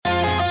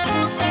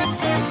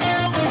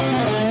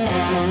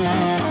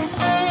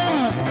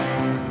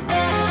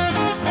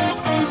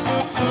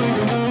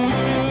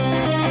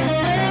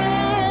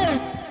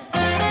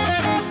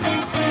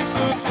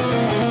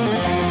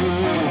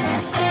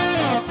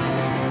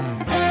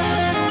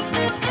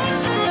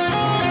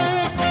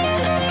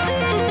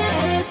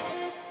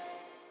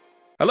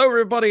Hello,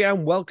 everybody,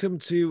 and welcome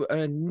to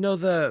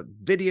another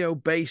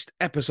video-based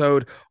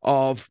episode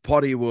of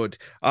Poddywood.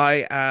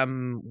 I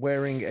am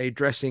wearing a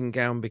dressing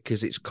gown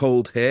because it's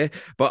cold here,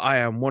 but I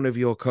am one of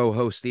your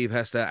co-hosts, Steve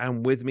Hester,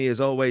 and with me,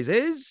 as always,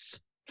 is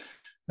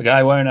A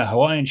guy wearing a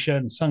Hawaiian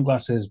shirt and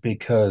sunglasses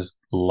because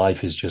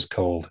life is just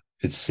cold.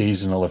 It's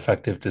seasonal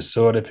affective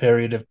disorder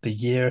period of the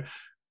year.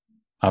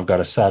 I've got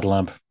a sad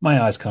lamp. My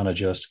eyes can't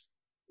adjust.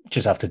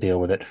 Just have to deal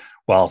with it.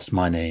 Whilst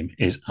my name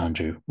is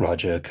Andrew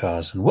Roger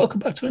Cars, and welcome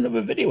back to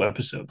another video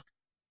episode.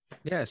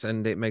 yes,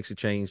 and it makes a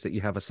change that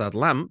you have a sad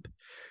lamp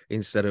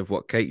instead of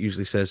what Kate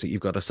usually says that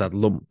you've got a sad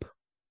lump.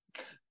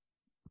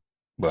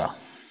 Well,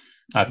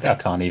 I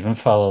can't even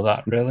follow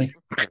that, really.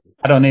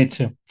 I don't need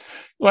to.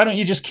 Why don't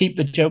you just keep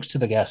the jokes to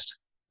the guest?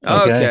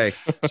 Okay. Okay.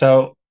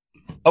 So,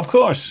 of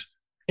course,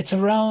 it's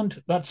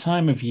around that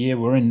time of year.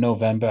 We're in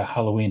November.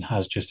 Halloween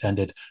has just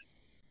ended.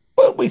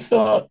 But we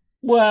thought,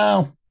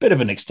 well, bit of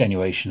an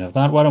extenuation of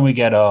that. Why don't we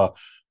get our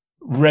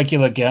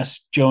regular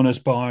guest, Jonas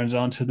Barnes,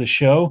 onto the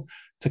show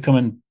to come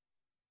and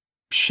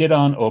shit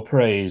on or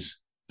praise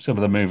some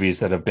of the movies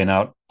that have been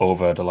out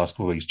over the last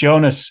couple of weeks?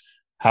 Jonas,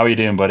 how are you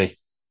doing, buddy?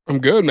 I'm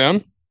good,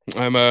 man.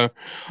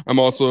 I'm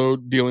also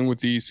dealing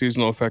with the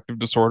seasonal affective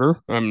disorder.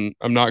 I'm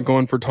not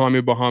going for Tommy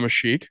Bahama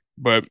chic,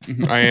 but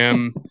I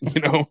am,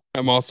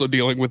 I'm also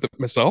dealing with it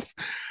myself.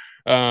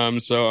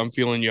 So I'm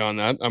feeling you on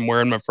that. I'm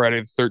wearing my Friday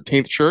the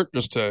 13th shirt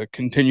just to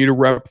continue to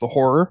rep the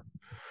horror.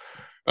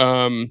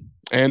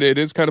 And it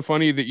is kind of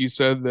funny that you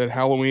said that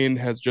Halloween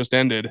has just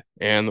ended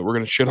and that we're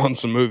gonna shit on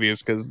some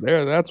movies because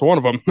that's one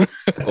of them.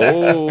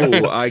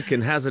 Oh, I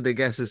can hazard a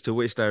guess as to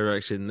which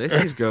direction this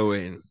is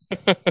going.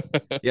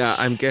 Yeah,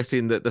 I'm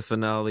guessing that the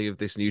finale of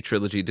this new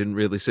trilogy didn't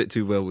really sit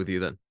too well with you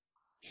then.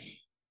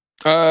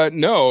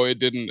 No, it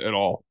didn't at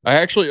all.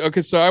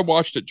 Okay, so I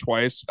watched it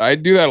twice. I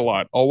do that a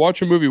lot. I'll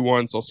watch a movie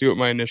once, I'll see what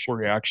my initial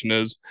reaction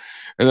is,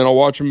 and then I'll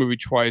watch a movie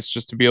twice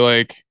just to be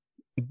like,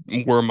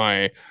 were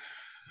my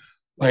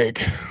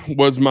like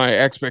was my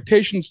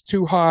expectations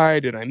too high?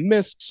 Did I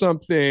miss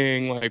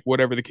something? Like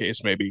whatever the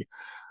case may be.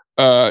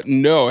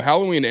 No,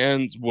 Halloween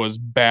Ends was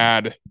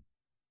bad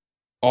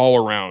all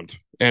around.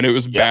 And it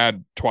was Yeah.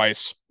 bad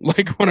twice.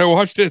 Like when I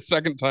watched it a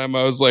second time,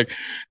 I was like,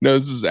 no,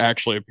 this is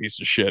actually a piece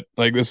of shit.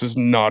 Like this is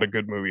not a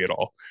good movie at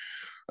all.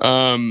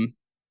 Um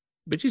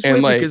Which is and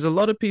weird like because a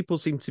lot of people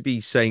seem to be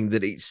saying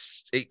that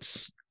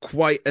it's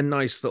quite a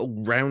nice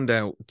little round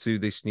out to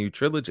this new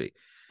trilogy.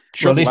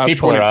 sure Well, the these last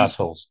people 20 are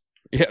assholes.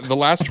 yeah, the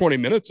last 20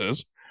 minutes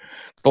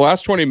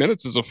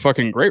is a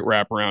fucking great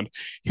wraparound.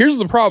 Here's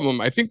the problem.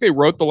 I think they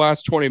wrote the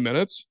last 20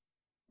 minutes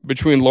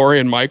between Laurie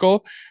and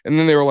Michael, and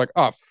then they were like,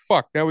 "Oh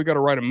fuck, now we got to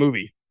write a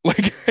movie."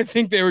 Like I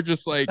think they were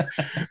just like,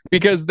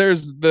 because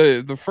there's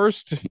the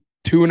first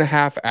two and a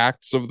half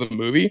acts of the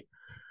movie.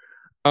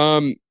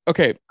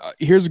 Okay,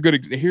 here's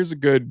a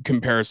good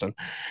comparison.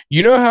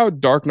 You know how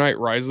Dark Knight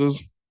Rises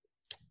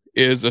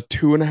is a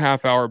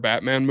 2.5 hour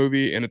Batman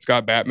movie, and it's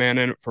got Batman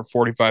in it for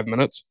 45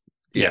 minutes.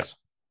 Yeah. Yes.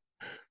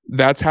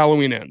 That's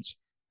Halloween Ends,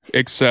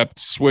 except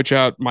switch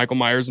out Michael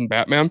Myers and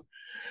Batman.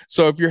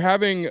 So if you're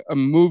having a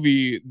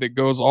movie that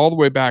goes all the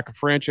way back, a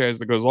franchise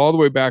that goes all the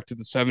way back to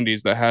the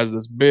 70s that has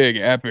this big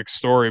epic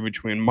story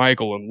between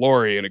Michael and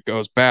Laurie and it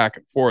goes back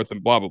and forth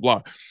and blah blah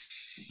blah.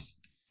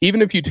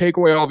 Even if you take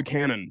away all the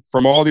canon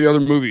from all the other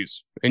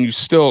movies and you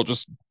still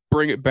just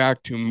bring it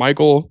back to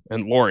Michael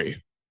and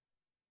Laurie,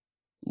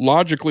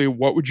 logically,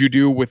 what would you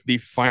do with the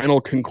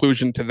final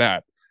conclusion to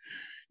that?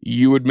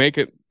 You would make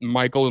it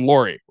Michael and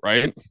Laurie,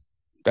 right?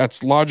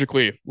 That's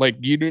logically like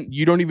you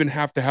don't even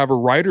have to have a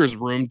writer's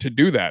room to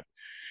do that.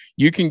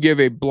 You can give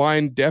a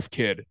blind deaf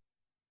kid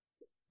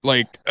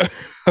like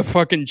a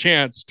fucking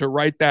chance to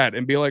write that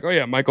and be like, oh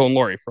yeah, Michael and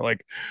Laurie for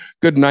like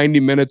good 90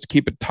 minutes,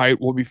 keep it tight,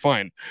 we'll be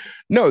fine.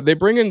 No, they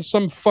bring in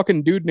some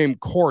fucking dude named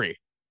Corey.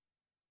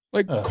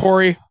 Like Uh,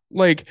 Corey,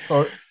 like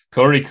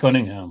Corey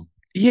Cunningham.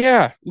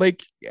 yeah,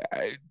 like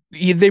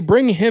they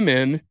bring him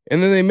in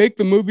and then they make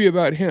the movie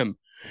about him.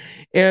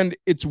 And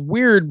it's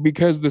weird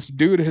because this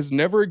dude has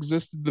never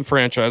existed in the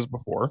franchise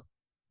before.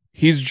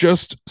 He's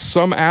just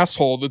some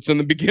asshole that's in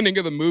the beginning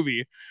of the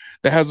movie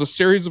that has a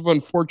series of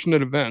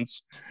unfortunate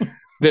events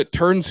that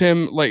turns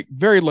him like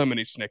very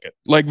Lemony Snicket,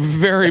 like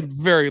very,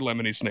 very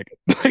Lemony Snicket.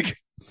 Like,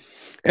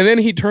 and then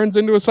he turns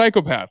into a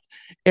psychopath.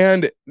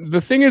 And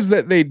the thing is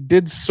that they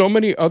did so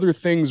many other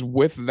things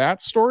with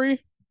that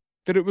story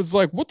that it was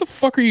like, what the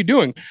fuck are you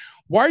doing?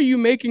 Why are you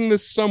making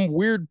this some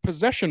weird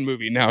possession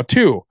movie now,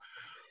 too?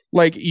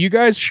 Like, you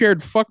guys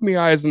shared fuck me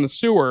eyes in the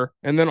sewer,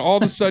 and then all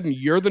of a sudden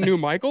you're the new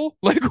Michael?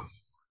 Like,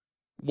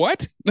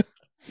 what?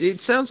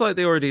 It sounds like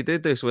they already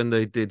did this when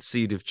they did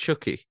Seed of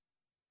Chucky.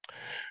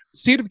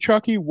 Seed of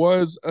Chucky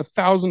was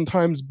 1,000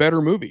 times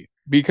better movie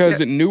because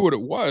Yeah, it knew what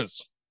it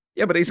was.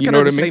 yeah, but it's You kind know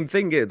of what the I mean? same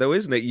thing here, though,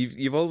 isn't it?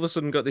 You've all of a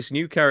sudden got this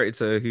new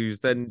character who's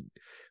then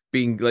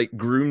being like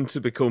groomed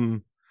to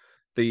become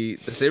the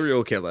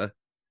serial killer,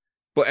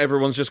 but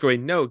everyone's just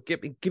going, no,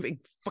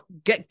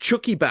 get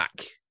Chucky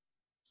back.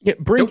 Yeah,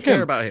 bring Don't care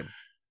him. about him.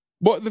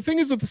 Well, the thing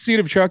is with the Seed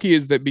of Chucky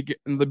is that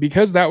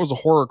because that was a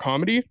horror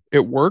comedy,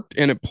 it worked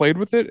and it played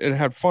with it and it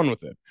had fun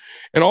with it.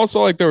 And also,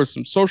 like, there was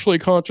some socially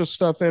conscious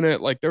stuff in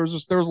it. Like, there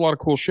was a lot of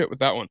cool shit with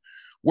that one.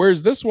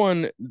 Whereas this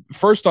one,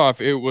 first off,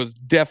 it was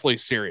deathly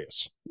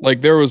serious.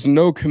 Like, there was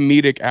no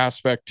comedic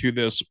aspect to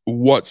this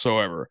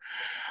whatsoever.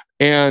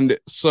 And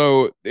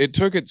so it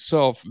took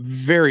itself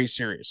very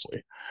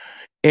seriously.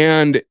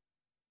 And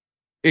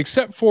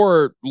except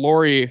for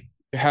Laurie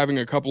having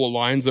a couple of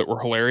lines that were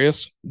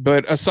hilarious,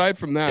 but aside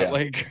from that,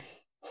 like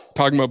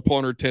talking about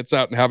pulling her tits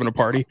out and having a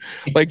party,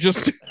 like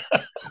just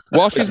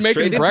while she's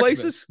making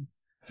breakfast.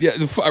 Yeah,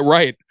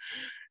 right.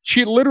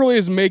 She literally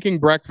is making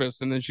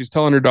breakfast and then she's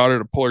telling her daughter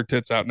to pull her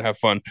tits out and have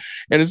fun.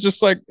 And it's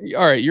just like,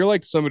 all right, you're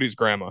like somebody's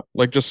grandma.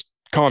 Like, just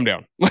calm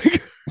down.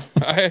 Like,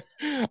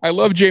 I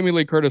love Jamie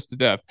Lee Curtis to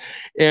death.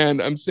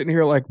 And I'm sitting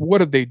here like, what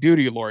did they do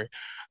to you, Laurie?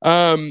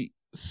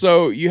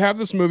 So you have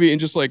this movie and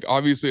just like,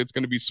 obviously it's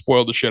going to be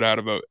spoiled the shit out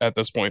of it at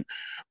this point.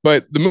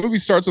 But the movie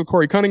starts with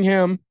Corey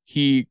Cunningham.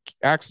 He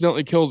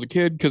accidentally kills a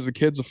kid because the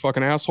kid's a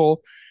fucking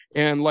asshole.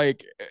 And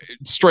like,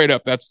 straight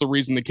up, that's the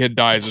reason the kid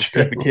dies, is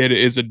because the kid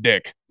is a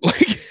dick.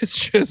 Like, it's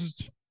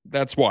just,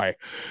 that's why.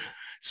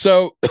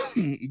 So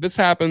this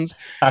happens.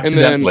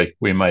 Accidentally, and then,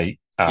 we might.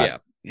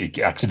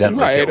 He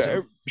accidentally kills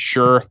him.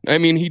 Sure. I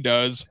mean, he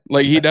does.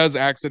 Like, he does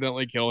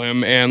accidentally kill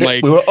him. And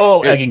like, we were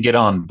all egging it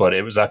on, but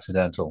it was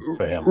accidental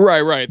for him.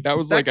 Right. That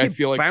was that, like, I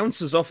feel like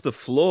bounces off the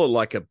floor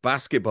like a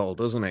basketball,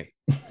 doesn't he?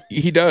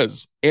 He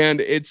does.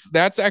 And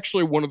that's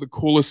actually one of the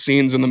coolest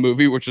scenes in the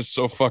movie, which is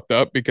so fucked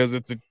up because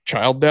it's a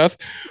child death.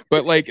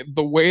 But like,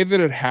 the way that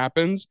it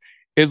happens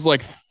is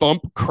like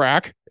thump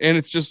crack. And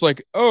it's just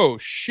like, oh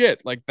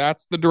shit. Like,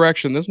 that's the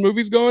direction this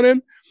movie's going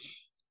in.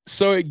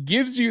 So it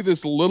gives you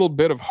this little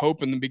bit of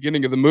hope in the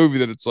beginning of the movie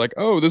that it's like,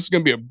 oh, this is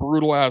going to be a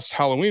brutal ass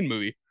Halloween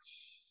movie.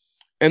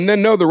 And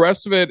then no, the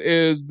rest of it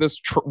is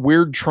this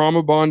weird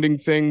trauma bonding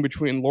thing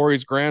between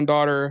Laurie's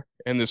granddaughter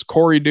and this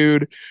Corey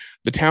dude.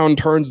 The town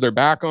turns their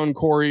back on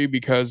Corey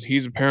because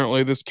he's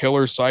apparently this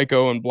killer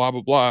psycho and blah,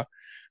 blah, blah.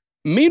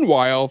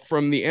 Meanwhile,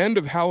 from the end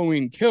of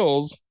Halloween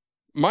Kills,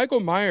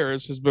 Michael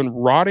Myers has been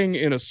rotting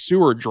in a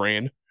sewer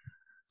drain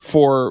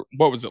for,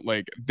 what was it,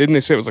 like, didn't they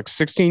say it was like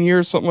 16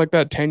 years, something like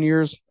that, 10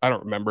 years? I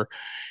don't remember.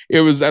 I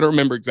don't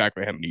remember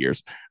exactly how many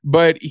years,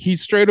 but he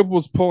straight up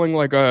was pulling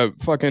like a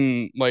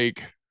fucking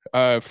like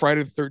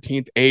Friday the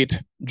 13th 8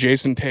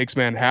 Jason Takes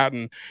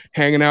Manhattan,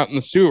 hanging out in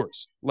the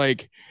sewers.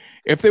 Like,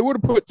 if they would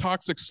have put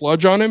toxic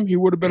sludge on him, he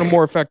would have been a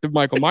more effective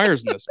Michael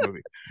Myers in this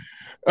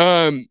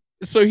movie.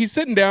 So he's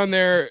sitting down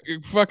there.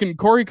 Fucking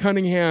Corey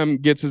Cunningham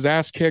gets his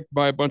ass kicked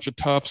by a bunch of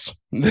toughs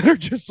that are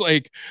just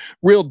like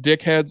real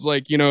dickheads.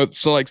 Like, you know,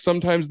 so like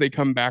sometimes they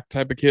come back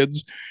type of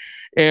kids,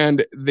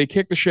 and they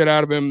kick the shit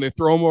out of him. They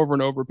throw him over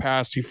an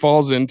overpass. He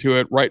falls into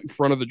it right in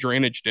front of the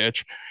drainage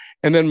ditch.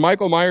 And then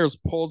Michael Myers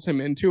pulls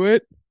him into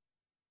it.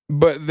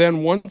 But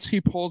then once he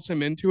pulls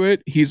him into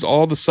it, he's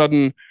all of a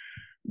sudden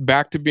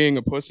back to being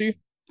a pussy.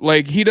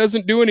 Like, he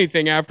doesn't do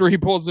anything after he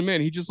pulls him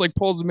in. He just like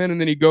pulls him in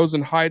and then he goes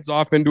and hides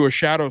off into a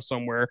shadow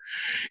somewhere.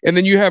 And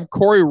then you have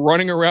Corey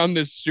running around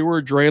this sewer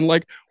drain.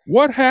 Like,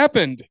 what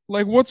happened?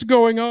 Like, what's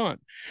going on?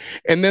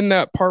 And then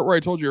that part where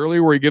I told you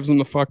earlier where he gives him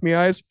the fuck me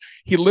eyes,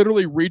 he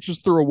literally reaches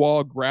through a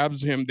wall,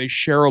 grabs him. They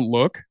share a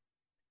look.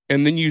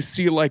 And then you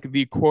see like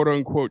the quote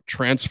unquote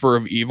transfer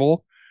of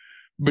evil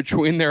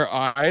between their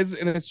eyes.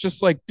 And it's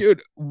just like,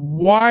 dude,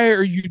 why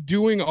are you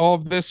doing all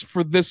of this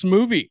for this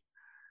movie?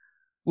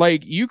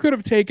 Like, you could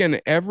have taken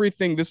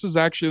everything. This is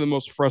actually the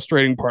most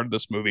frustrating part of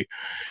this movie.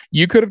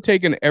 You could have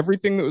taken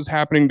everything that was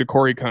happening to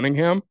Corey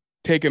Cunningham,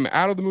 take him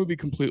out of the movie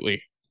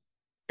completely,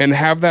 and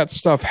have that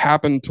stuff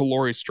happen to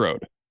Laurie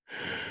Strode.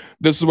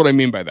 This is what I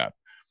mean by that.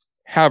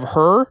 Have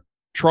her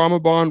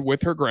trauma bond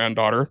with her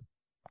granddaughter.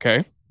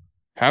 Okay.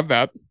 Have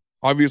that.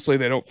 Obviously,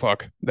 they don't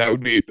fuck. That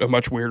would be a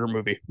much weirder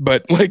movie.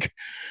 But like,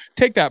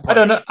 take that part.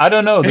 I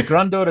don't know. The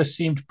granddaughter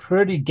seemed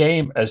pretty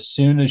game as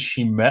soon as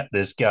she met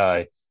this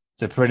guy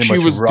to pretty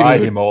much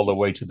ride him all the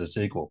way to the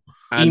sequel.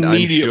 And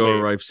I'm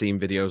sure I've seen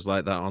videos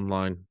like that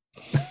online.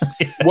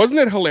 Wasn't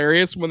it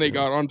hilarious when they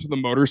got onto the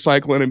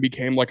motorcycle and it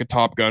became like a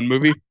Top Gun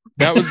movie?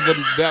 That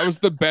was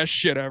the best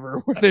shit ever.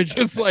 Where they're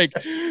just like,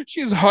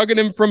 she's hugging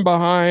him from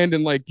behind,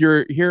 and like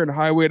you're hearing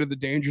Highway to the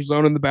Danger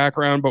Zone in the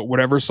background, but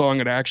whatever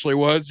song it actually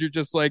was, you're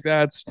just like,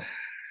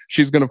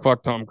 she's gonna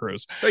fuck Tom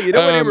Cruise. But you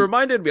know what it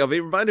reminded me of?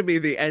 It reminded me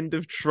of the end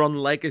of Tron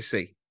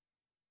Legacy.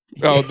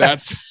 Oh,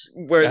 that's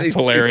where that's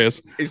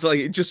hilarious. It's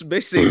like just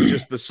missing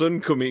just the sun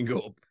coming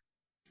up.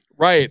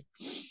 Right.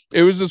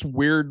 It was this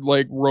weird,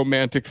 like,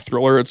 romantic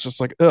thriller. It's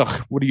just like,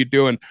 ugh, what are you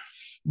doing?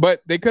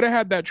 But they could have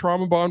had that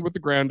trauma bond with the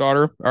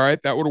granddaughter. All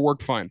right, that would have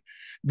worked fine.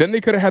 Then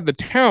they could have had the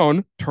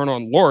town turn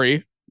on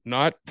Laurie,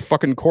 not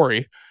fucking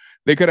Corey.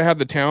 They could have had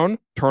the town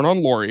turn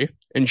on Laurie,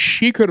 and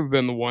she could have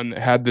been the one that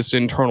had this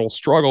internal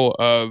struggle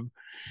of,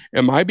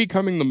 am I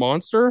becoming the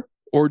monster,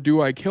 or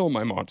do I kill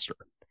my monster?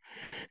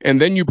 And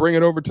then you bring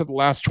it over to the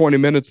last 20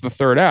 minutes of the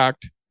third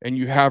act, and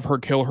you have her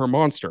kill her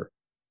monster.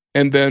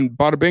 And then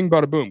bada bing,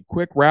 bada boom,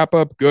 quick wrap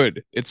up,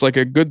 good. It's like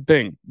a good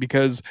thing,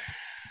 because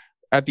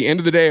At the end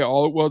of the day,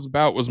 all it was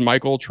about was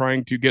Michael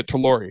trying to get to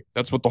Laurie.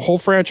 That's what the whole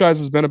franchise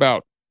has been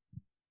about.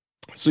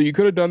 So you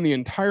could have done the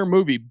entire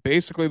movie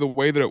basically the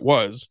way that it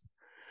was,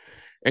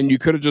 and you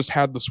could have just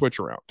had the switch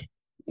around.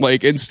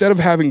 Like, instead of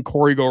having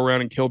Corey go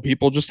around and kill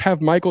people, just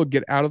have Michael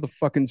get out of the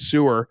fucking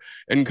sewer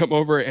and come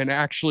over and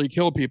actually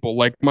kill people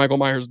like Michael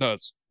Myers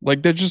does.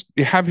 Like, they just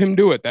have him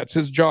do it. That's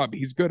his job.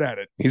 He's good at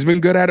it. He's been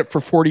good at it for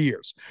 40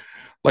 years.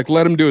 Like,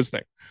 let him do his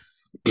thing.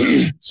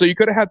 So you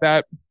could have had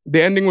that.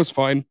 The ending was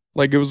fine.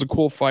 Like, it was a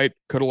cool fight.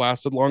 Could have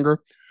lasted longer.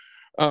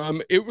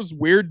 It was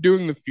weird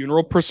doing the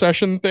funeral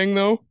procession thing,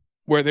 though,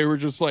 where they were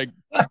just like,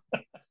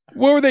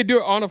 what were they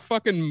doing on a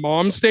fucking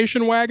mom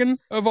station wagon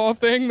of all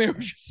thing? They were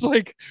just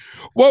like,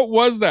 what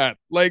was that?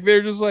 Like,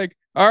 they're just like,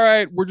 all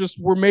right,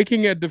 we're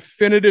making a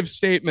definitive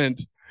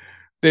statement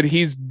that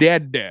he's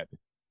dead.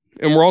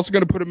 And we're also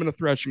going to put him in a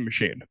threshing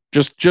machine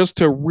just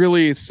to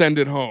really send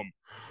it home.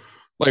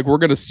 Like, we're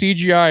going to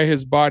CGI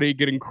his body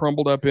getting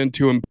crumbled up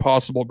into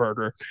Impossible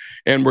Burger,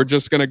 and we're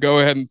just going to go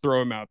ahead and throw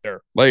him out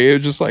there. Like, it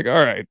was just like,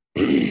 all right.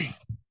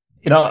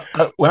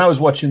 When I was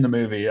watching the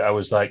movie, I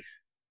was like,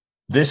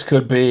 this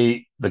could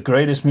be the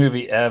greatest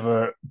movie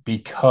ever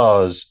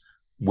because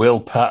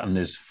Will Patton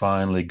is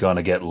finally going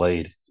to get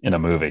laid in a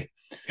movie.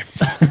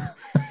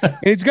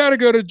 He's got to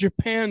go to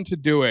Japan to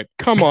do it.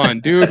 Come on,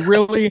 dude.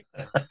 Really?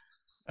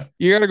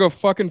 You got to go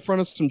fuck in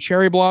front of some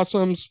cherry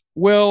blossoms?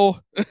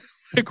 Will,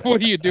 like, what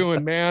are you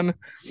doing, man?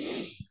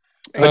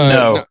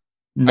 No,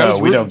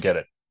 we don't get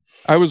it.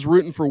 I was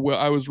rooting for Will.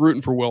 I was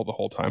rooting for Will the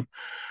whole time.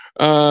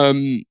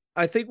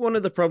 I think one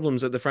of the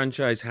problems that the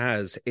franchise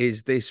has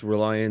is this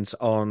reliance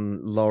on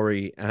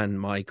Laurie and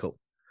Michael.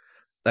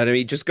 And I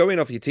mean, just going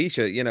off your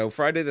t-shirt,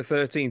 Friday the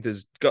 13th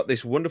has got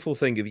this wonderful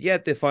thing of,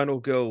 the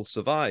final girl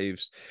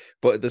survives,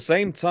 but at the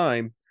same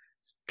time,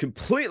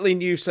 completely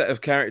new set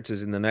of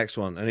characters in the next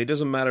one. And it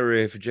doesn't matter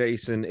if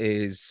Jason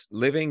is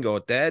living or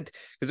dead.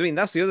 Because, I mean,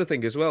 that's the other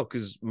thing as well.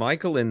 Because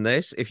Michael in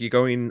this, if you're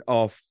going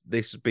off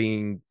this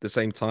being the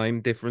same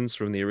time difference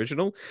from the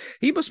original,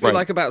 he must be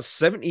like about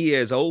 70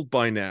 years old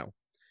by now.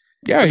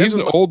 Yeah, he's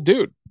an old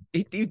dude.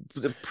 He's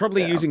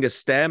probably using a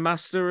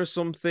Stairmaster or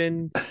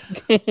something.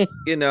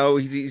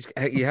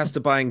 He has to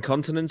buy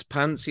incontinence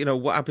pants.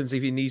 What happens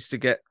if he needs to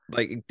get,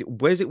 like,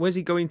 where's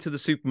he going to the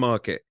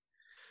supermarket?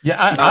 Yeah,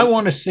 I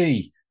want to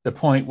see the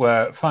point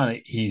where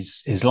finally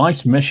his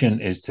life's mission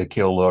is to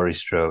kill Laurie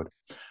Strode.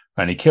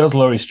 And he kills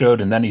Laurie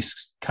Strode, and then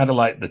he's kind of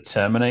like the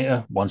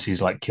Terminator. Once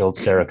he's like killed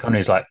Sarah Connor,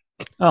 he's like,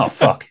 oh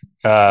fuck.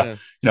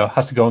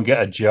 Has to go and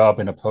get a job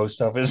in a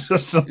post office or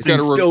something.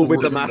 He's still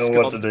with the mask on.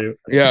 What to do.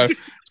 Yeah, he's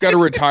got to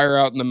retire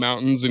out in the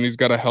mountains, and he's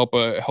got to help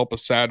a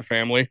sad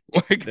family.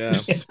 Like,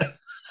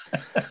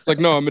 it's like,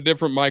 no, I'm a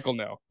different Michael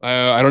now.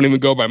 I don't even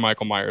go by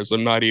Michael Myers.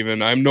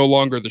 I'm no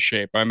longer the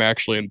shape. I'm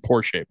actually in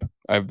poor shape.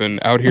 I've been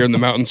out here in the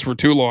mountains for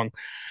too long.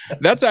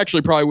 That's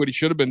actually probably what he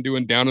should have been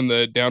doing down in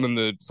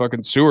the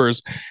fucking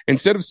sewers,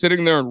 instead of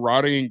sitting there and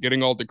rotting and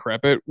getting all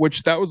decrepit,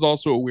 which that was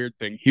also a weird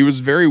thing. He was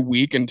very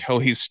weak until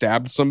he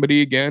stabbed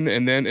somebody again.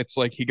 And then it's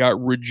like he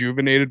got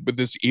rejuvenated with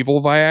this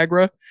evil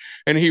Viagra.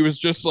 And he was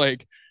just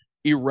like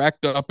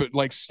erect up,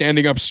 like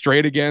standing up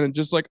straight again, and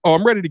just like, oh,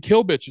 I'm ready to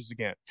kill bitches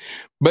again.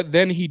 But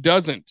then he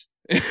doesn't.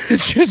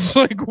 It's just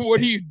like,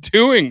 what are you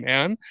doing,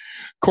 man?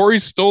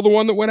 Corey's still the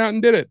one that went out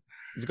and did it.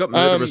 He's got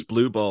murderous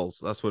blue balls.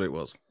 That's what it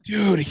was.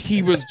 Dude,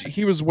 he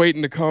was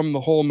waiting to come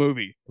the whole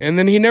movie. And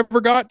then he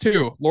never got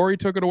to. Laurie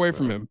took it away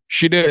from him.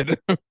 She did.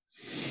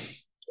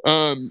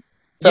 I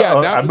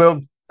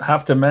will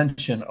have to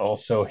mention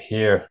also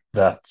here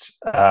that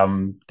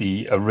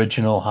the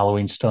original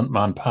Halloween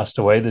stuntman passed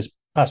away this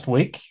past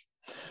week.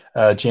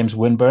 James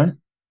Winburn.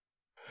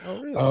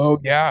 Oh, really? Oh,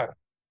 yeah.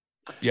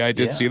 Yeah, I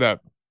did see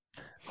that.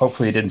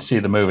 Hopefully he didn't see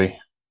the movie.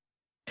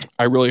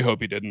 I really hope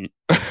he didn't.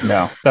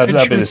 No,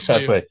 that'd be the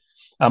sad way.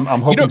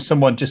 I'm hoping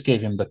someone just gave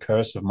him the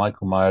curse of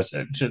Michael Myers.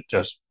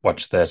 Just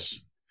watch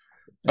this.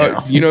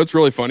 What's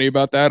really funny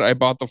about that? I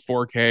bought the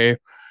 4K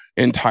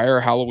entire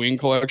Halloween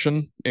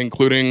collection,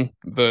 including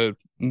the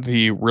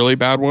really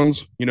bad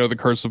ones. The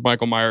Curse of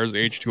Michael Myers,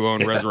 H2O,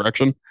 and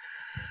Resurrection.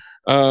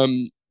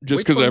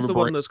 Just because the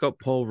one that's got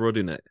Paul Rudd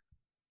in it.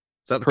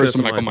 Is that the Curse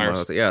of Michael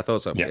Myers? Yeah, I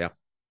thought so.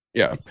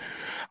 Yeah.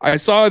 I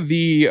saw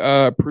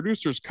the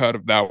producer's cut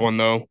of that one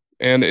though,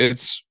 and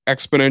it's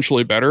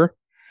exponentially better.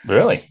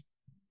 Really?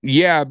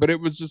 Yeah, but it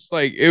was just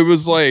like it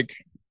was like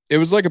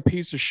a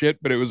piece of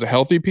shit, but it was a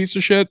healthy piece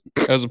of shit,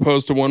 as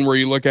opposed to one where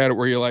you look at it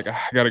where you're like, I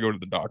gotta go to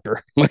the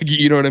doctor. Like,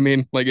 you know what I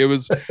mean? Like, it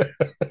was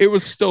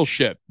still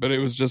shit, but it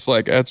was just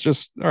like, it's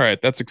just all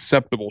right, that's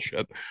acceptable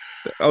shit.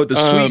 Oh, the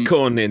sweet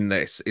corn in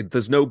this.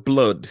 There's no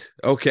blood.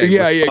 Okay.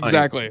 Yeah,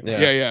 exactly.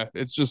 Yeah.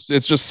 It's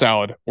just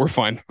salad. We're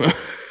fine.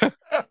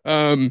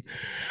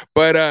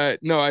 But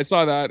no, I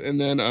saw that,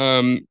 and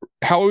then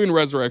Halloween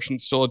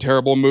Resurrection's still a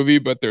terrible movie,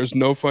 but there's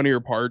no funnier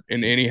part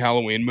in any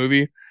Halloween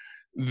movie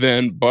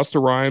than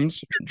Busta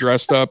Rhymes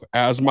dressed up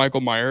as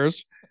Michael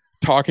Myers,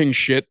 talking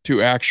shit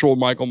to actual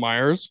Michael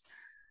Myers,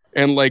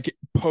 and like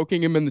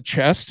poking him in the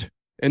chest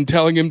and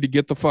telling him to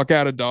get the fuck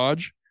out of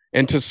Dodge.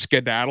 and to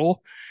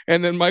skedaddle.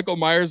 And then Michael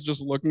Myers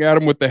just looking at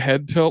him with the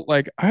head tilt,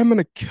 like, I'm going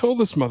to kill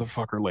this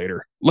motherfucker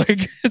later.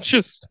 Like, it's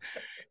just,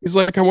 he's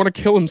like, I want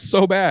to kill him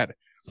so bad.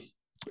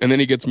 And then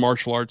he gets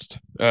martial arts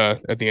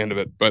at the end of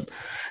it. But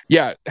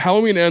yeah,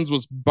 Halloween Ends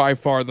was by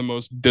far the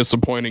most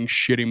disappointing,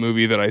 shitty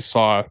movie that I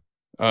saw,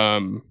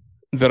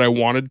 that I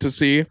wanted to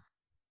see.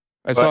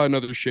 I saw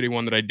another shitty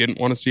one that I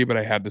didn't want to see, but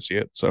I had to see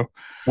it. So,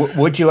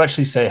 would you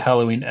actually say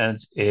Halloween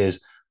Ends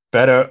is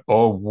better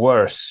or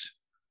worse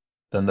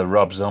than the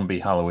Rob Zombie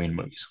Halloween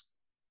movies?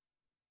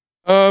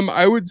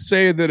 I would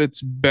say that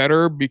it's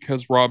better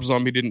because Rob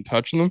Zombie didn't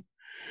touch them.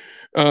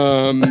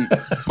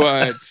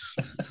 But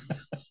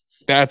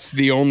that's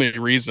the only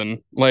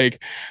reason.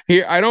 Like,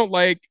 I don't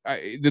like.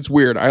 It's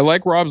weird. I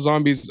like Rob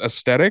Zombie's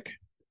aesthetic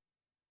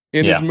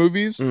in his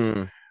movies.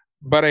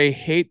 But I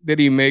hate that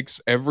he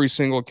makes every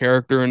single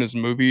character in his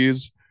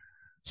movies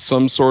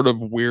some sort of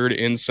weird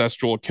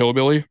incestual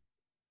killbilly.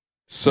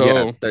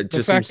 So that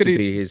just seems to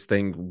be his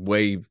thing.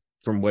 Way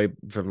from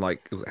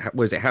like,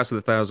 was it House of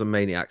the Thousand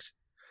Maniacs?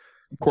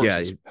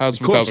 Corpses. Yeah, House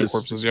of a Thousand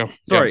Corpses. Yeah.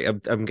 Sorry,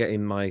 I'm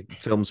getting my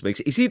films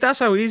mixed. You see, that's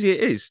how easy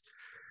it is.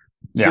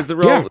 Because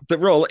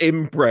they're all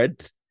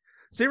inbred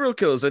serial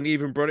killers, and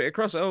even brought it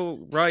across.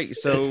 Oh, right.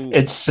 So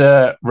it's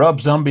Rob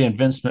Zombie and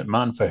Vince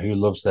McMahon for who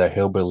loves their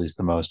hillbillies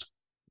the most.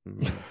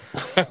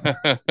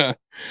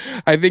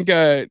 I think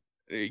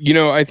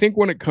I think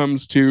when it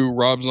comes to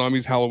Rob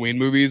Zombie's Halloween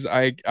movies,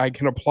 I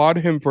can applaud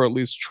him for at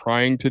least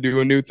trying to do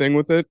a new thing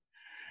with it.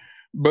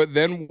 But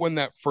then when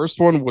that first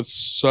one was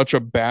such a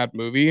bad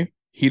movie,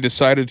 he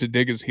decided to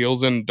dig his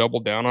heels in and double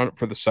down on it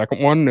for the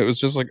second one. And it was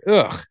just like,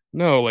 ugh,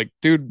 no, like,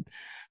 dude,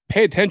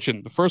 pay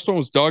attention. The first one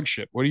was dog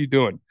shit. What are you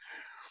doing?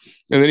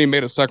 And then he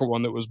made a second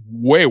one that was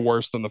way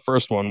worse than the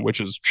first one, which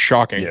is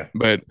shocking. Yeah.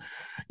 But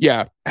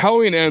yeah,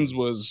 Halloween Ends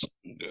was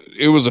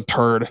a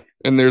turd,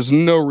 and there's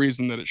no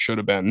reason that it should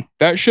have been.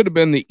 That should have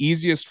been the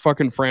easiest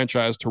fucking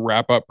franchise to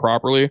wrap up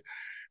properly.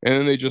 And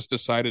then they just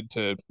decided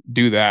to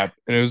do that.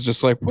 And it was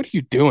just like, what are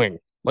you doing?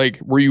 Like,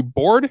 were you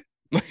bored?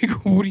 Like,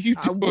 what are you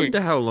doing? I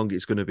wonder how long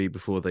it's going to be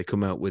before they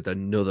come out with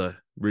another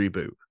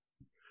reboot.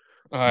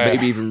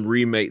 Maybe even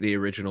remake the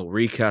original,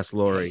 recast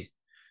Laurie.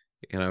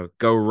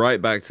 Go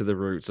right back to the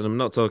roots. And I'm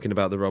not talking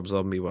about the Rob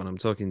Zombie one. I'm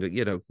talking,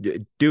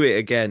 do it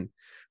again.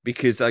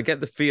 Because I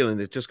get the feeling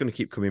it's just going to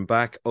keep coming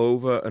back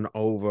over and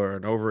over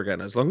and over again.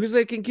 As long as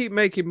they can keep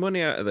making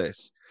money out of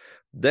this,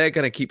 they're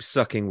going to keep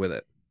sucking with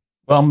it.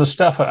 Well,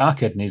 Mustafa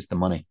Akkad needs the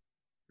money.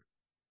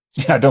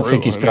 I don't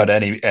think he's got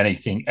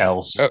anything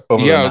else other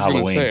than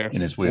Halloween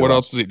in his wheelhouse. What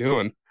else is he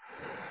doing?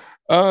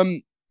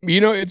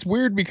 It's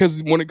weird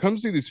because when it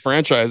comes to these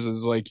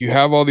franchises, like, you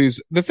have all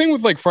these. The thing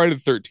with, like, Friday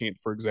the 13th,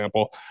 for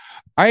example,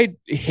 I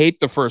hate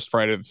the first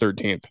Friday the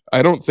 13th.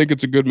 I don't think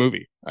it's a good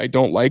movie. I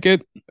don't like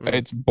it.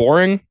 It's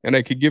boring, and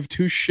I could give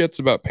two shits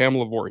about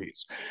Pamela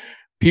Voorhees.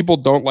 People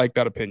don't like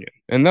that opinion,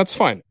 and that's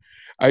fine.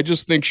 I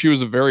just think she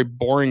was a very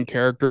boring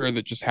character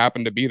that just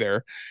happened to be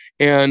there.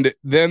 And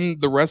then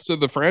the rest of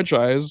the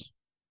franchise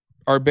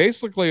are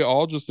basically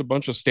all just a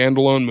bunch of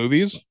standalone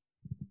movies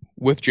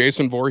with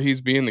Jason Voorhees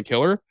being the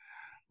killer.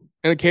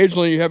 And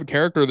occasionally you have a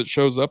character that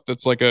shows up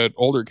that's like an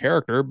older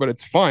character, but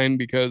it's fine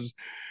because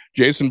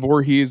Jason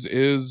Voorhees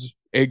is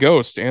a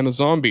ghost and a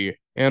zombie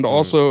and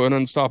also an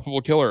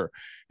unstoppable killer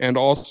and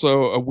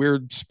also a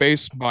weird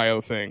space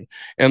bio thing.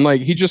 And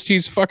like,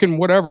 he's fucking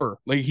whatever.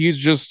 Like, he's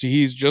just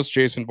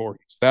Jason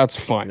Voorhees. That's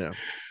fine. Yeah.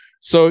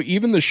 So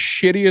even the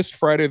shittiest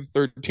Friday the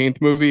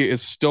 13th movie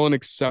is still an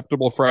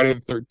acceptable Friday the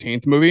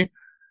 13th movie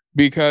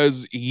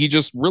because he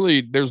just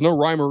really, there's no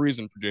rhyme or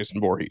reason for Jason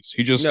Voorhees.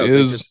 He just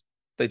is.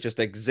 They just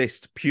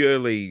exist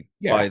purely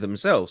by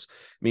themselves. I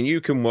mean, you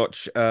can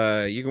watch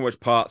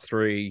part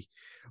 3,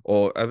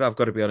 or I've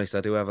got to be honest,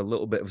 I do have a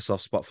little bit of a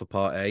soft spot for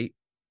part 8.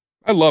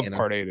 I love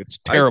part 8. It's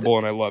terrible,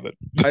 and I love it.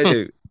 I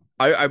do.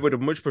 I would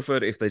have much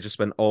preferred it if they just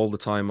spent all the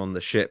time on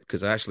the ship,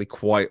 because I actually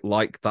quite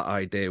like that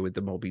idea with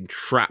them all being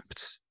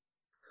trapped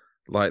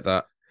like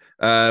that.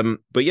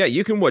 But yeah,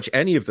 you can watch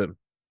any of them,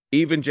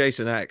 even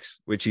Jason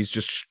X, which is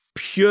just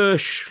pure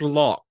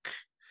schlock.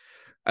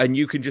 And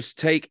you can just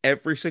take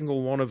every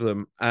single one of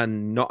them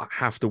and not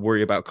have to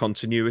worry about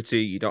continuity.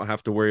 You don't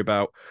have to worry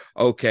about,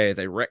 okay, are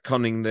they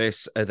retconning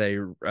this? Are they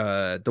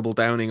double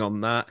downing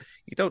on that?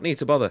 You don't need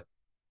to bother.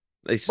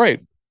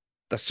 Right.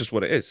 That's just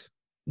what it is.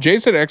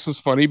 Jason X is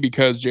funny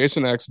because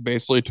Jason X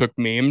basically took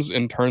memes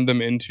and turned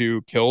them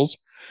into kills.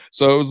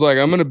 So it was like,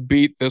 I'm going to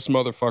beat this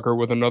motherfucker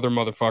with another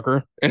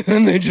motherfucker. And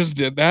then they just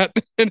did that.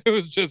 And it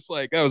was just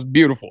like, that was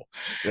beautiful.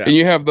 Yeah. And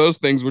you have those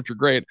things, which are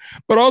great.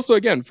 But also,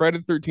 again, Friday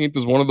the 13th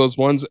is one of those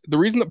ones. The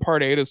reason that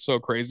part 8 is so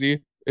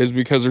crazy is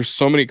because there's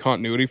so many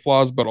continuity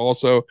flaws, but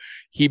also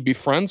he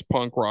befriends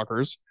punk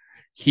rockers.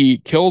 He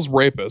kills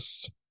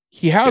rapists.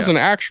 He has an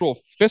actual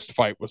fist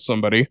fight with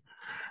somebody,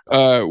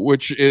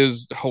 which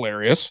is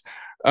hilarious.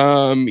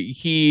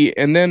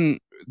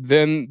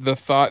 Then the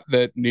thought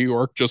that New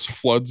York just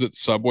floods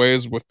its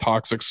subways with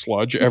toxic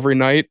sludge every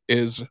night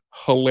is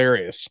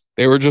hilarious.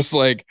 They were just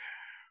like,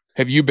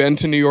 have you been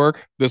to New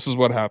York? This is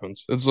what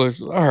happens. It's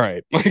like, all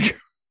right. Like,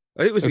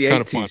 It was It's the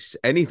kind of fun. 80s.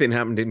 Anything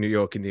happened in New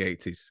York in the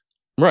 80s.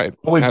 Right.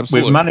 We've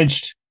Absolutely.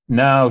 managed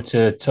now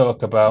to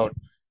talk about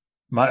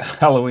my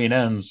Halloween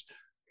Ends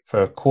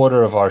for a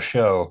quarter of our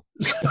show.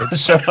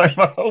 So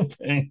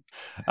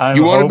I'm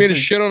You wanted me to hoping.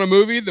 shit on a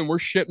movie, then we're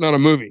shitting on a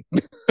movie.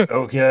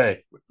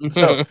 Okay.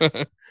 So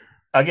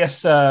I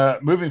guess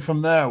moving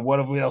from there,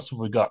 else have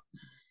we got?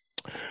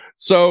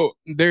 So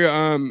there,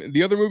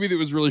 the other movie that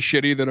was really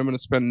shitty that I'm going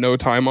to spend no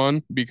time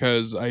on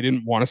because I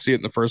didn't want to see it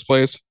in the first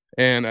place,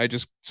 and I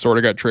just sort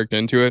of got tricked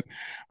into it,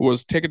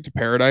 was Ticket to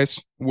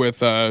Paradise with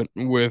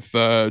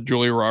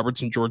Julia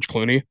Roberts and George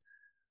Clooney,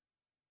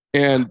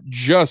 and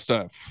just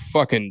a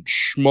fucking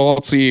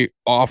schmaltzy,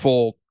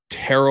 awful,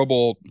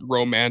 terrible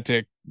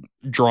romantic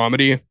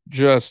dramedy.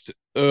 Just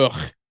ugh.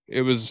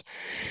 It was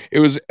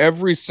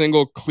every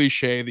single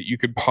cliche that you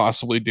could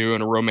possibly do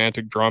in a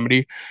romantic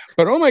dramedy.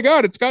 But oh my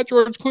god, it's got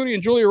George Clooney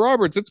and Julia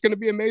Roberts. It's going to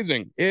be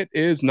amazing. It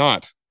is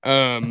not.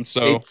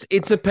 So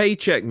It's a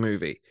paycheck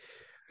movie.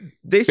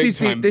 This big is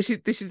the time. this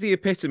is the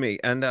epitome,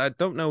 and I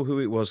don't know who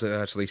it was that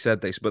actually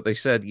said this, but they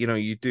said,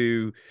 you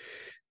do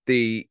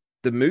the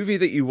movie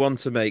that you want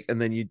to make,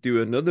 and then you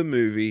do another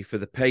movie for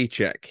the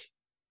paycheck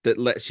that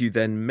lets you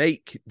then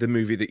make the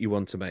movie that you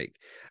want to make.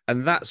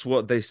 And that's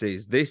what this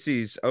is. This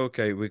is,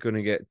 okay, we're going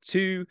to get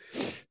two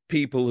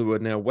people who are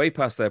now way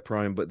past their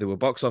prime, but they were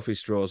box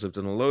office draws, have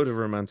done a load of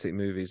romantic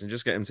movies, and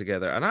just get them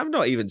together. And I've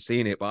not even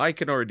seen it, but I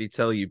can already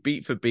tell you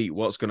beat for beat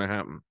what's going to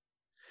happen.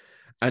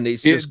 And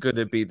it's just going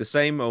to be the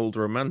same old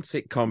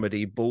romantic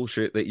comedy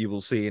bullshit that you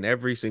will see in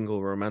every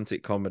single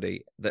romantic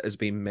comedy that has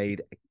been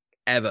made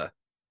ever.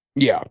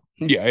 Yeah,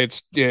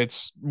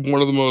 it's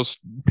one of the most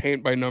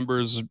paint by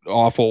numbers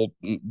awful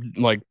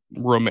like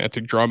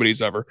romantic dramedies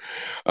ever.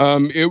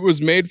 It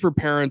was made for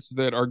parents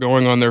that are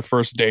going on their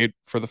first date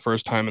for the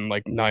first time in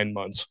like 9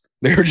 months.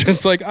 They were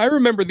just like, I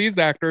remember these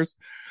actors.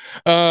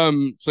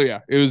 So yeah,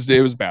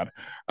 it was bad.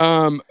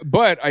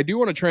 But I do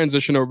want to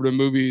transition over to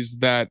movies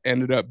that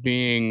ended up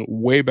being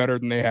way better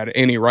than they had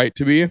any right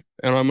to be, and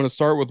I'm going to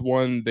start with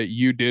one that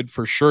you did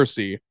for sure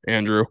see,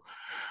 Andrew.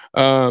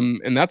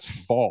 And that's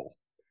Fall.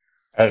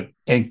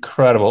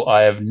 Incredible.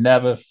 I have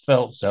never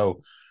felt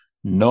so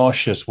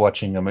nauseous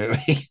watching a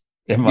movie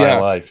in my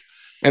life.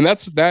 And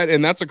that's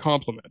a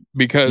compliment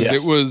because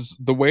Yes. it was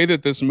the way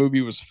that this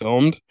movie was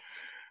filmed,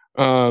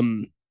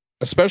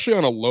 especially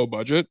on a low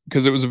budget,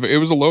 because it was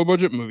a low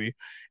budget movie.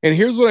 And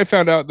here's what I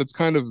found out that's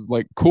kind of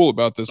like cool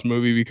about this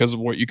movie because of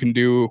what you can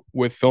do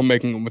with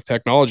filmmaking and with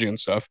technology and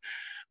stuff.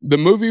 The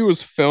movie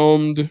was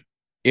filmed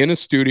in a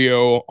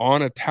studio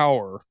on a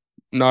tower,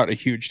 not a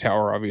huge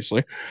tower,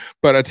 obviously,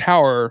 but a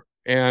tower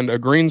and a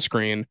green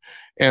screen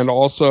and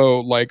also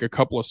like a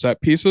couple of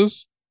set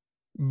pieces.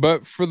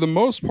 But for the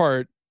most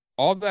part,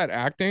 all that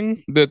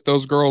acting that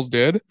those girls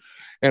did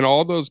and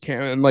all those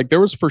and like there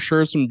was for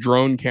sure some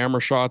drone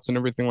camera shots and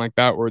everything like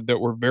that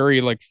were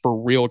very like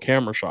for real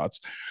camera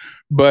shots.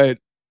 But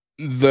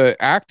the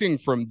acting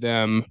from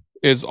them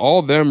is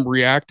all them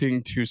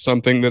reacting to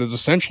something that is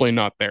essentially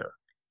not there.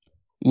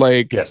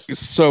 Like, yes.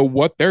 So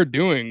what they're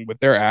doing with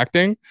their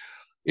acting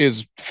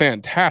is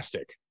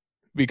fantastic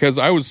because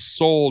I was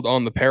sold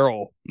on the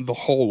peril the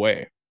whole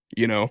way,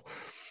 you know?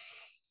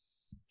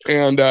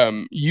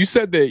 And you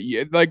said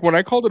that, like, when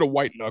I called it a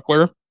white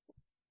knuckler,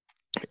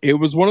 it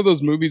was one of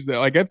those movies that,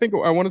 like, I think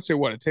I want to say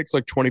it takes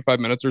like 25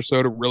 minutes or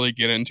so to really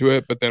get into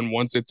it. But then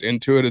once it's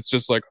into it, it's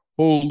just like,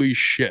 holy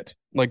shit.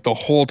 Like the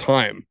whole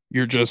time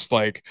you're just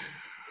like,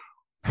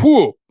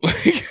 whoo,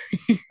 like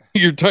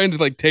you're trying to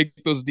like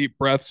take those deep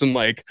breaths and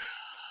like,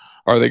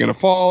 are they going to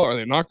fall? Are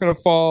they not going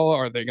to fall?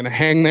 Are they going to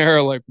hang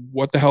there? Like,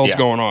 what the hell's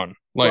going on?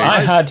 Like,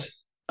 well,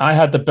 I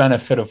had the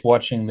benefit of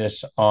watching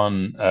this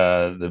on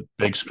the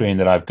big screen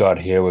that I've got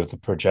here with the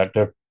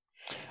projector,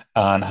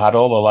 and had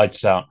all the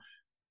lights out,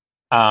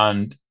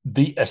 and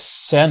the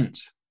ascent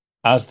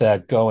as they're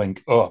going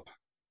up.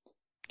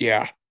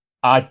 Yeah,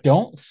 I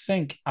don't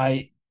think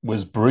I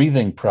was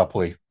breathing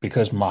properly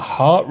because my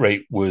heart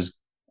rate was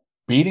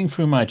beating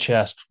through my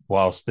chest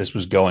whilst this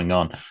was going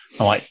on.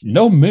 I'm like,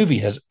 no movie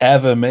has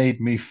ever made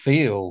me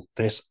feel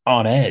this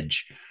on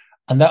edge.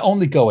 And they're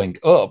only going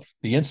up.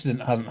 The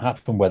incident hasn't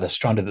happened where they're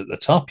stranded at the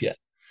top yet.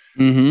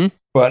 Mm-hmm.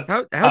 But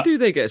how do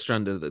they get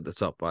stranded at the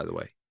top, by the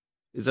way?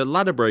 Is it a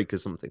ladder break or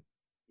something?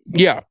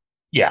 Yeah.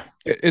 Yeah.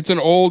 It's an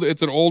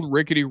old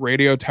rickety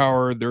radio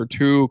tower. There are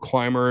two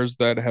climbers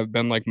that have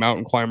been like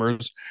mountain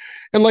climbers.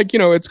 And like,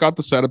 it's got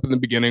the setup in the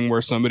beginning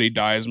where somebody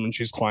dies when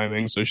she's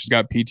climbing. So she's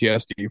got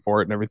PTSD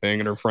for it and everything.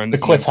 And her friend the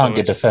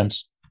cliffhanger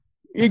defense.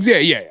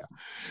 Exactly. Yeah.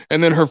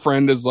 And then her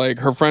friend is like,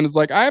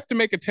 I have to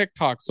make a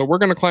TikTok. So we're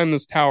going to climb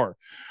this tower.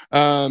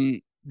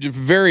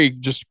 Very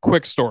just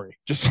quick story.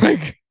 Just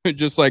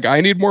like,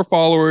 I need more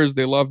followers.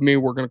 They love me.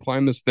 We're going to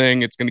climb this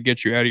thing. It's going to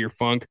get you out of your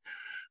funk.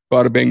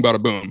 Bada bing,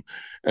 bada boom.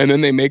 And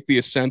then they make the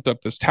ascent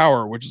up this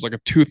tower, which is like a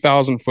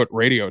 2,000-foot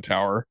radio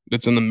tower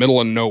that's in the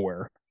middle of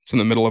nowhere. It's in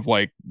the middle of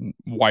like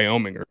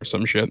Wyoming or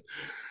some shit.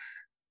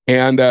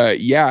 And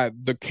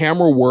the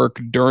camera work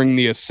during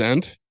the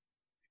ascent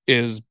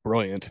is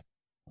brilliant.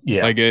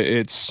 Yeah. Like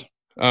it's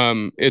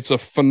It's a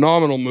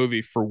phenomenal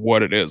movie for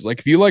what it is. Like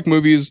if you like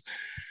movies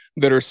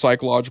that are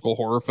psychological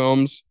horror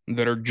films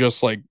that are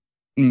just like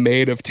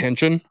made of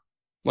tension,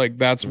 like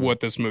that's what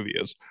this movie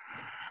is.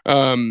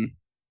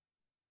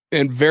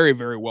 And very,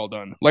 very well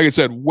done. Like I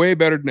said, way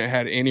better than it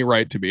had any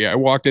right to be. I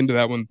walked into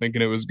that one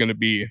thinking it was going to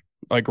be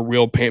like a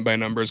real paint by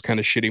numbers kind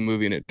of shitty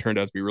movie, and it turned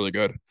out to be really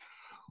good.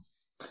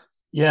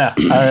 Yeah,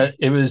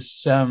 it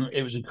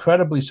was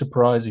incredibly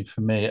surprising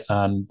for me,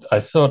 and I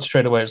thought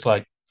straight away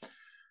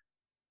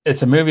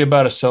it's a movie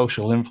about a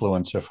social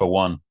influencer for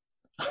one.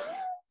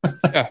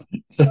 Yeah.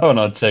 Someone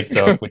on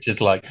TikTok, which is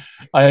like,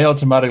 I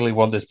automatically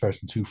want this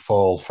person to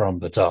fall from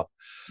the top.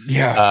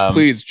 Yeah,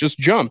 please just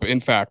jump. In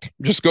fact,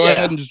 just go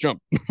ahead and just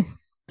jump.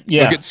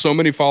 Yeah, you'll get so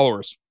many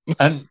followers.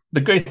 And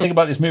the great thing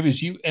about this movie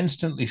is you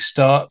instantly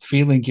start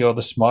feeling you're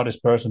the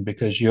smartest person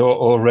because you're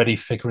already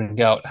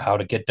figuring out how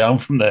to get down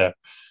from there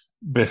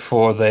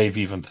before they've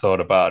even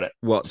thought about it.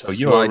 What? So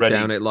you're already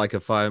down it like a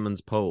fireman's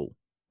pole.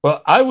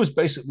 Well, I was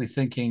basically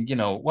thinking,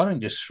 why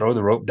don't you just throw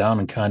the rope down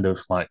and kind of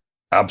like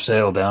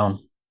abseil down?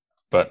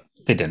 But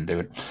they didn't do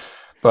it.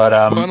 But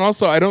and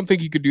also, I don't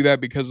think you could do that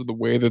because of the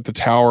way that the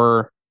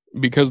tower,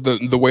 because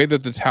the way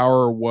that the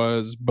tower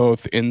was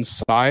both in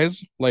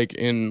size, like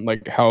in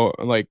like how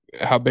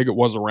big it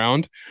was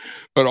around,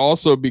 but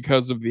also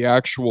because of the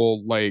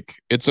actual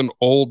it's an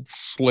old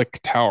slick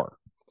tower.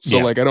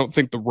 So I don't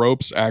think the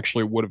ropes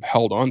actually would have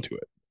held onto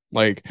it.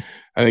 Like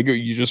I think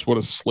you just would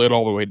have slid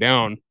all the way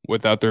down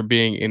without there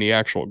being any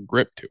actual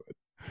grip to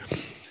it.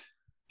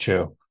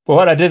 True. But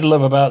what I did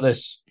love about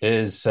this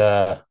is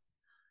I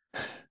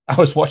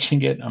was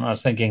watching it and I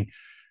was thinking,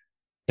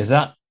 is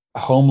that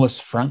homeless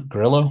Frank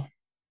Grillo?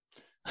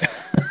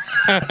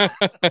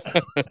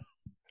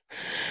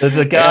 There's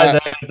a guy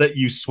there that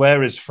you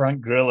swear is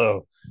Frank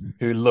Grillo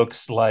who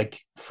looks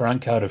like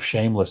Frank out of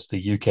Shameless,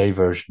 the UK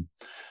version.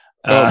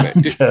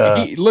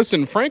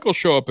 Listen, Frank will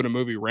show up in a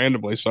movie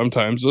randomly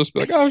sometimes. Just be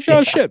like, oh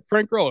shit,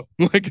 Frank Grillo.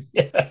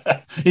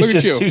 He's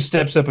just 2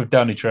 steps up of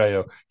Danny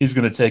Trejo. He's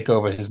going to take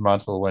over his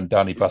mantle when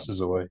Danny passes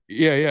away.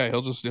 Yeah,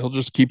 he'll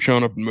just keep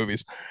showing up in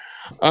movies.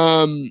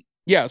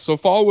 So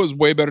Fall was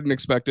way better than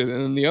expected, and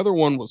then the other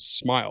one was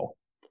Smile.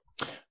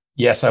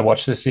 Yes, I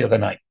watched this the other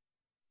night.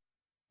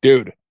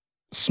 Dude,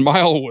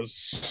 Smile was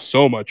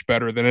so much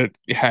better than it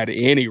had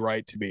any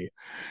right to be.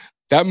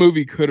 That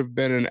movie could have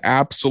been an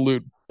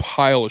absolute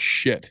pile of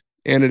shit,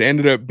 and it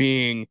ended up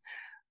being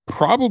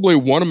probably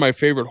one of my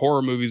favorite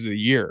horror movies of the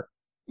year.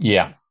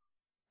 Yeah.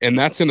 And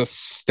that's in a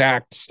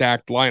stacked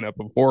lineup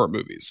of horror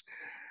movies.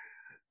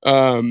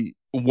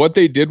 What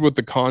they did with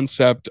the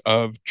concept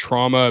of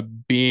trauma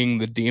being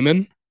the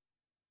demon,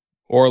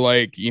 or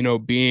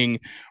being,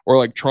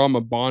 or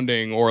trauma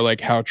bonding, or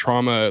how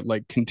trauma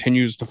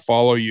continues to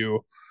follow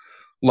you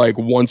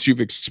once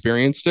you've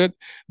experienced it,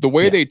 the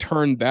way they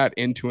turned that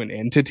into an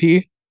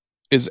entity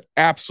is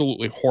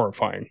absolutely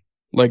horrifying,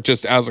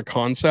 just as a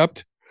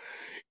concept.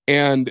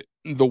 And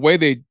the way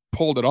they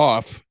pulled it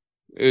off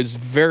is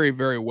very,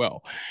 very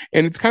well.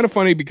 And it's kind of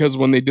funny because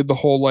when they did the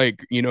whole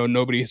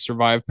nobody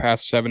survived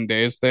past 7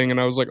 days thing,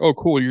 and I was like, oh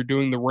cool, you're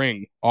doing The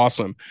Ring,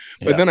 awesome.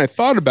 But then I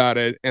thought about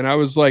it and I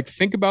was like,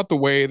 think about the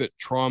way that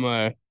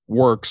trauma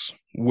works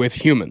with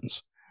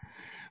humans.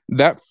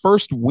 That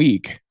first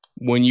week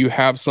when you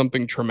have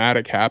something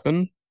traumatic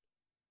happen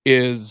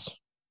is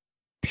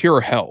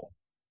pure hell,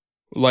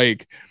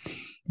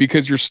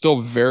 because you're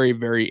still very,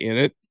 very in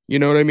it, you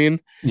know what I mean?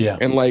 Yeah.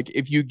 And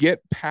if you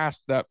get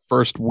past that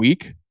first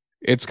week,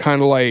 it's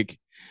kind of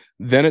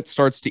then it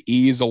starts to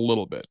ease a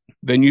little bit.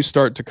 Then you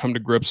start to come to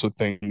grips with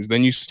things.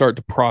 Then you start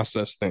to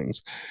process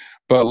things.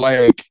 But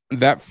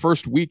that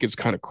first week is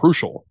kind of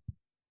crucial.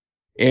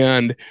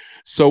 And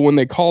so when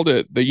they called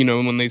it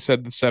when they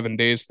said the 7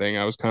 days thing,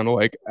 I was kind of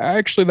like,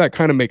 actually, that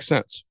kind of makes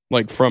sense.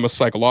 From a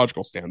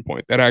psychological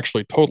standpoint, that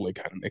actually totally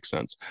kind of makes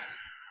sense.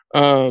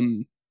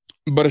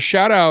 But a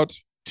shout out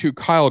to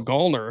Kyle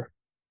Gallner,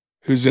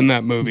 who's in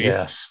that movie.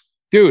 Yes.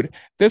 Dude,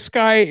 this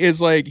guy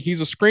is he's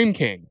a scream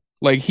king.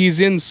 He's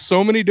in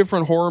so many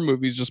different horror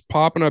movies, just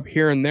popping up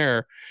here and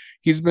there.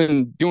 He's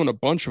been doing a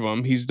bunch of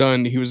them. He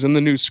was in the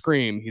new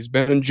Scream. He's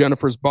been in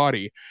Jennifer's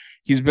Body.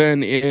 He's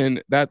been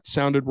in, that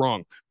sounded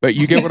wrong, but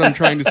you get what I'm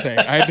trying to say.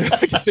 I had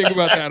to think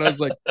about that. I was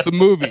like, the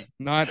movie,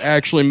 not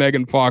actually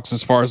Megan Fox,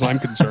 as far as I'm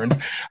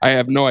concerned. I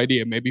have no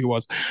idea. Maybe he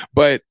was,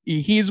 but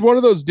he's one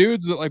of those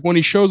dudes that when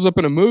he shows up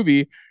in a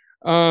movie,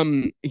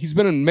 he's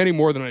been in many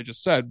more than I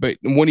just said, but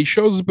when he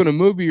shows up in a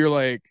movie, you're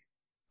like,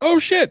 oh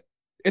shit,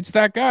 it's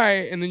that guy.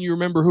 And then you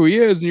remember who he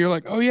is and you're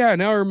like, oh yeah,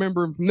 now I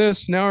remember him from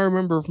this. Now I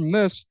remember from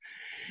this.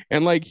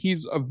 And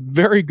he's a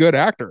very good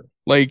actor.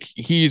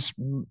 He's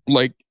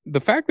the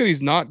fact that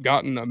he's not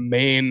gotten a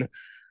main,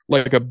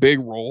 a big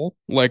role,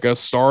 a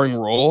starring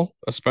role,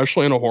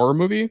 especially in a horror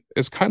movie,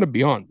 is kind of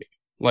beyond me.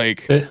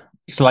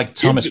 He's like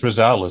Thomas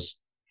Rosales.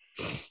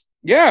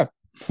 Yeah.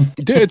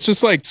 Dude, it's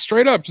just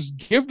straight up, just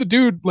give the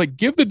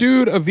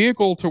dude a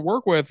vehicle to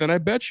work with, and I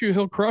bet you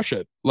he'll crush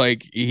it.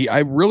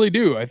 I really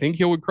do. I think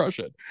he would crush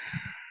it.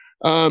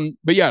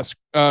 But yes,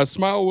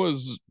 Smile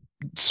was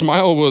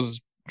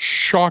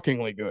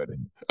shockingly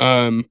good.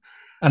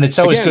 And it's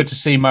always Again, good to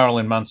see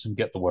Marilyn Manson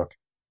get the work.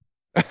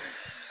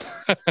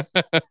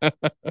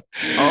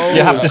 Oh,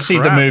 You have to see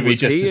the crap. movie Was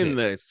just he to see in it.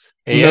 this?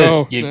 He no, is.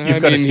 I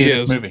You've got to mean, see he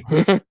this is. movie.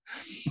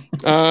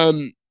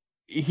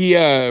 He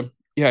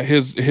yeah,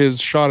 his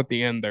shot at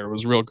the end there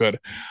was real good.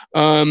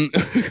 Um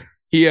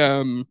he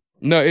no,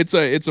 it's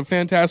a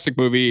fantastic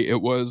movie.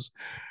 It was,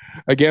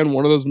 again,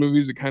 one of those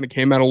movies that kind of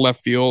came out of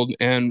left field,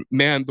 and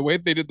man, the way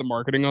they did the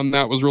marketing on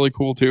that was really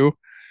cool too.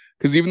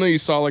 Because even though you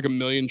saw like a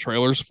million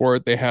trailers for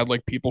it, they had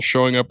like people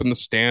showing up in the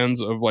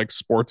stands of like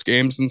sports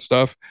games and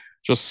stuff,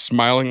 just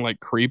smiling like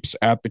creeps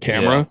at the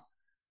camera.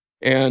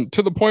 And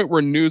to the point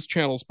where news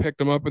channels picked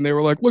them up and they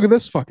were like, look at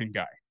this fucking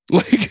guy.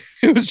 Like,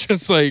 it was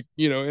just like,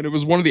 and it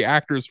was one of the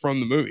actors from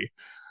the movie.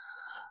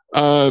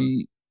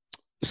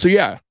 So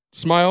yeah,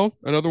 Smile,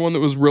 another one that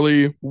was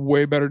really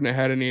way better than it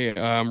had any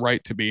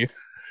right to be.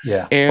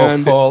 Yeah,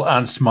 And both Fall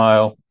and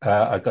Smile,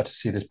 I got to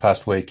see this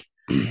past week,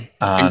 and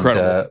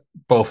incredible.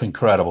 Both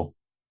incredible.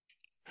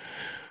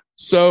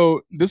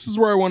 So this is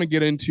where I want to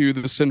get into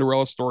the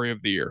Cinderella story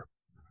of the year.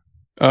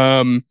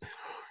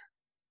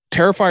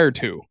 Terrifier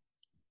 2.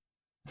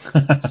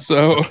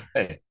 So,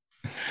 Okay.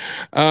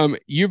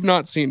 You've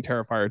not seen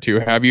Terrifier 2,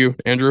 have you,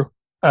 Andrew?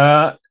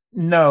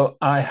 No,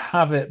 I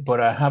have it, but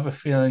I have a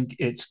feeling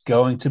it's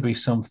going to be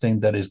something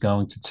that is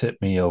going to tip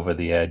me over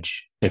the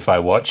edge if I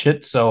watch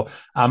it. So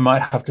I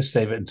might have to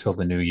save it until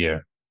the new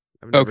year.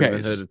 I've never Okay.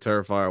 even heard of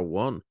Terrifier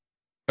 1.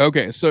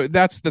 Okay, so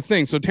that's the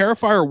thing. So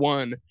Terrifier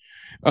 1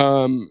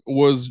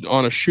 was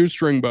on a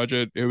shoestring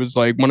budget. It was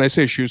like, when I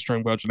say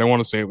shoestring budget, I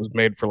want to say it was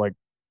made for like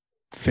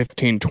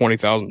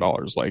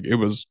 $15,000-$20,000. Like, it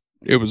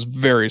was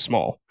very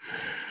small.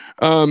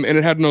 And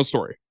it had no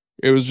story.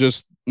 It was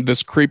just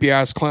this creepy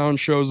ass clown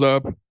shows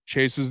up,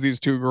 chases these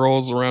two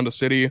girls around a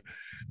city,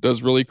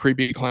 does really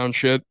creepy clown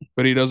shit,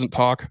 but he doesn't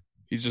talk.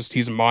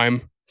 He's a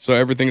mime. So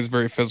everything is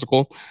very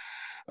physical.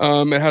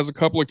 It has a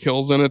couple of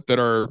kills in it that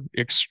are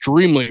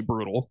extremely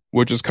brutal,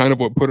 which is kind of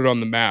what put it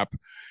on the map.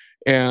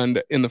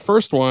 And in the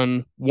first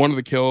one of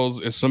the kills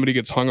is somebody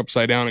gets hung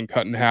upside down and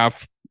cut in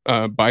half,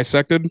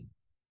 bisected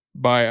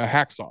by a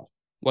hacksaw.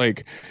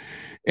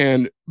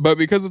 But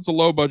because it's a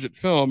low budget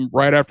film,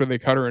 right after they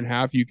cut her in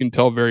half, you can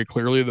tell very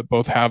clearly that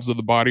both halves of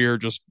the body are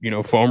just,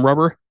 foam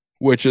rubber,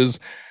 which is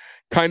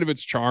kind of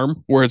its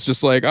charm, where it's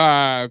just like,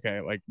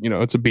 okay, like,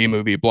 it's a B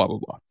movie, blah, blah,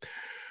 blah.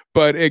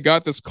 But it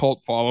got this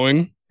cult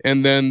following.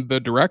 And then the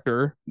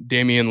director,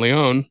 Damien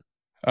Leone,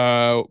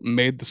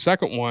 made the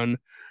second one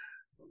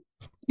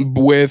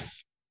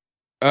with,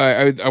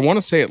 I want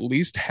to say at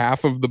least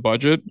half of the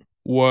budget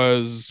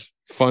was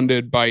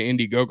funded by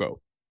Indiegogo.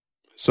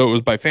 So it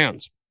was by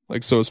fans.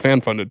 So it was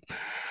fan funded.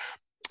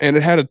 And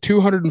it had a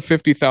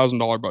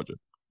 $250,000 budget,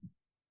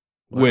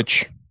 Wow.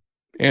 which,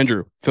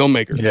 Andrew,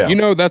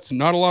 filmmaker, that's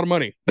not a lot of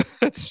money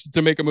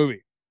to make a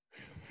movie.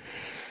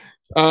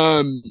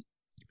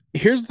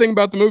 Here's the thing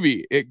about the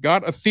movie. It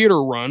got a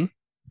theater run,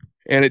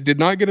 and it did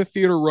not get a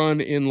theater run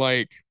in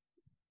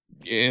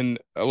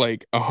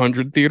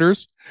 100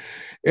 theaters.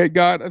 It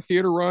got a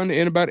theater run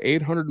in about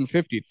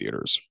 850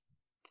 theaters,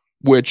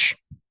 which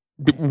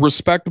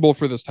respectable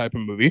for this type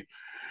of movie.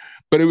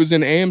 But it was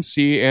in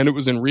AMC and it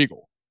was in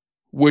Regal,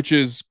 which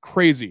is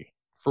crazy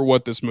for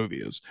what this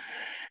movie is.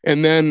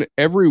 And then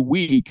every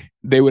week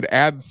they would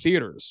add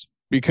theaters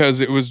because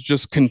it was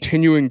just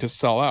continuing to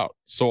sell out.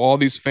 So all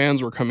these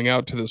fans were coming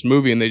out to this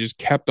movie and they just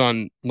kept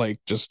on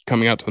just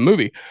coming out to the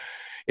movie.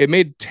 It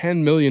made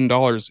 $10 million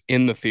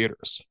in the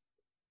theaters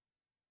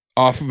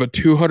off of a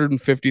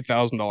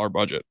 $250,000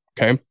 budget.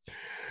 Okay.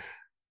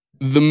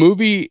 The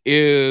movie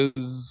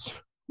is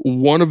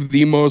one of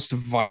the most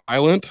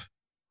violent,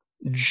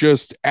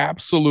 just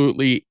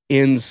absolutely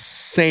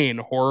insane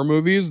horror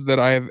movies that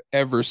I have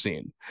ever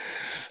seen.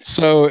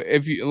 So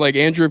if you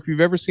Andrew, if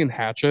you've ever seen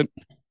Hatchet.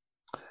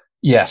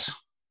 Yes.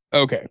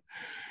 Okay.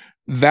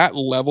 That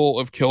level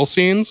of kill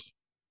scenes,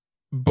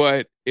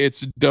 but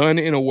it's done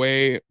in a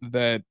way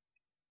that,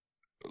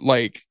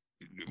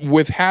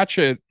 with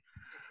Hatchet,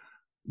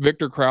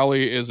 Victor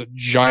Crowley is a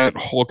giant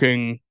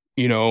hulking,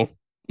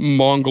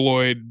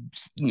 mongoloid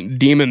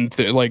demon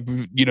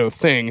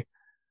thing.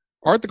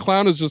 Art the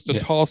Clown is just a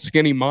tall,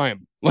 skinny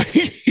mime.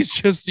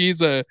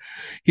 He's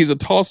a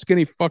tall,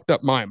 skinny, fucked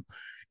up mime.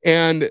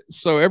 And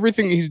so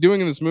everything he's doing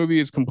in this movie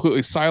is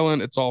completely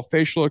silent. It's all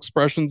facial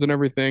expressions and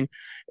everything.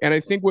 And I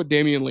think what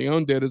Damien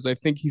Leone did is I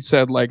think he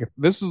said, if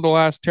this is the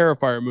last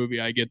Terrifier movie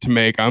I get to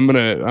make, I'm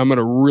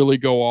gonna really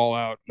go all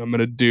out. I'm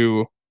gonna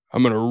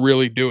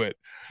really do it.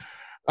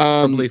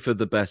 Probably for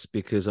the best,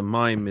 because a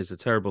mime is a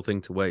terrible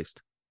thing to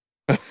waste.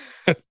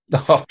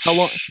 How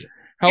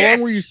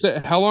long were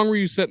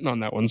you sitting on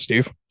that one,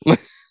 Steve?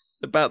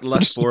 About the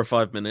last 4 or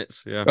 5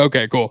 minutes. Yeah.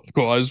 Okay, cool.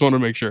 I just want to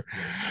make sure.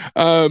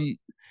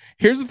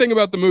 Here's the thing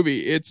about the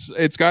movie.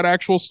 It's got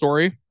actual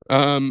story.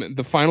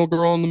 The final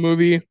girl in the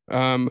movie,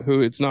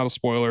 who, it's not a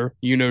spoiler,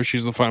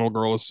 she's the final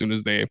girl as soon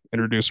as they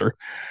introduce her.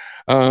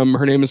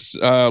 Her name is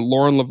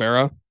Lauren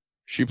Lavera.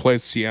 She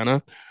plays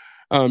Sienna.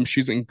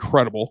 She's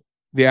incredible.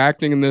 The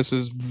acting in this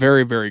is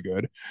very, very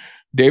good.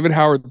 David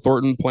Howard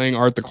Thornton playing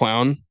Art the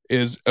Clown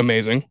is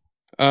amazing.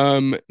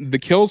 The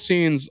kill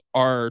scenes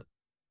are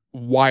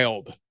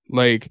wild.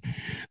 Like,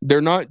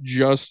 they're not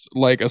just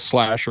like a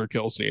slasher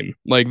kill scene.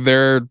 Like,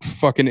 they're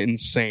fucking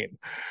insane.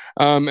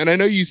 And I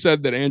know you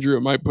said that, Andrew,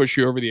 it might push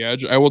you over the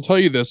edge. I will tell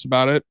you this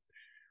about it.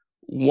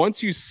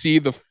 Once you see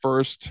the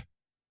first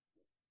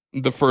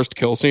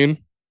kill scene,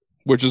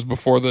 which is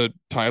before the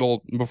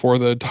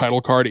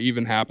title card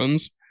even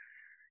happens,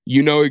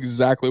 you know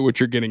exactly what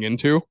you're getting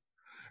into.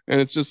 And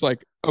it's just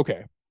like,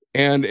 okay.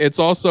 And it's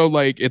also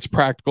like, it's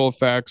practical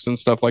effects and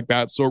stuff like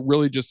that. So it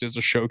really just is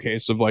a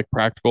showcase of like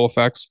practical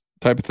effects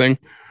type of thing.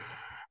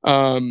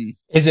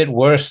 Is it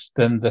worse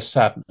than The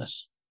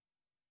Sadness?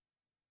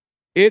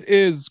 It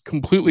is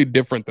completely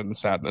different than The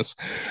Sadness.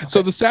 Okay.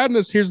 So The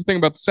Sadness, here's the thing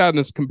about The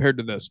Sadness compared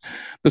to this.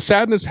 The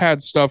Sadness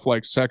had stuff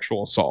like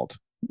sexual assault.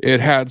 It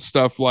had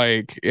stuff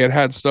like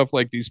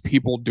these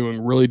people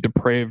doing really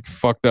depraved,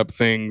 fucked up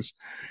things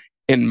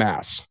in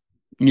mass.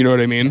 You know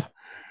what I mean? Yeah.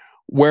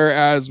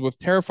 Whereas with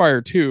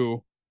Terrifier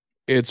 2,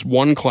 it's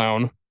one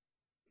clown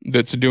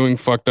that's doing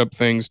fucked up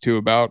things to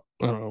about,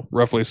 I don't know,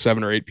 roughly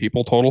 7 or 8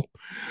 people total.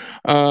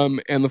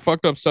 And the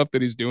fucked up stuff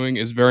that he's doing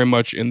is very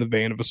much in the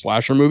vein of a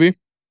slasher movie.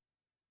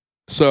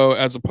 So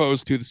as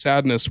opposed to The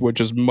Sadness,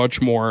 which is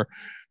much more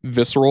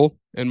visceral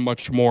and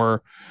much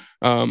more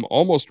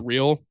almost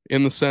real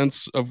in the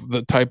sense of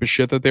the type of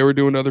shit that they were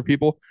doing to other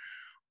people.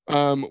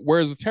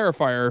 Whereas the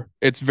Terrifier,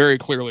 it's very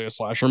clearly a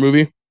slasher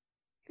movie.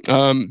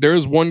 There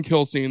is one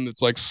kill scene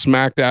that's like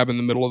smack dab in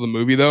the middle of the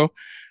movie, though,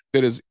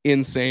 that is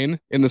insane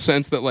in the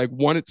sense that, like,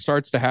 when it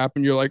starts to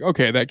happen, you're like,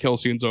 okay, that kill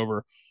scene's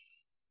over.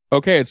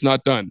 Okay, it's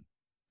not done.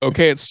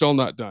 Okay, it's still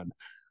not done.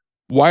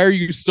 Why are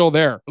you still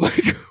there?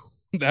 Like,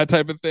 that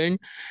type of thing.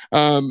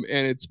 And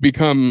it's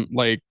become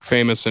like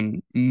famous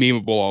and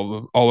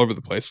memeable all over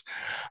the place.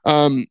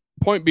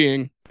 Point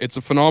being, it's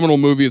a phenomenal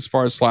movie as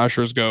far as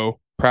slashers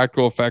go.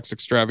 Practical effects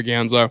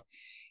extravaganza.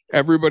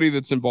 Everybody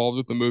that's involved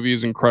with the movie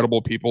is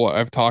incredible people.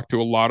 I've talked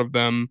to a lot of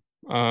them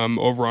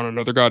over on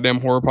another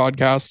goddamn horror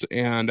podcast,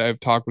 and I've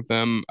talked with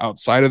them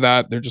outside of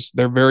that.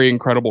 They're very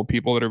incredible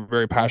people that are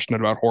very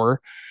passionate about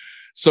horror.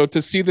 So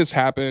to see this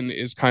happen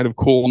is kind of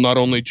cool, not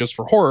only just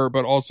for horror,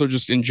 but also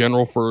just in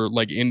general for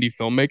like indie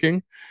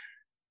filmmaking.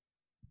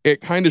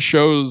 It kind of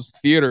shows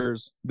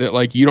theaters that,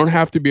 like, you don't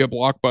have to be a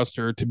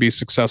blockbuster to be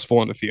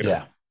successful in a theater.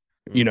 Yeah.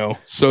 You know,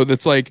 so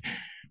that's like,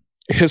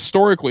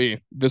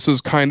 historically, this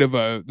is kind of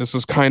a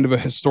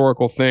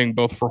historical thing,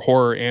 both for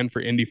horror and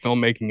for indie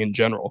filmmaking in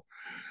general,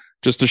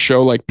 just to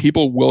show like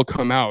people will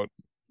come out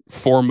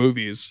for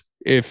movies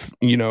if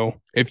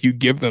you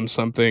give them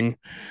something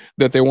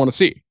that they want to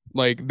see.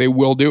 Like, they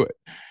will do it.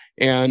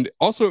 And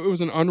also, it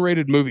was an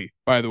unrated movie,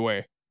 by the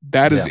way.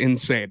 That is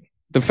insane.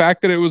 The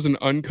fact that it was an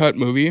uncut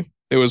movie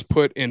that was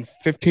put in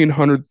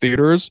 1,500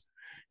 theaters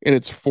in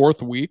its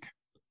 4th week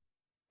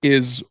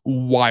is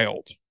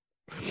wild.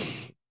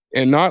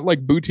 And not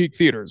like boutique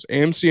theaters.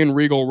 AMC and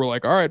Regal were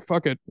like, all right,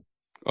 fuck it.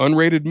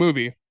 Unrated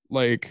movie.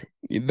 Like,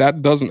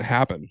 that doesn't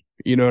happen.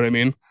 You know what I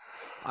mean?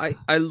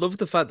 I love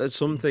the fact that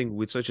something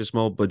with such a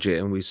small budget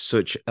and with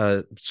such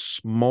a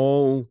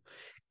small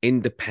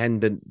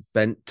independent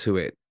bent to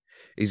it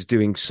is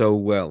doing so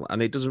well.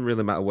 And it doesn't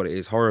really matter what it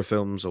is, horror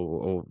films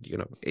or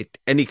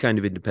any kind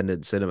of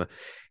independent cinema.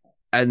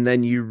 And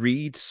then you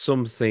read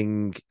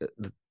something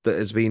that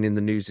has been in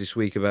the news this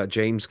week about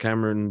James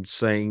Cameron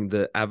saying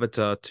that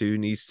Avatar 2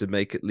 needs to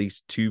make at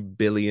least $2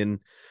 billion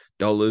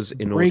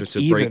in order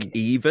to break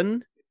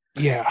even.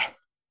 Yeah.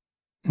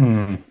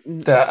 No.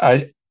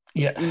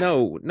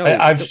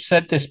 I've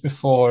said this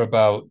before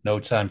about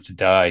No Time to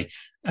Die,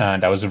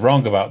 and I was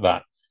wrong about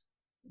that,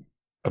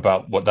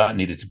 about what that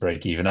needed to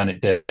break even, and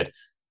it did.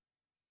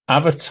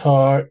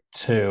 Avatar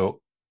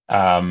 2,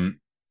 that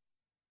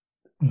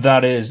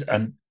is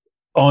an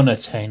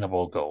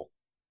unattainable goal.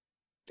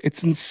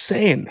 It's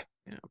insane.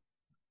 Yeah.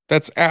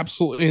 That's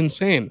absolutely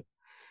insane.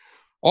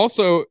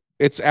 Also,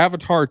 it's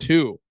Avatar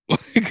 2.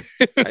 Like,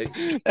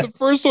 the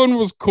first one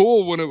was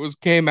cool when it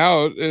came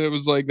out, and it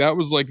was like, that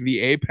was like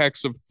the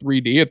apex of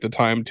 3D at the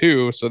time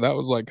too. So that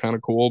was like kind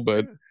of cool,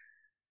 but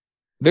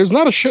there's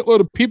not a shitload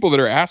of people that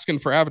are asking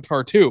for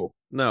Avatar 2.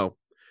 No.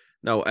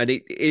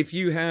 And if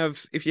you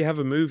have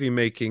a movie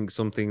making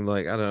something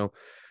like, I don't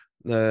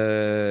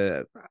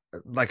know,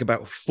 like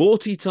about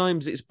 40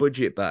 times its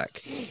budget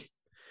back,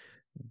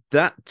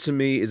 that to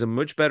me is a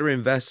much better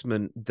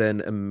investment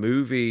than a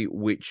movie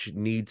which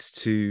needs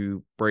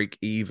to break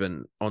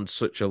even on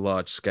such a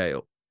large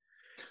scale.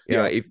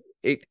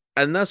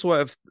 And that's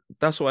why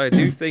I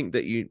do think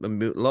that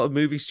a lot of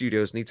movie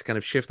studios need to kind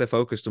of shift their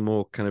focus to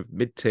more kind of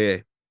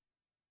mid-tier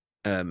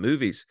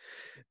movies,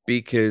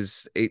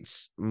 because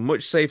it's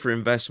much safer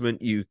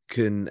investment. You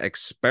can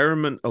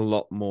experiment a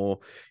lot more.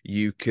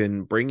 You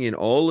can bring in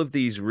all of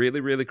these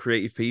really, really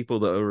creative people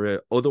that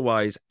are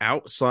otherwise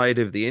outside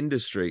of the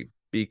industry,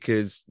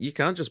 because you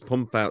can't just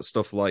pump out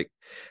stuff like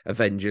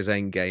Avengers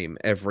Endgame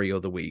every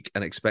other week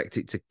and expect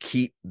it to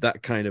keep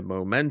that kind of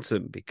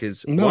momentum,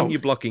 because one, you're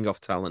blocking off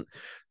talent.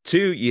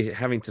 2, you're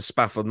having to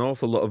spaff an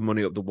awful lot of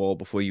money up the wall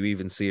before you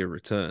even see a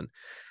return.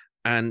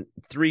 And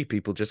 3,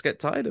 people just get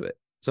tired of it.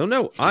 So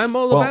no, I'm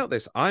all Well, about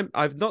this.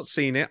 I've not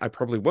seen it. I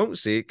probably won't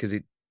see it because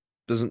it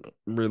doesn't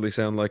really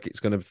sound like it's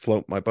going to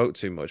float my boat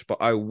too much. But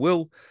I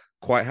will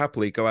quite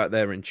happily go out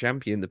there and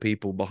champion the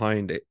people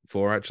behind it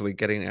for actually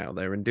getting out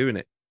there and doing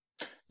it.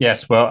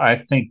 yes. Well, I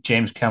think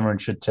James Cameron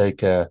should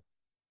take a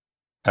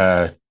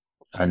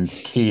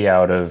key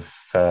out of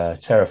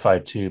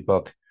Terrified 2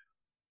 book.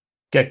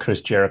 Get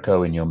Chris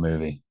Jericho in your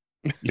movie.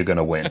 You're going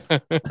to win.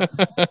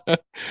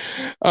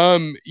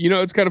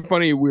 It's kind of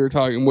funny. We were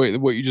talking.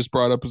 What you just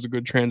brought up is a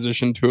good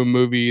transition to a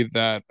movie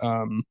that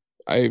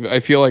I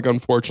feel like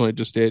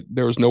unfortunately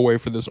there was no way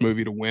for this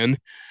movie to win.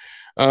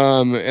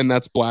 And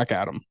that's Black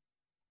Adam.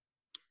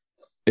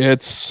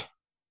 It's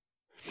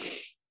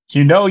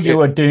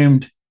you are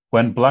doomed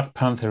when Black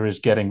Panther is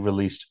getting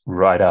released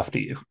right after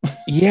you.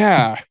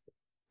 Yeah,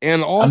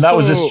 and also and that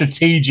was a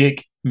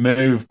strategic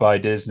move by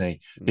Disney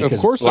because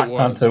of course Black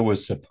Panther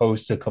was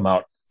supposed to come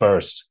out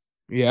first.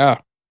 Yeah.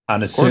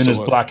 And as soon as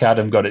Black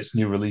Adam got its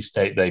new release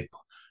date, they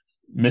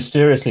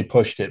mysteriously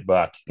pushed it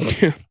back.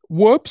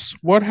 Whoops,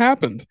 what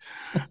happened?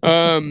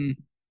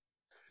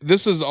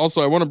 This is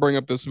also, I want to bring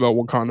up this about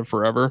Wakanda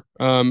Forever.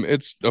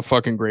 It's a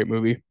fucking great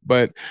movie,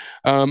 but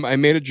I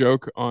made a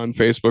joke on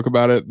Facebook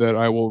about it that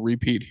I will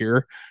repeat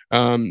here.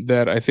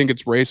 That I think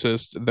it's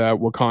racist that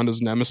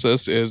Wakanda's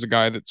nemesis is a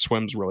guy that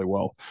swims really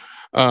well.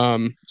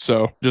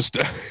 So just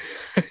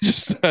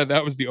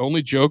that was the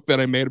only joke that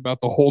I made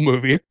about the whole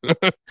movie.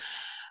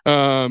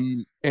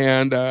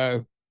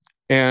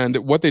 And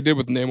what they did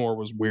with Namor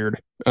was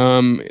weird.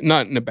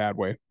 Not in a bad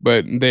way,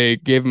 but they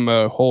gave him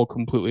a whole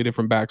completely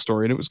different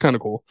backstory, and it was kind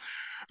of cool.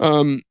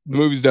 The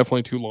movie's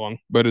definitely too long,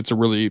 but it's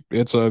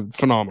a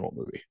phenomenal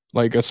movie.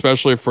 Like,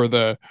 especially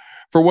for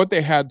what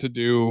they had to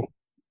do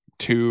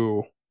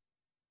to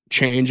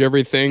change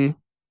everything,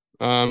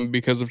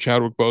 because of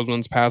Chadwick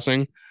Boseman's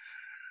passing.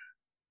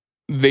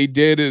 They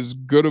did as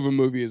good of a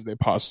movie as they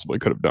possibly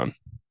could have done.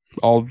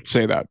 I'll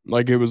say that.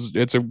 Like,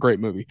 it's a great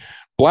movie.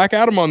 Black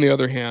Adam, on the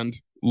other hand,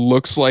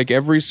 looks like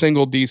every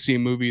single DC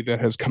movie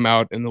that has come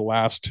out in the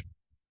last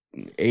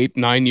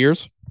 8-9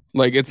 years.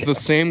 Like, it's the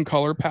same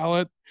color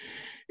palette.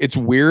 It's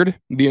weird.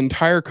 The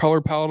entire color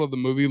palette of the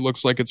movie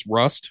looks like it's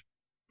rust.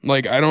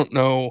 Like, I don't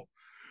know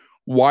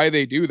why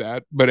they do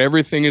that, but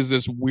everything is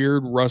this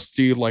weird,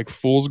 rusty, like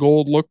fool's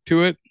gold look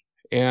to it.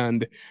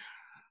 And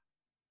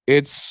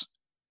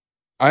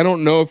I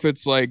don't know if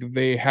it's like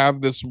they have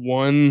this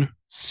one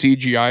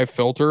CGI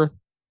filter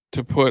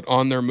to put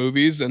on their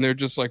movies and they're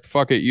just like,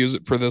 fuck it, use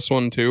it for this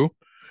one too.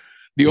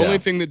 The only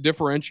thing that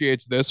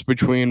differentiates this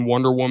between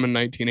Wonder Woman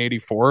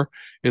 1984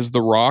 is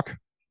The Rock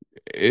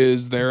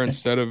is there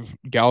instead of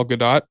Gal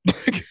Gadot.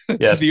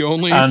 It's the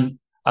only... And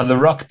The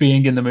Rock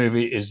being in the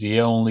movie is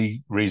the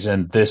only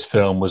reason this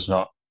film was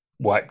not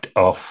wiped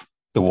off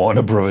the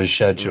Warner Brothers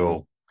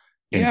schedule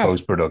in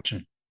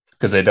post-production,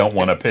 because they don't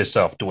want to piss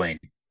off Dwayne.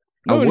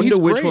 I wonder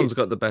which one's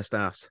got the best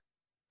ass.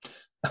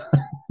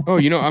 Oh,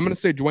 I'm going to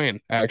say Dwayne,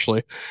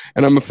 actually.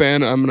 And I'm a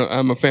fan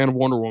of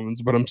Wonder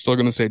Woman's, but I'm still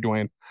going to say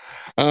Dwayne.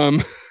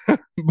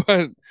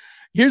 But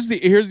here's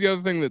the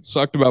other thing that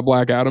sucked about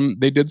Black Adam.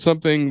 They did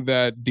something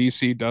that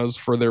DC does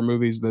for their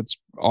movies that's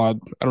odd.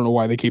 I don't know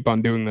why they keep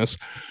on doing this,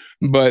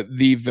 but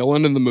the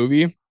villain in the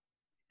movie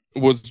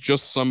was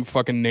just some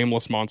fucking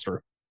nameless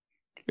monster.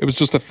 It was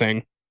just a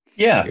thing.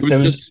 Yeah, I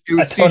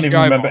don't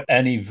even remember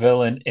any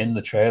villain in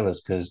the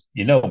trailers because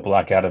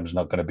Black Adam's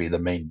not going to be the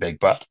main big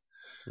bad.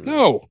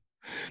 No,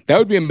 that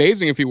would be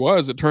amazing if he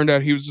was. It turned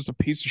out he was just a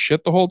piece of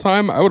shit the whole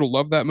time. I would have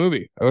loved that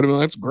movie. I would have been,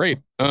 that's great.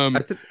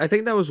 I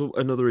think that was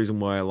another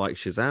reason why I like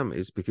Shazam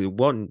is because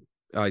one,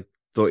 I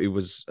thought it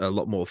was a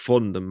lot more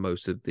fun than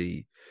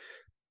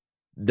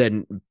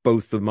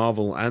both the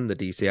Marvel and the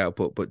DC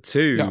output. But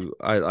two,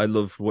 I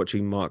love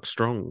watching Mark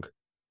Strong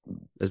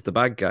as the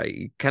bad guy.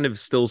 He kind of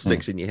still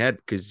sticks in your head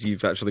because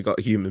you've actually got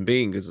a human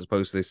being as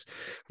opposed to this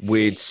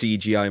weird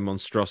CGI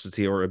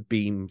monstrosity or a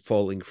beam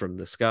falling from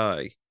the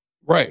sky.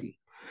 Right.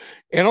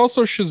 And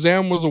also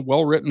Shazam was a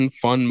well-written,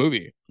 fun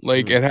movie.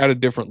 Like, it had a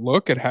different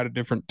look, it had a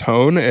different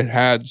tone, it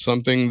had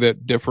something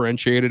that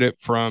differentiated it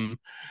from,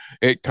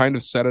 it kind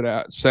of set it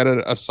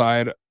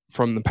aside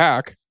from the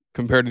pack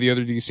compared to the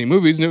other DC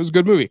movies, and it was a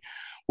good movie.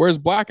 Whereas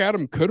Black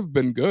Adam could have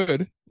been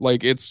good.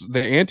 Like, it's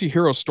the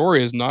anti-hero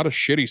story is not a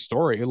shitty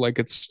story. Like,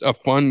 it's a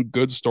fun,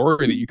 good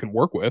story that you can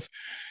work with.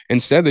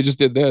 Instead, they just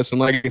did this. And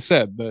like I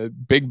said, the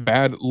big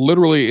bad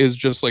literally is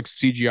just like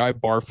CGI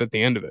barf at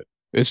the end of it.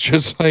 It's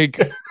just like,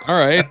 all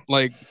right,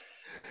 like,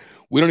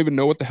 we don't even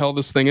know what the hell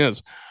this thing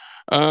is.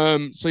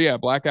 So yeah,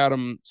 Black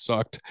Adam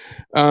sucked.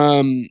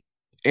 But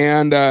on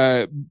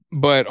to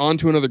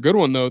another good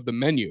one though, The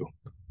Menu.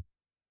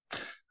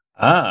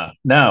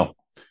 Now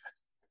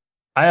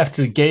I have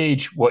to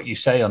gauge what you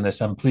say on this,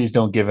 and please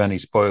don't give any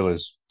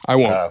spoilers. I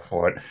won't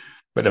for it.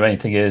 But the main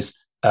thing is,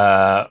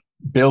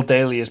 Bill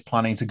Daly is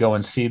planning to go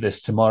and see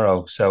this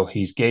tomorrow, so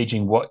he's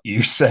gauging what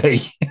you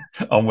say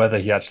on whether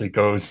he actually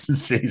goes and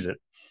sees it.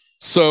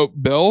 So,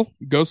 Bill,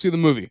 go see the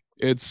movie.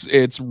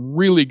 It's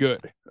really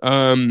good.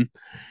 And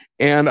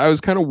I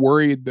was kind of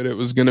worried that it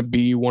was going to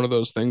be one of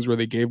those things where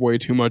they gave away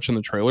too much in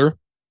the trailer.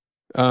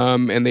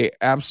 And they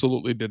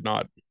absolutely did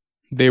not.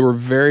 They were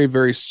very,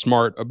 very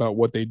smart about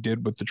what they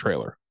did with the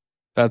trailer.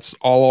 That's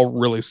all I'll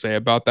really say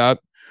about that.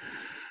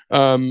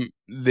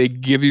 They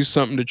give you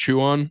something to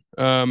chew on.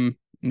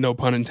 No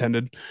pun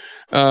intended.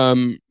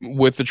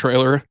 With the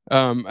trailer.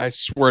 I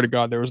swear to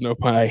God, there was no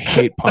pun. I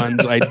hate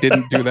puns. I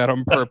didn't do that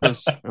on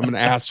purpose. I'm an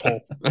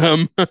asshole.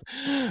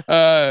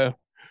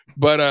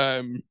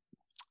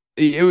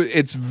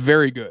 It's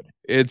very good.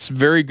 It's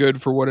very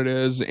good for what it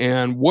is,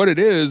 and what it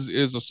is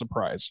a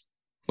surprise.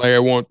 Like, I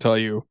won't tell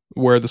you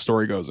where the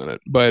story goes in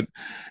it, but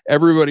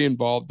everybody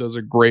involved does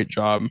a great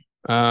job.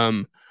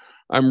 I'm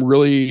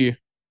really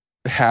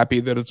happy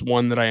that it's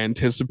one that I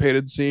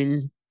anticipated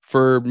seeing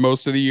for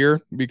most of the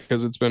year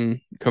because it's been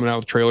coming out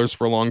with trailers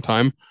for a long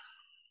time.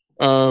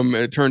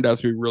 It turned out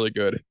to be really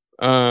good.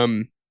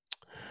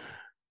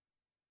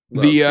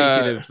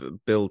 Speaking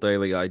of Bill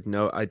Daly, I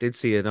did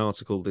see an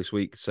article this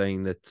week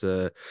saying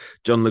that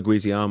John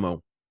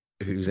Leguizamo,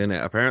 who's in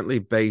it, apparently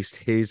based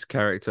his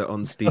character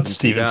on Steven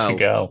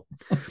Seagal.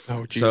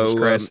 Oh, Jesus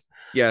Christ.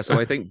 Yeah, so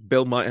I think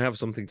Bill might have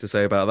something to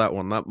say about that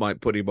one. That might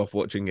put him off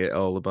watching it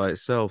all by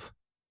itself.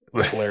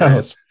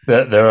 Hilarious.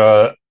 There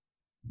are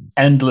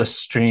endless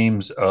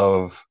streams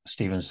of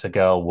Steven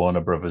Seagal Warner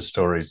Brothers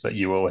stories that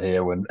you will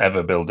hear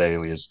whenever Bill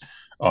Daly is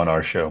on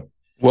our show.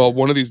 Well,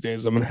 one of these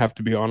days I'm going to have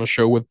to be on a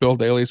show with Bill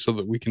Daly so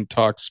that we can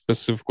talk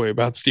specifically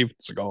about Steven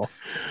Seagal.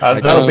 I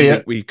don't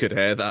think we could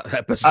air that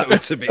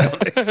episode, to be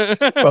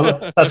honest.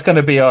 Well, that's going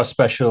to be our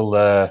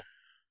special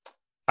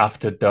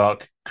After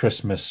Dark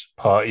Christmas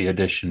party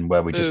edition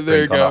where we just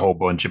bring on a whole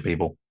bunch of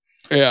people.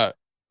 Yeah.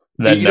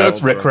 Then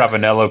Rick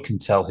Ravanello can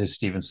tell his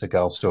Steven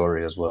Seagal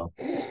story as well.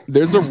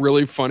 There's a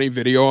really funny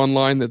video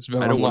online that's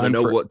been. I don't want to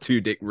know what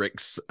Two Dick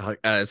Rick's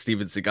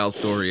Steven Seagal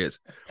story is.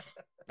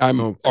 I'm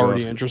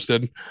already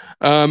interested.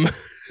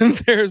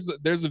 There's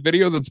a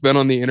video that's been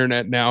on the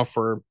internet now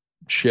for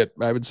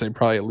I would say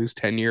probably at least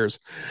 10 years.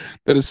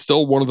 That is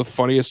still one of the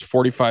funniest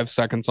 45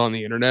 seconds on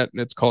the internet,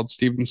 and it's called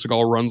Steven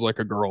Seagal Runs Like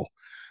a Girl.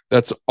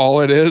 That's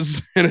all it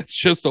is, and it's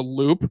just a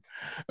loop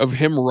of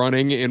him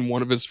running in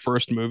one of his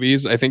first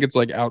movies. I think it's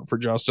like Out for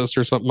Justice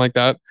or something like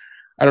that.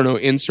 I don't know,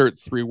 insert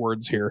 3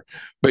 words here,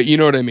 but you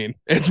know what I mean.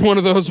 It's one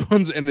of those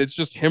ones, and it's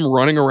just him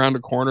running around a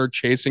corner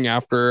chasing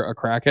after a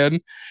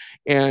crackhead,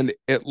 and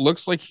it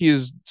looks like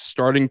he's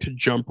starting to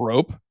jump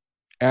rope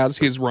as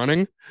he's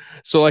running.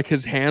 So like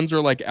his hands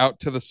are like out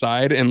to the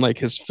side and like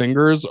his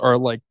fingers are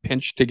like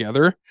pinched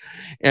together.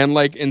 And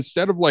like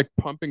instead of like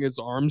pumping his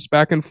arms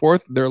back and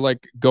forth, they're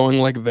like going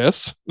like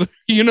this,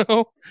 you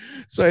know?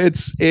 So it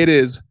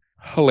is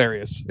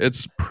hilarious.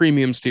 It's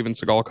premium Steven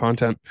Seagal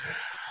content.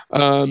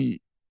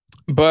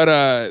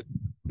 But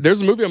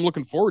there's a movie I'm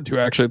looking forward to,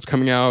 actually. It's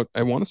coming out,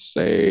 I want to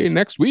say,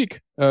 next week.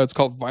 It's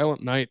called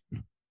Violent Night.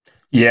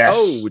 Yes.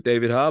 Oh,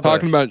 David Harbour.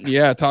 Talking about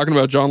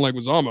John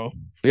Leguizamo.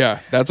 Yeah,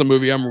 that's a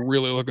movie I'm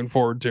really looking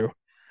forward to.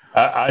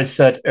 I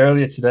said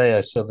earlier today,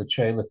 I saw the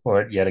trailer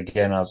for it yet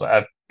again. I was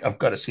like, I've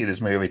got to see this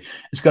movie.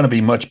 It's going to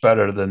be much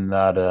better than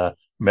that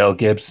Mel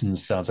Gibson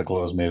Santa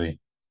Claus movie.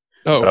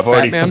 Oh, but I've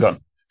already forgotten.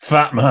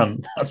 Fat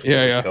Man. That's what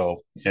it's called.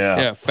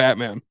 Yeah, Fat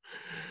Man.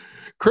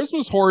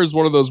 Christmas horror is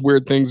one of those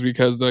weird things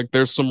because like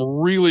there's some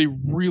really,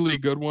 really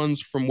good ones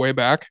from way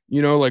back,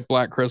 you know, like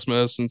Black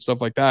Christmas and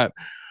stuff like that.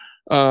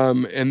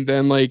 And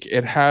then like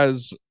it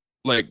has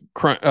like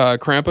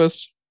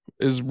Krampus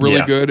is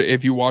really good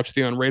if you watch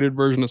the unrated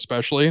version,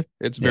 especially.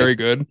 It's very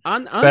good.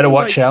 And better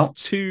watch out.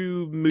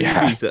 2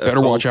 movies that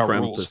better watch out.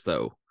 Krampus, rules.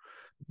 Though,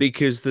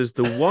 because there's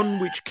the one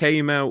which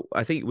came out,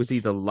 I think it was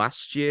either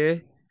last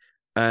year,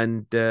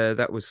 and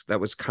that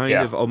was kind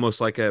of almost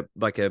like a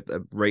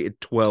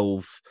rated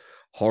 12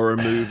 horror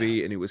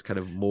movie, and it was kind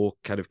of more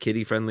kind of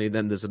kiddie friendly. And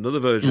then there's another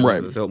version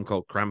of the film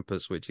called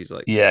Krampus, which is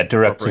like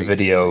direct to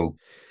video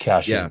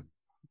caching. Yeah,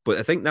 but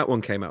I think that one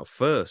came out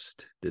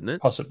first, didn't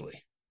it?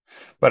 Possibly.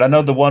 But I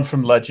know the one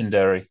from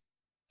Legendary.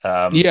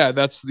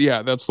 That's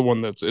the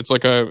one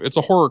it's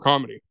a horror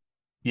comedy.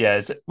 Yeah,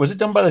 was it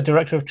done by the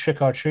director of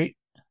Trick or Treat?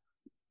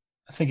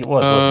 I think it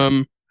was.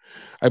 Wasn't it?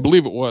 I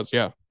believe it was.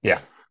 Yeah.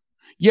 Yeah.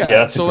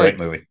 That's a great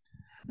movie.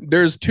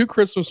 There's 2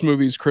 Christmas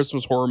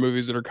horror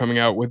movies that are coming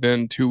out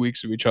within 2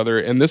 weeks of each other,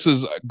 and this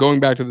is going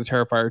back to the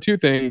Terrifier 2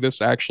 thing.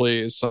 This actually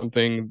is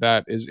something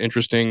that is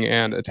interesting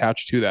and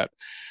attached to that.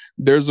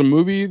 There's a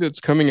movie that's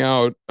coming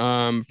out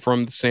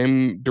from the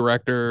same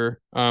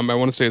director. I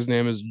want to say his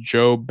name is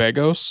Joe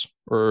Begos,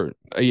 or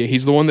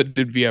he's the one that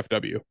did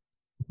VFW.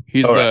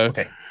 He's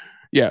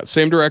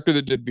same director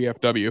that did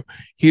VFW.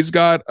 He's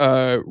got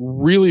a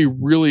really,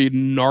 really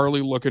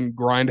gnarly looking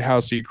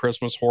grindhousey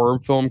Christmas horror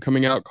film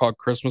coming out called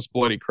Christmas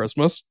Bloody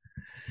Christmas.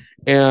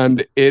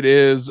 And it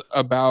is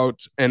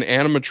about an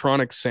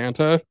animatronic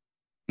Santa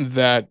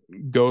that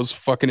goes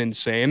fucking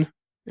insane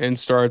and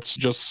starts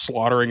just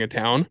slaughtering a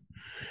town.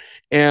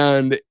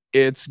 And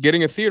it's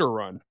getting a theater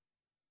run.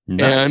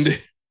 Nice.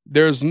 And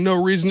there's no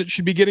reason it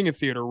should be getting a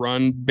theater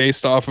run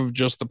based off of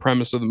just the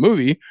premise of the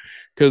movie,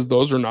 because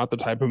those are not the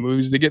type of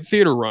movies that get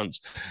theater runs.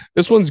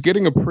 This one's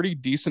getting a pretty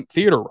decent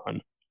theater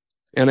run.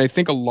 And I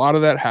think a lot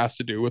of that has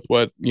to do with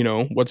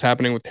what's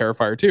happening with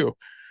Terrifier 2.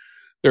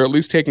 They're at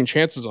least taking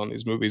chances on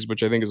these movies,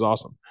 which I think is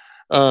awesome.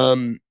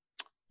 Um,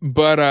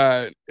 but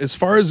as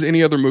far as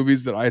any other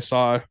movies that I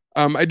saw,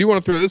 I do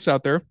want to throw this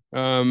out there.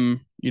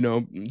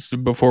 So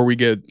before we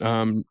get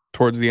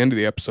towards the end of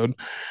the episode,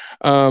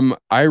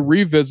 I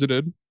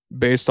revisited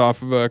based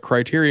off of a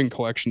Criterion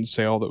Collection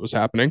sale that was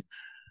happening.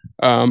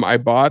 I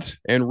bought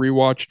and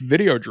rewatched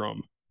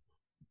Videodrome.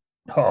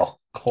 Oh,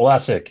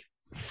 classic.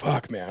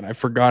 Fuck, man, I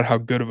forgot how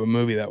good of a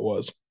movie that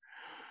was.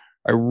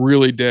 I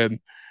really did.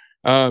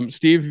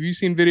 Steve, have you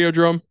seen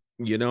Videodrome?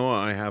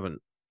 I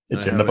haven't.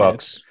 It's I in the haven't.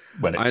 box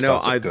when it I know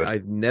starts up good.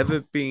 I've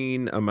never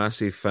been a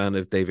massive fan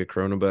of David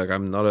Cronenberg.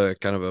 I'm not a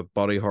kind of a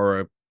body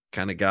horror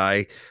kind of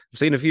guy. I've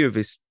seen a few of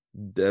his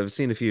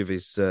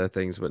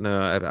things, but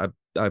no,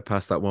 I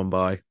passed that one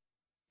by.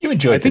 You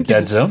enjoyed The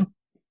Dead Zone?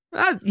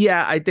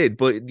 Yeah, I did,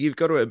 but you've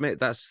got to admit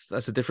that's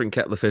a different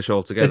kettle of fish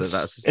altogether.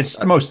 It's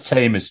the most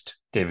tamest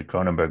David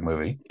Cronenberg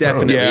movie.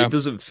 Definitely, Yeah. It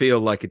doesn't feel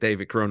like a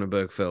David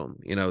Cronenberg film.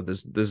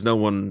 There's no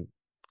one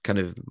kind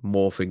of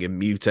morphing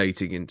and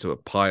mutating into a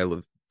pile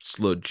of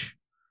sludge.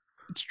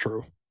 It's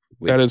true.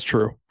 That is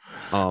true.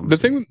 The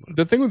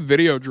The thing with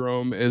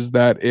Videodrome is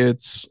that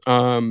it's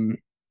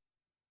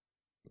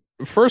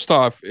first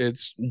off,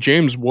 it's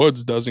James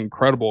Woods does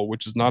incredible,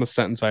 which is not a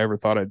sentence I ever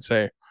thought I'd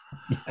say.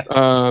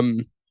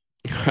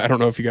 I don't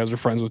know if you guys are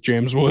friends with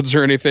James Woods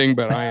or anything,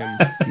 but I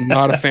am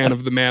not a fan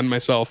of the man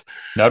myself.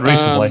 Not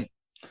recently.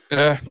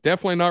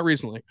 Definitely not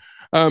recently.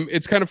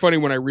 It's kind of funny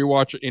when I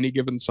rewatch Any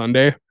Given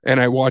Sunday and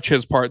I watch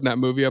his part in that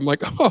movie. I'm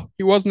like, oh,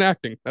 he wasn't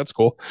acting. That's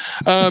cool.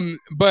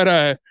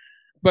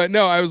 But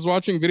no, I was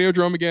watching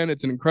Videodrome again.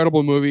 It's an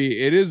incredible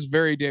movie. It is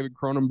very David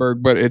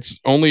Cronenberg, but it's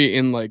only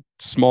in like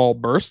small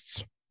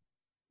bursts.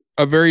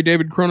 A very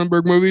David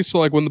Cronenberg movie. So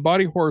like when the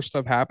body horror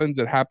stuff happens,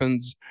 it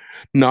happens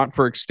not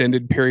for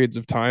extended periods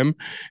of time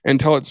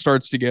until it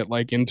starts to get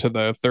like into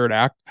the third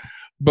act.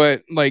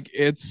 But like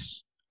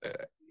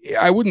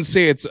I wouldn't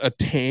say it's a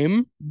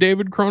tame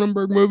David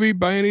Cronenberg movie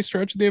by any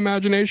stretch of the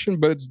imagination,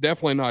 but it's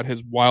definitely not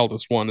his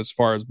wildest one as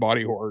far as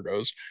body horror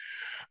goes.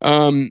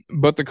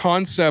 But the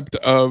concept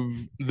of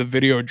the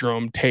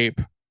Videodrome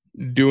tape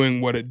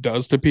doing what it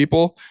does to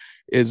people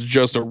is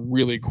just a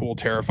really cool,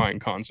 terrifying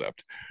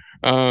concept.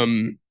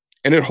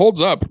 And it holds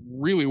up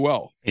really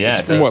well. Yeah,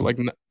 it's from what, like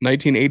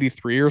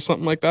 1983 or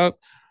something like that.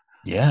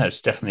 Yeah,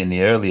 it's definitely in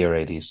the earlier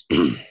 80s.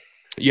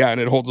 Yeah,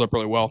 and it holds up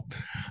really well.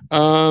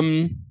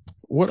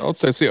 What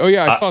else did I see? Oh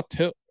yeah,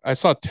 I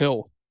saw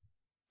Till.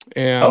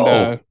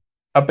 And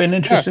I've been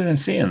interested in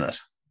seeing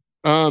this.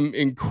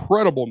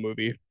 Incredible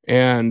movie.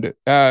 And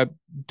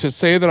to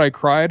say that I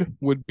cried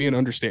would be an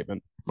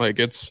understatement. Like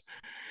it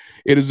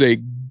is a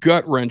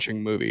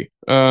gut-wrenching movie.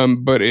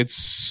 But it's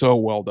so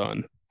well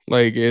done.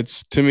 Like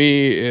to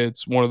me,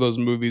 it's one of those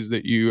movies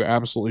that you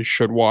absolutely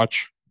should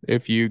watch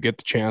if you get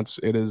the chance.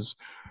 It is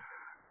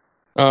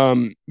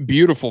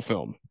beautiful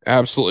film.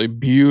 Absolutely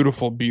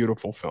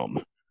beautiful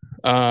film.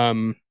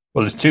 Well,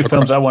 there's two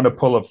films I want to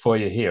pull up for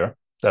you here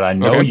that I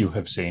know you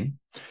have seen.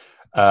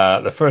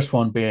 The first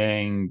one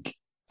being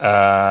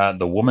The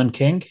Woman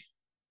King.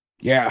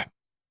 Yeah.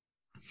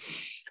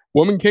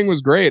 Woman King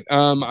was great.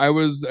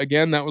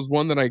 That was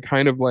one that I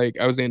kind of like,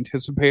 I was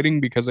anticipating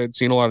because I'd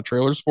seen a lot of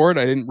trailers for it.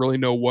 I didn't really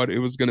know what it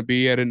was going to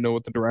be. I didn't know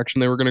what the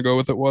direction they were going to go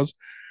with it was.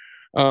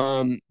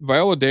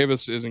 Viola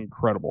Davis is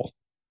incredible.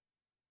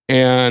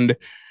 And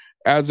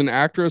as an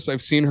actress,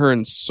 I've seen her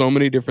in so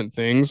many different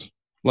things.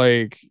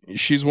 Like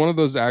she's one of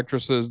those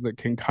actresses that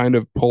can kind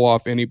of pull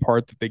off any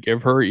part that they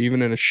give her,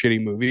 even in a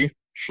shitty movie.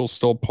 She'll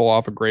still pull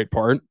off a great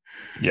part.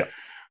 Yeah.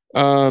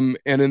 And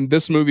in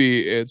this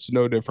movie, it's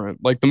no different.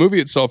 Like the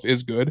movie itself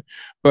is good,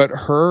 but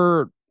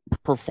her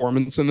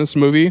performance in this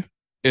movie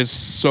is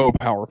so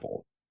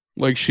powerful.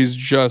 Like she's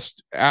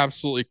just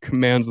absolutely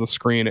commands the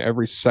screen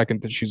every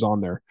second that she's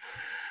on there.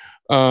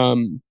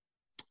 And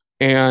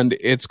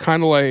it's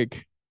kind of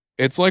like,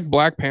 it's like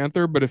Black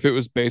Panther, but if it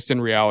was based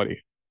in reality.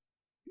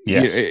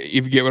 Yes.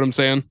 If you get what I'm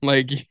saying,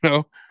 like,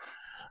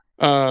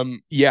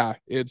 yeah,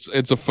 it's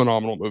a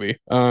phenomenal movie.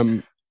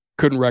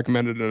 Couldn't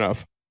recommend it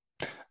enough.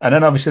 And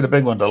then obviously the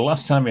big one, the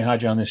last time we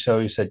had you on the show,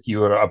 you said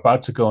you were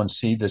about to go and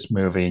see this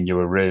movie and you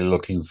were really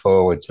looking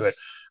forward to it.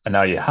 And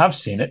now you have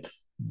seen it.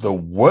 The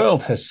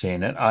world has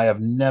seen it. I have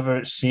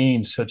never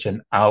seen such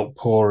an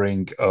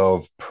outpouring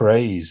of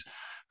praise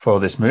for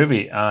this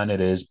movie, and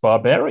it is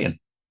Barbarian.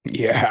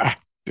 Yeah,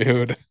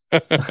 dude.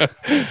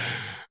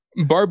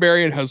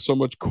 Barbarian has so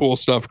much cool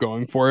stuff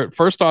going for it.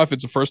 First off,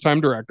 it's a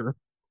first-time director.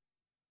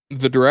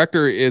 The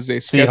director is a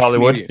sketch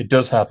Hollywood. comedian. It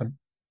does happen.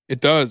 It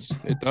does.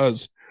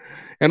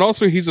 And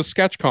also, he's a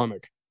sketch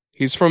comic.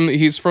 He's from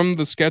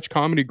the sketch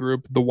comedy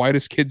group, The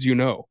Whitest Kids You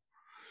Know.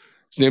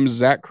 His name is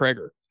Zach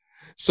Kreger.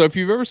 So if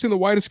you've ever seen The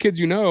Whitest Kids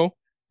You Know,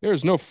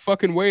 there's no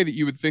fucking way that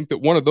you would think that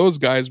one of those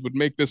guys would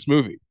make this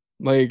movie.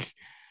 Like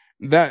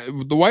that,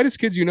 The Whitest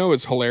Kids You Know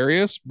is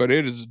hilarious, but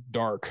it is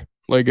dark.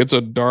 Like it's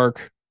a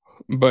dark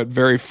but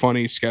very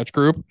funny sketch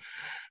group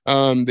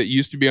that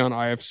used to be on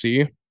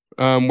IFC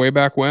way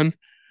back when.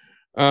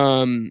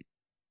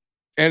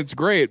 and it's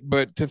great,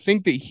 but to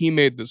think that he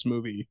made this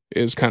movie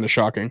is kind of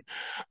shocking.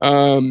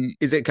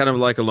 Is it kind of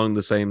like along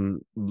the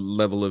same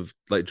level of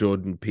like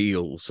Jordan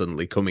Peele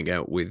suddenly coming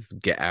out with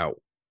Get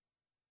Out?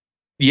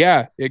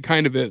 Yeah, it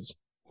kind of is.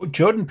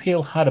 Jordan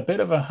Peele had a bit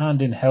of a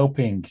hand in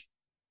helping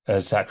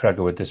Zach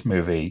Cregger with this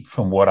movie,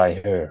 from what I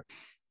hear.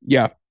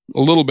 Yeah,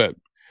 a little bit.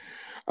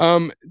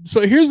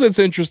 So here's that's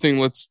interesting.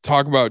 Let's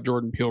talk about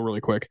Jordan Peele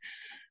really quick.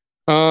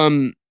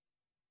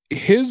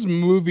 His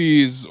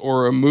movies,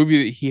 or a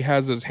movie that he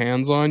has his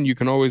hands on, you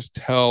can always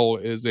tell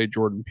is a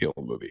Jordan Peele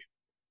movie.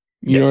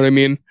 You know what I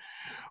mean?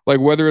 Like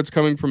whether it's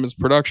coming from his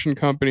production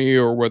company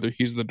or whether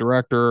he's the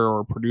director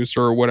or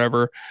producer or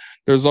whatever,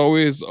 there's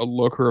always a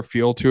look or a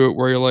feel to it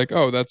where you're like,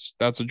 oh, that's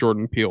a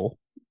Jordan Peele,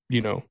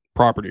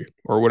 property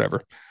or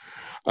whatever.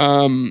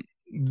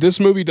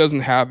 This movie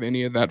doesn't have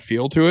any of that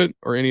feel to it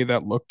or any of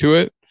that look to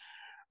it.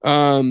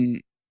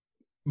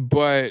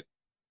 But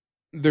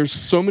there's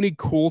so many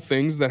cool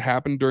things that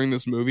happen during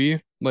this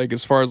movie, like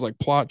as far as like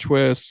plot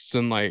twists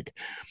and like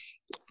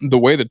the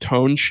way the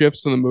tone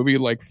shifts in the movie,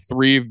 like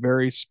 3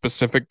 very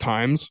specific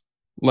times.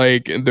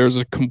 Like there's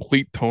a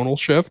complete tonal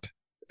shift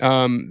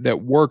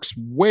that works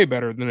way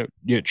better than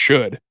it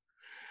should.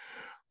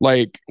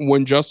 Like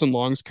when Justin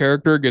Long's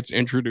character gets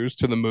introduced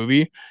to the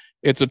movie,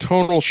 it's a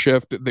tonal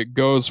shift that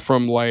goes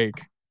from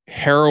like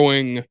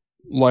harrowing,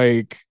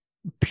 like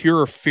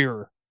pure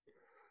fear,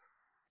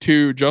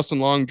 to Justin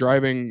Long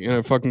driving in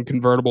a fucking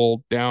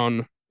convertible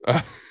down,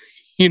 down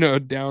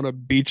a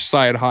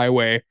beachside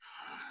highway,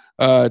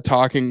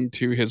 talking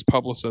to his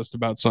publicist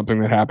about something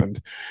that happened,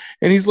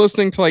 and he's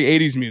listening to like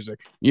 80s music.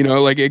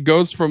 Like it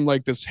goes from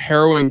like this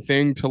harrowing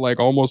thing to like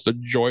almost a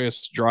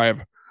joyous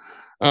drive,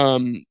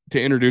 to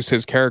introduce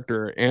his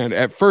character. And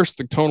at first,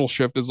 the tonal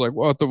shift is like,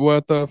 what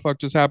the fuck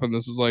just happened?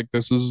 This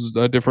is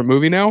a different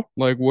movie now.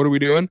 Like, what are we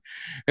doing?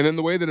 And then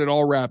the way that it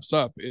all wraps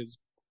up is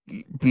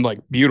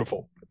like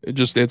beautiful.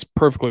 It's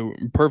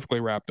perfectly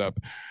wrapped up.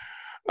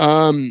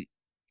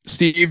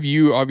 Steve,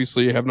 you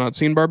obviously have not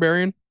seen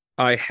Barbarian.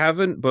 I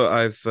haven't, but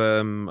I've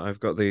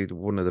got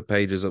one of the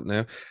pages up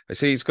now. I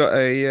see he's got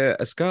a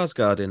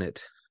Skarsgård in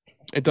it.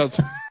 It does.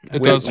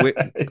 It does.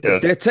 It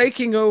does. They're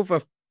taking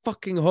over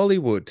fucking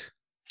Hollywood.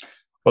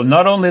 Well,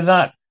 not only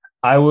that,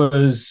 I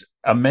was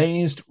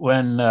amazed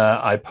when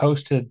I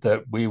posted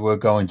that we were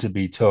going to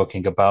be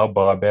talking about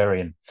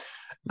Barbarian.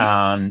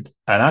 And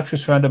an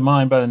actress friend of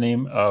mine by the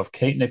name of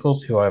Kate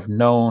Nichols, who I've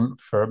known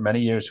for many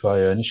years, who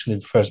I initially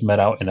first met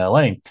out in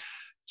LA,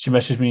 she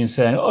messaged me and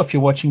saying, "Oh, if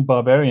you're watching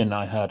Barbarian,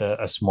 I had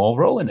a small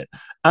role in it."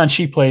 And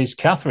she plays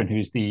Catherine,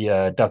 who's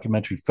the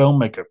documentary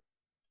filmmaker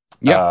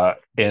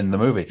in the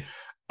movie.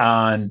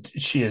 And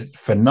she is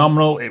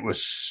phenomenal. It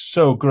was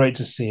so great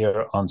to see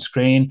her on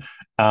screen.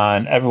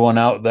 And everyone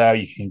out there,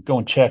 you can go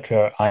and check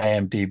her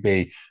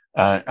IMDb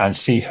and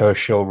see her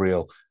show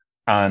reel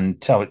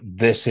and tell it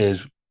this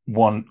is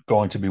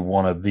going to be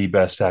one of the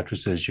best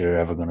actresses you're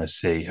ever going to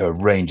see. Her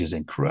range is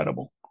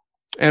incredible.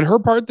 And her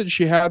part that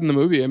she had in the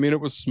movie, I mean,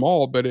 it was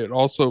small, but it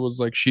also was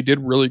like she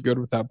did really good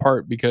with that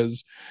part,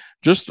 because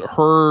just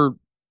her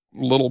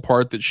little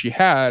part that she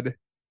had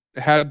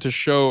to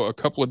show a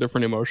couple of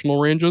different emotional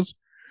ranges,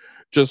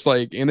 just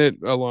like in it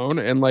alone.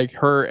 And like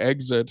her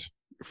exit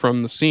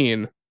from the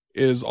scene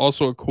is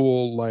also a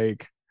cool,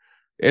 like,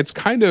 it's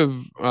kind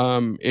of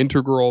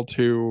integral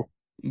to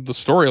the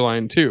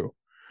storyline too.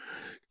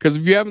 Because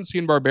if you haven't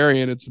seen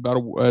Barbarian, it's about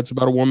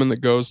a woman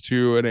that goes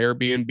to an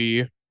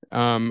Airbnb.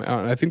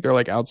 I think they're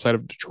like outside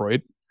of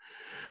Detroit.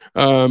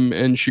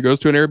 And she goes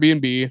to an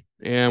Airbnb,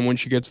 and when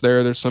she gets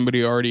there, there's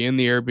somebody already in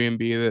the Airbnb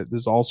that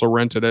has also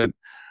rented it.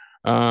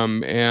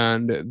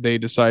 And they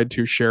decide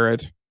to share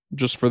it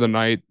just for the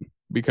night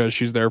because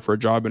she's there for a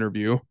job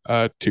interview,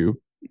 to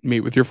meet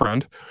with your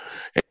friend.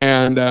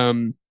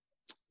 And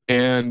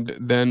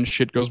then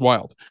shit goes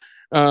wild.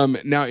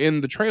 Now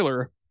in the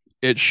trailer,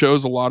 it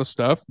shows a lot of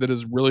stuff that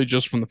is really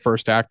just from the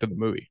first act of the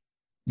movie.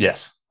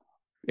 Yes.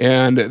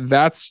 And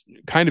that's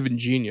kind of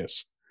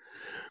ingenious,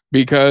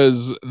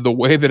 because the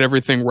way that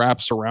everything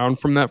wraps around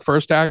from that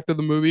first act of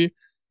the movie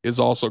is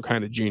also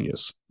kind of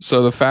genius.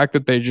 So the fact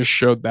that they just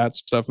showed that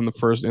stuff in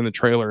the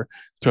trailer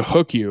to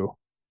hook you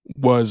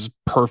was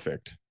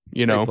perfect.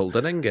 They pulled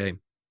an Endgame.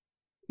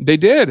 They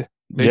did.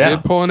 They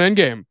did pull an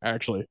Endgame,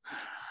 actually.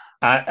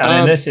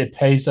 And in this, it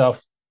pays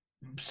off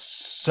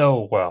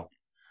so well.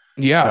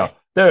 Yeah.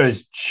 There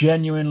is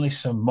genuinely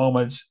some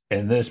moments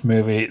in this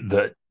movie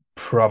that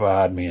proper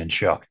had me in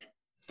shock.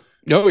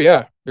 Oh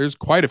yeah, there's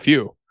quite a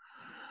few.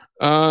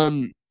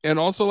 And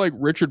also like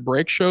Richard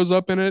Brake shows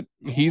up in it.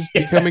 He's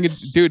becoming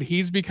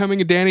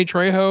a Danny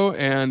Trejo,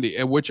 and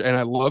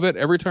I love it.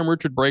 Every time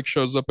Richard Brake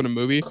shows up in a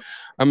movie,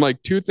 I'm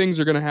like, 2 things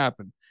are gonna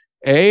happen.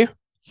 A,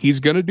 he's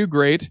gonna do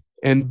great,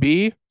 and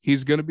B,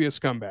 he's gonna be a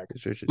scumbag.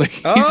 Like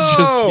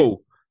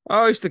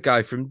he's the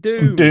guy from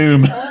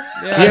Doom.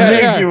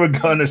 I knew you were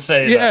gonna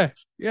say that.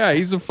 Yeah,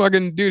 he's a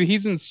fucking dude.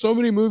 He's in so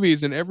many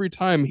movies, and every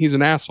time he's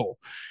an asshole,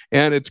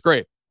 and it's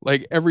great.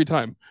 Like every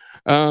time.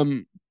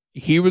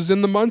 He was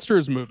in the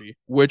Munsters movie,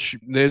 which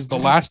is the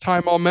last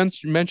time I'll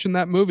mention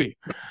that movie.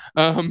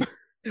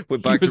 We're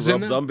back to was in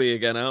Rob that. Zombie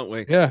again, aren't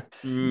we? Yeah.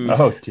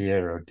 Oh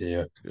dear, oh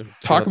dear.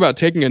 Talk about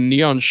taking a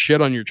neon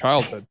shit on your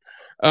childhood.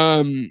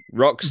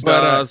 Rock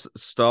stars,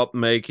 stop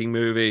making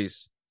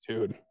movies.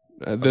 Dude,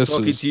 I'm this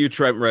talking is to you,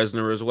 Trent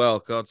Reznor, as well.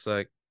 God's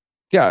sake.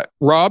 yeah.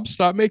 Rob,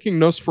 stop making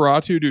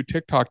Nosferatu do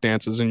TikTok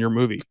dances in your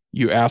movie,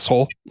 you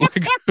asshole.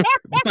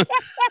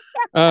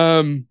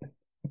 Yeah.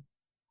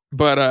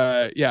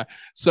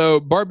 So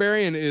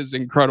Barbarian is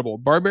incredible.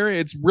 Barbarian,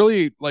 it's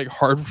really like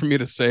hard for me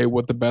to say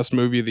what the best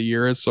movie of the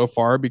year is so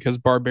far because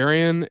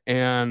Barbarian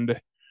and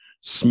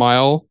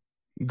Smile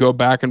go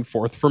back and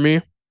forth for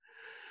me.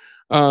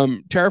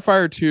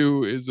 Terrifier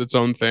 2 is its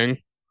own thing.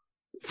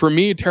 For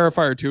me,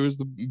 Terrifier 2 is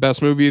the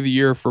best movie of the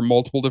year for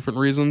multiple different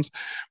reasons,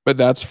 but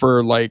that's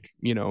for like,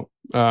 a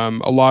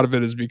lot of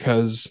it is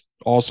because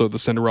also the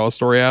Cinderella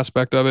story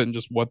aspect of it and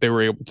just what they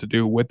were able to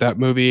do with that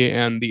movie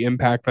and the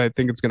impact I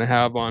think it's going to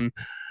have on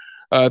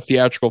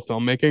theatrical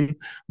filmmaking.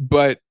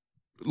 But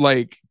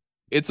like,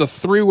 it's a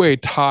three-way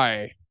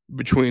tie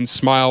between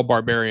Smile,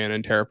 Barbarian,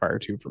 and Terrifier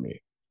 2 for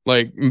me.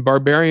 Like,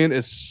 Barbarian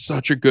is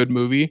such a good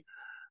movie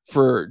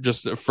for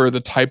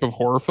the type of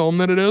horror film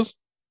that it is,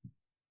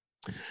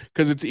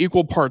 because it's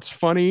equal parts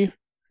funny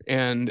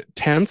and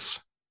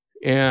tense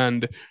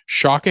and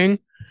shocking,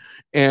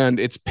 and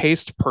it's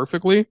paced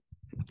perfectly.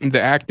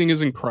 The acting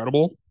is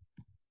incredible.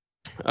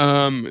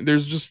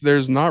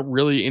 There's not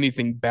really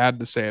anything bad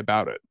to say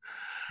about it.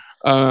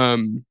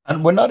 And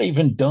we're not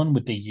even done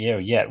with the year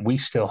yet. We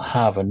still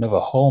have another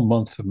whole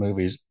month of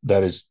movies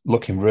that is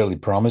looking really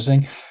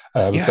promising.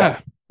 We've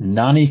got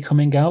Nanny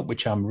coming out,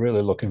 which I'm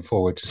really looking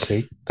forward to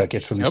see. That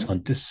gets released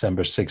on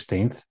December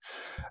 16th.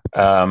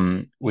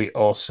 We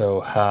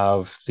also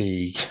have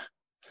the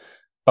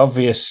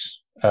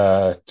obvious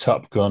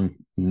Top Gun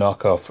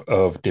knockoff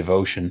of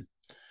Devotion,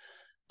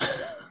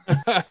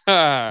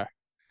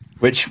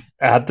 which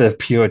had the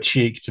pure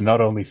cheek to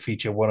not only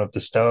feature one of the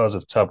stars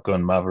of Top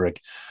Gun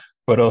Maverick,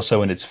 but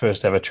also in its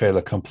first ever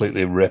trailer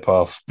completely rip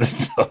off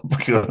the Top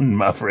Gun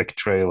Maverick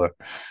trailer.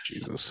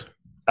 Jesus.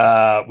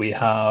 We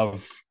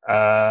have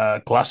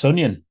Glass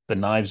Onion, the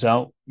Knives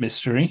Out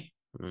mystery.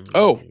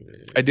 Oh,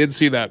 I did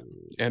see that.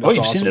 And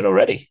you've seen it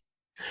already?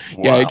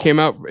 Yeah, wow.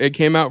 It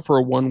came out for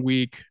a 1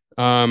 week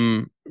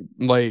 1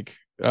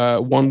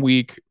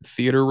 week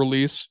theater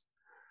release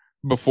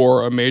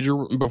before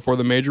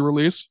the major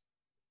release.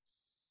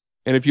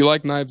 And if you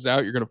like Knives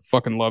Out, you're gonna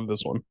fucking love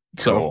this one.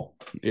 Cool.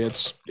 So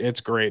it's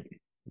great.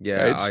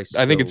 Yeah,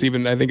 I think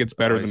it's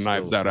better than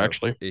Knives Out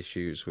actually.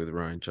 Issues with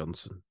Rian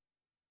Johnson.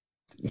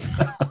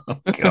 Oh,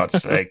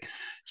 God's sake.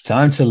 It's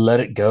time to let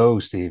it go,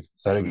 Steve.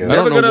 Let it go.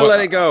 Never gonna let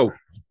it go.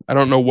 I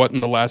don't know what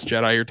in The Last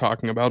Jedi you're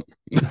talking about.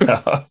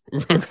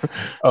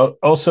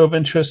 Also of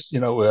interest,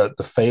 the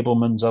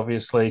Fablemans,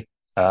 obviously.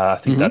 I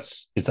think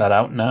is that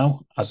out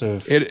now as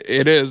of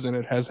it is, and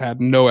it has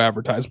had no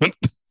advertisement.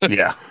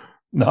 Yeah.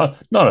 No,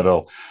 not at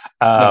all.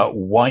 No.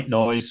 White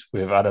Noise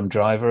with Adam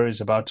Driver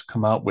is about to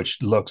come out,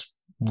 which looks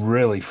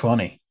really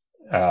funny.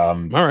 All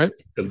right.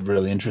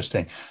 Really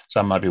interesting.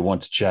 So that might be one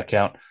to check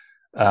out.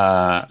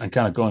 And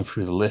kind of going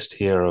through the list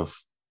here of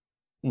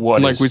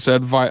what we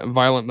said,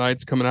 Violent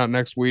Night's coming out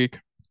next week.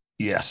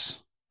 Yes.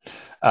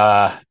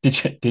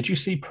 Did you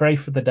see Pray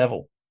for the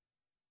Devil?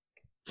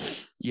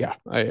 Yeah,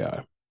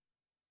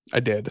 I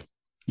did.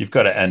 You've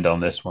got to end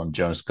on this one,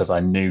 Jonas, because I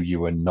knew you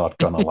were not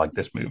going to like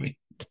this movie.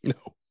 No.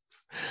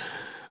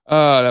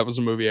 That was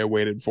a movie I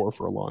waited for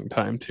a long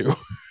time too.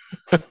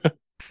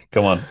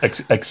 Come on,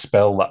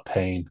 expel that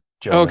pain,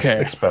 Jonas. Okay,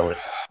 expel it.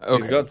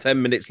 Okay. You've got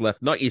 10 minutes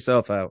left. Knock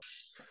yourself out.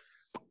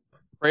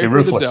 Pray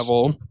for the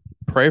devil.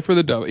 Pray for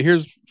the devil.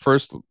 Here's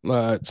first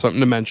something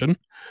to mention.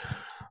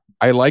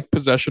 I like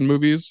possession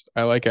movies.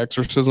 I like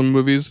exorcism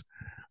movies.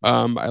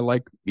 I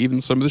like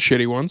even some of the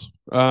shitty ones.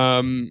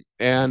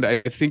 And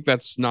I think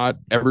that's not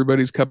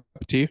everybody's cup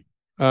of tea.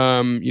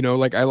 I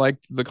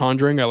liked The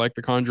Conjuring. I like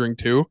The Conjuring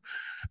 2.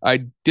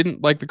 I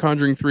didn't like The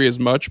Conjuring 3 as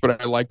much,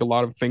 but I liked a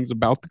lot of things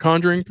about The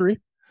Conjuring 3.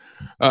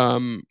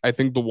 I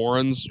think the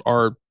Warrens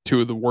are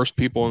two of the worst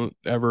people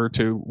ever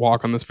to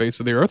walk on this face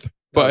of the earth.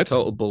 But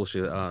total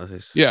bullshit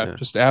artists. Yeah,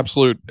 just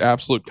absolute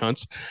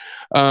cunts.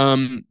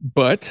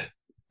 But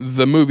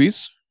the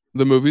movies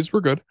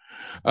were good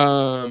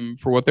for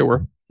what they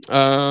were.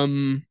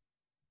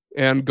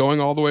 And going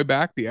all the way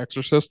back, The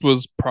Exorcist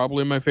was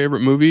probably my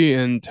favorite movie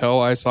until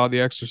I saw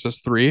The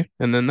Exorcist 3,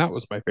 and then that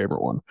was my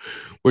favorite one,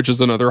 which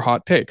is another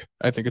hot take.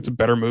 I think it's a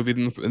better movie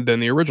than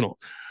the original.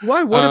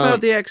 Why? What about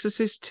The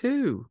Exorcist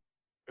 2?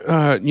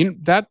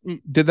 Did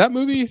that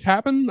movie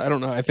happen? I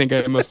don't know. I think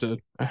I must have.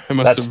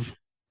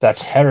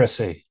 That's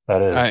heresy.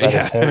 That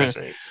is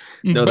heresy.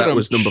 No, that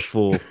was number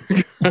 4.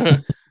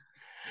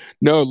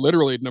 No,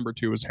 literally number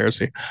 2 was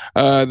heresy.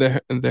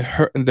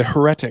 The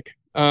heretic.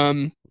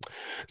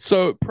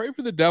 So Pray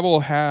for the Devil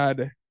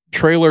had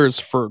trailers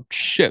for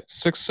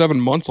 6-7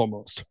 months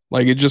almost.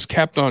 Like it just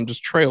kept on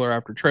just trailer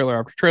after trailer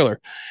after trailer,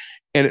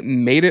 and it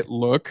made it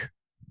look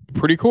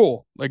pretty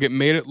cool. Like it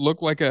made it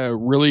look like a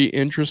really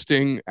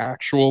interesting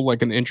exorcism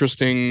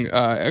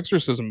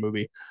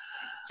movie.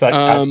 It's like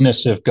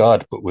Agnes of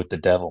God, but with the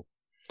devil.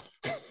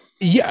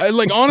 Yeah,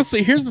 like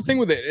honestly, here's the thing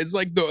with it. It's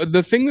like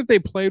the thing that they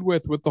played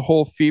with the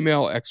whole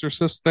female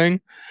exorcist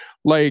thing.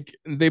 Like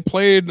they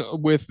played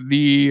with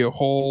the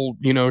whole,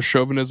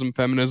 chauvinism,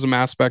 feminism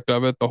aspect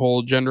of it, the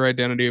whole gender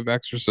identity of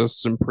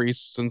exorcists and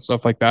priests and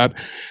stuff like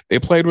that. They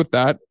played with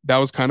that. That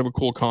was kind of a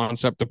cool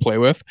concept to play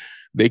with.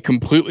 They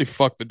completely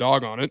fucked the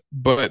dog on it,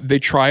 but they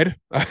tried.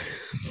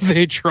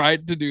 They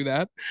tried to do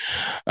that.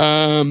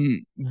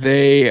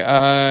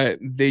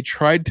 They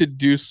tried to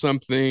do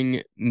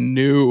something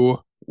new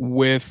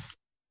with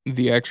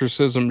the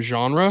exorcism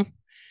genre.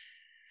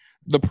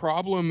 The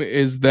problem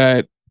is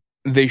that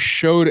they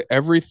showed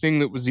everything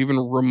that was even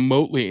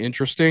remotely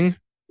interesting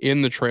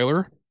in the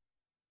trailer,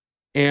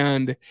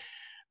 and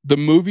the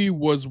movie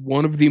was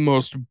one of the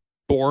most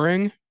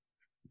boring,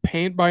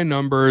 paint by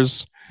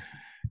numbers,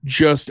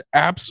 just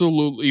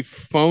absolutely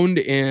phoned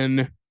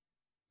in.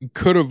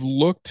 Could have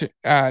looked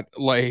at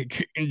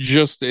like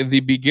just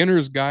the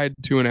beginner's guide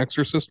to an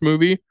exorcist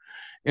movie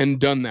and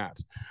done that.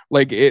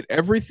 Like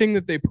everything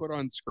that they put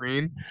on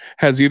screen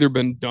has either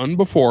been done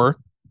before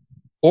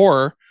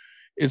or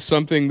is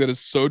something that is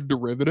so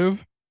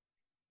derivative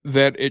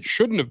that it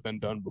shouldn't have been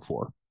done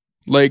before.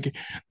 Like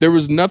there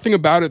was nothing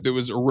about it that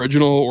was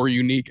original or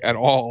unique at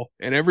all,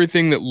 and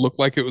everything that looked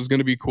like it was going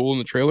to be cool in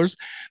the trailers.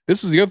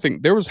 This is the other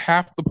thing. There was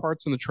half the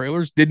parts in the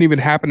trailers didn't even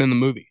happen in the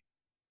movie.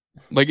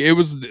 Like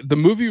the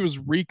movie was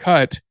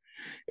recut,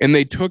 and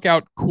they took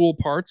out cool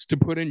parts to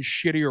put in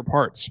shittier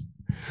parts.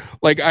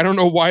 Like I don't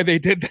know why they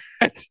did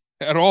that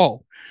at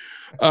all.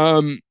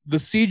 The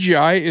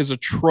CGI is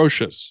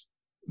atrocious.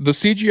 The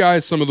CGI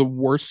is some of the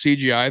worst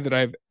CGI that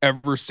I've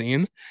ever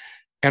seen.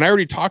 And I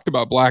already talked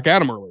about Black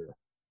Adam earlier.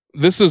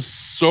 This is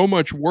so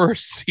much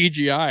worse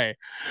CGI.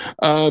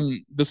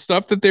 The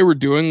stuff that they were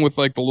doing with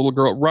like the little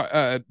girl,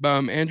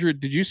 Andrew,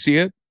 did you see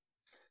it?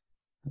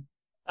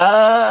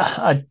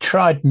 I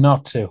tried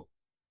not to,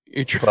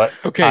 but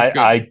okay,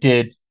 I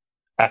did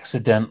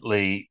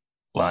accidentally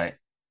like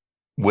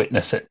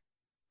witness it.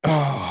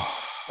 Oh,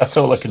 that's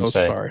all I can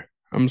say. Sorry.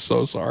 I'm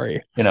so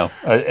sorry.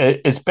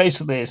 It's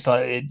basically, it's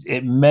like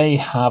it may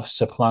have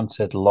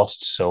supplanted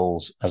Lost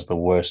Souls as the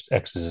worst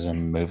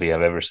exorcism movie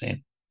I've ever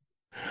seen.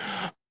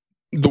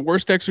 The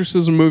worst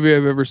exorcism movie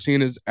I've ever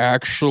seen is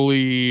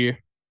actually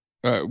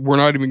we're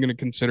not even going to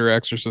consider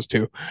Exorcist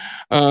 2.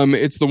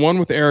 It's the one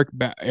with Eric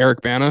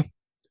Bana.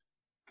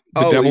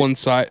 The Devil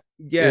Inside.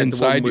 Yeah, the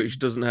one which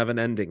doesn't have an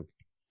ending.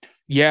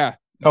 Yeah.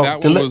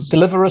 That one was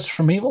Deliver Us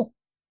from Evil?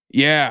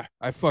 Yeah,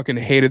 I fucking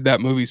hated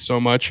that movie so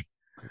much.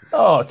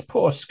 Oh, it's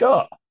poor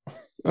Scott.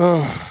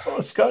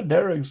 Poor Scott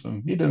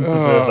Derrickson. He didn't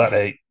deserve that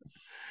hate.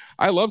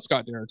 I love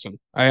Scott Derrickson.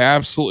 I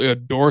absolutely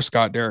adore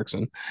Scott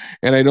Derrickson.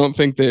 And I don't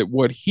think that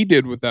what he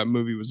did with that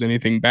movie was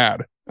anything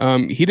bad.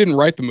 He didn't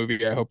write the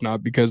movie, I hope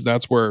not, because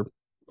that's where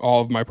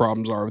all of my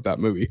problems are with that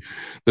movie.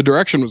 The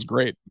direction was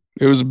great.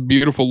 It was a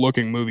beautiful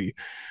looking movie.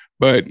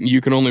 But you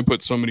can only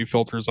put so many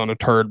filters on a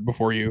turd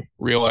before you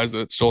realize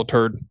that it's still a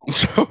turd.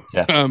 So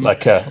yeah,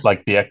 like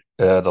the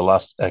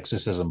Last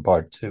Exorcism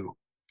Part 2.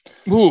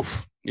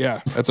 Oof.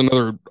 Yeah, that's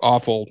another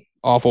awful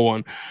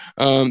one.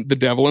 The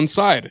Devil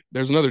Inside.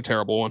 There's another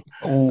terrible one.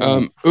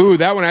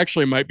 That one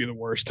actually might be the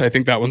worst. I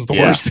think that one's the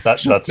worst.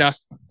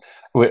 That's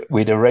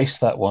we'd erased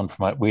that one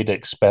from we'd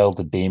expelled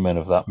the demon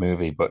of that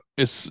movie, but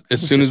as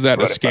soon as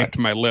that escaped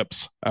my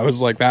lips, I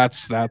was like,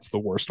 that's the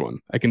worst one.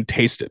 I can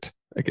taste it.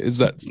 Is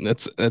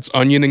that's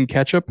onion and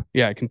ketchup?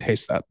 Yeah, I can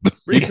taste that.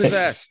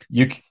 Repossessed.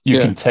 You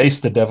can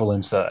taste the devil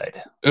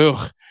inside.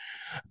 Ugh.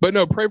 But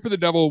no, Pray for the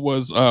Devil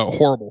was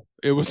horrible.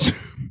 It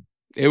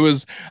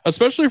was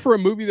especially for a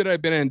movie that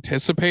I've been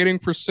anticipating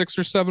for 6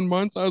 or 7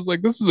 months. I was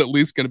like, this is at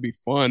least going to be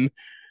fun.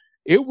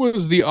 It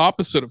was the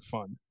opposite of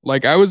fun.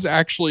 Like I was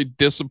actually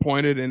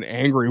disappointed and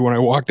angry when I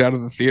walked out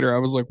of the theater. I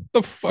was like, what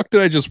the fuck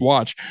did I just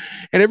watch?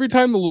 And every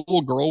time the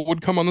little girl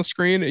would come on the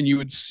screen and you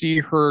would see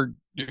her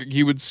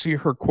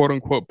quote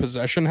unquote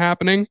possession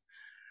happening,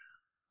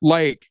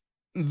 like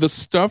the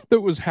stuff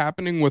that was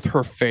happening with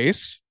her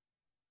face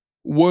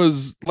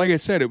was, like I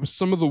said, it was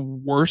some of the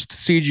worst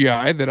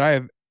CGI that I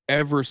have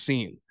ever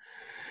seen.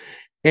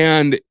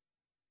 And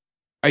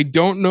I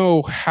don't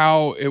know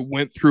how it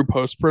went through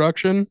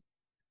post-production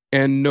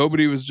and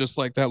nobody was just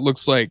like, that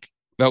looks like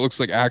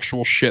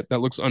actual shit. That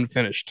looks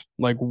unfinished.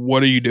 Like,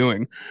 what are you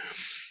doing?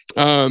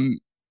 And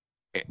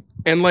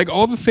like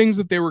all the things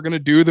that they were going to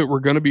do that were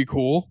going to be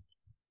cool,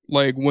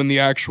 like when the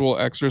actual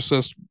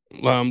exorcist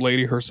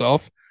lady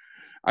herself,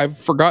 I've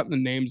forgotten the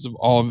names of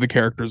all of the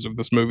characters of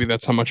this movie.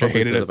 That's how much I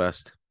hated it. The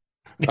best.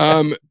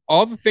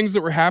 All the things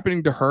that were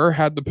happening to her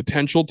had the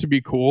potential to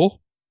be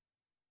cool.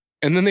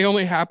 And then they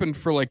only happened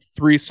for like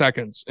 3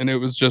 seconds. And it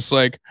was just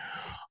like,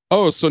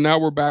 oh, so now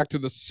we're back to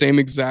the same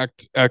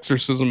exact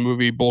exorcism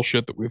movie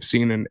bullshit that we've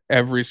seen in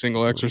every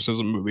single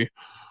exorcism movie.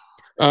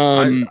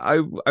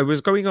 I was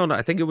going on,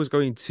 I think it was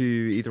going to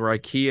either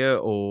IKEA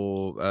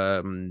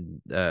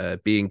or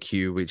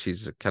B&Q, which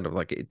is kind of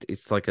like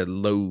it's like a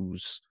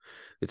Lowe's.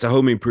 It's a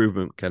home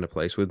improvement kind of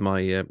place with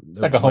my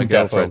like a Home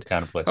Depot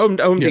kind of place.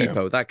 Home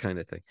Depot, that kind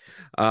of thing.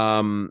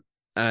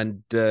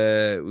 and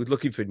we're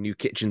looking for new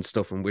kitchen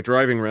stuff, and we're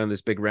driving around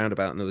this big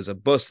roundabout, and there was a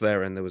bus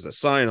there, and there was a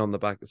sign on the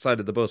back side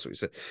of the bus.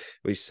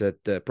 We said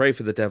pray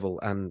for the devil,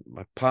 and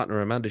my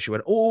partner Amanda, she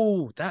went,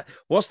 "Oh,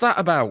 what's that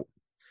about?"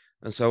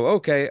 And so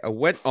okay, I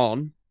went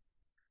on,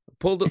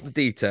 pulled up the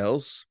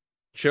details,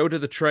 showed her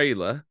the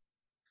trailer,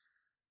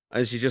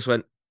 and she just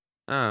went,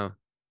 "Oh."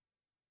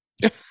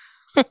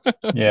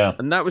 Yeah.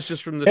 And that was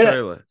just from the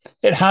trailer.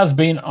 It has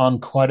been on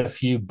quite a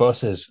few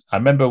buses. I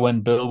remember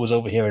when Bill was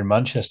over here in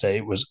Manchester,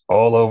 it was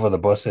all over the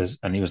buses,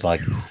 and he was like,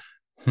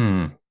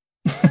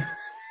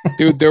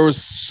 Dude, there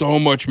was so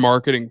much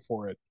marketing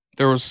for it.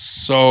 There was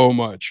so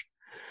much.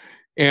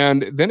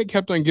 And then it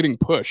kept on getting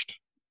pushed.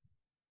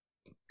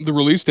 The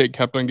release date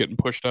kept on getting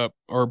pushed up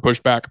or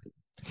pushed back.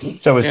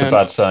 So it's the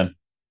bad sign.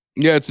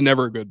 Yeah, it's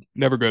never good.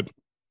 Never good.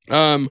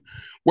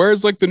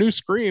 Whereas like the new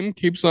Scream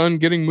keeps on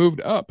getting moved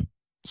up.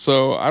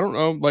 So I don't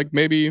know, like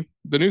maybe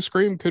the new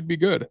Scream could be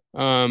good.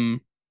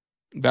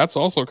 That's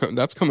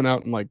coming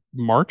out in like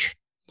March.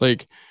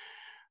 Like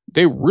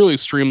they really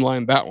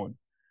streamlined that one.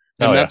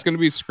 And that's going to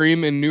be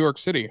Scream in New York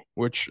City,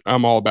 which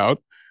I'm all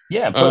about.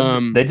 Yeah,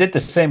 but they did the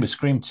same with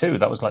Scream 2.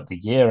 That was like the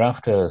year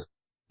after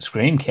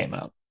Scream came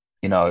out.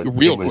 You know,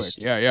 quick.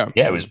 Yeah,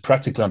 it was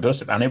practically on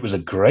doorstep, and it was a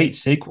great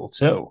sequel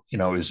too. You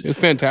know, it was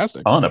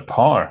fantastic, on a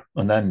par.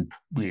 And then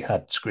we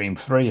had Scream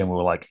 3, and we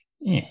were like,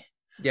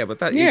 yeah, but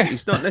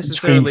it's not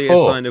necessarily a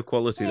sign of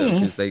quality though,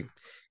 because they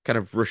kind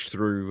of rushed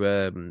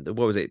through.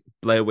 What was it,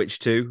 Blair Witch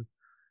 2,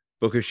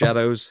 Book of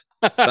Shadows?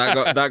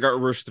 that got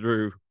rushed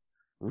through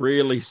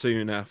really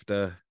soon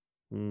after.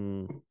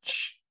 What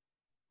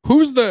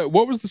was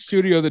the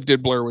studio that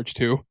did Blair Witch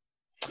 2?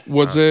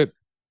 Was it?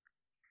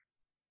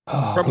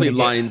 Probably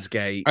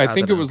Lionsgate. I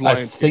think it was Lionsgate.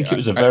 I think it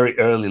was a very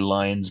early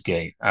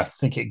Lionsgate. I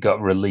think it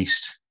got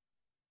released.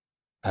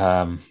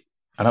 I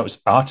know it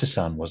was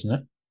Artisan,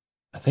 wasn't it?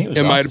 I think it was.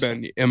 It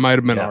might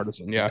have been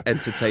Artisan. Yeah.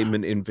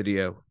 Entertainment in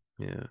video.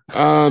 Yeah.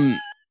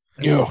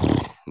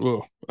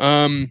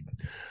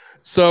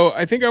 So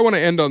I think I want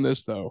to end on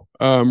this though.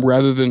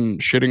 Rather than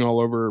shitting all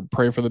over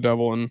Pray for the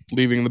Devil and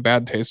leaving the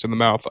bad taste in the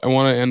mouth, I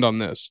want to end on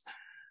this.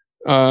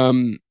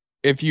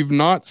 If you've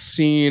not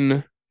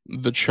seen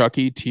the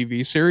Chucky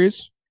TV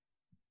series,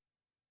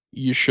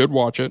 you should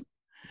watch it.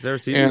 Is there a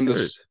TV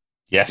series?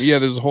 Yes. Yeah,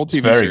 there's a whole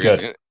TV series.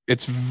 Good.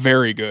 It's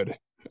very good.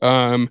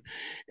 And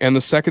the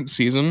second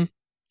season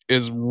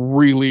is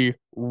really,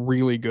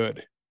 really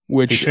good.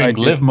 Featuring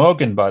Liv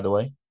Morgan, by the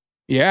way.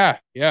 Yeah.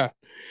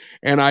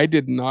 And I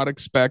did not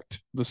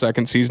expect the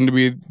second season to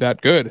be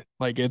that good.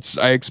 Like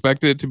I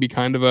expected it to be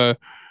kind of a,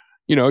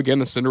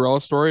 again, a Cinderella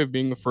story of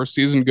being the first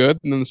season good.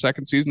 And then the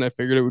second season, I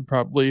figured it would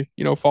probably,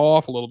 fall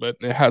off a little bit.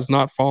 And it has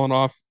not fallen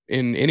off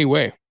in any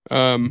way.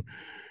 And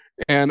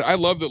I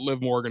love that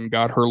Liv Morgan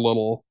got her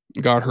little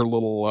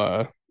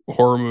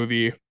horror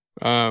movie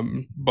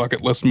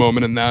bucket list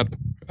moment in that.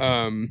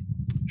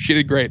 She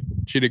did great.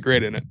 She did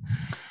great in it.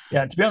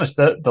 Yeah, to be honest,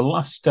 the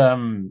last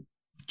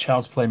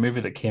Child's Play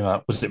movie that came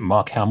out, was it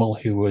Mark Hamill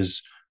who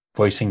was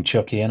voicing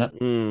Chucky in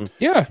it?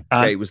 Yeah.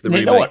 It was the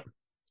remake. You know what?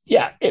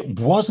 Yeah, it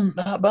wasn't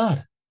that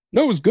bad.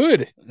 No, it was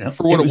good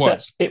for what it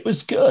was. It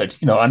was good.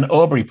 And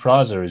Aubrey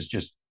Plaza is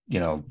just,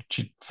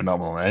 she's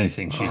phenomenal in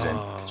anything she's in.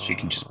 She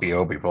can just be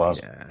Aubrey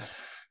Plaza.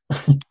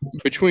 Yeah.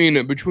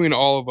 Between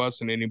all of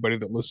us and anybody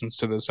that listens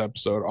to this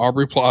episode,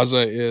 Aubrey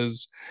Plaza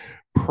is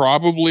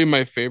probably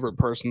my favorite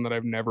person that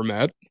I've never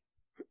met.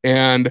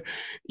 And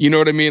you know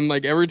what I mean?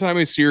 Like every time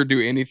I see her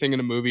do anything in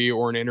a movie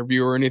or an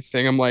interview or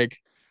anything, I'm like,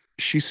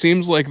 she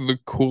seems like the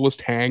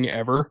coolest hang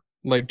ever.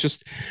 Like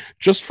just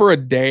for a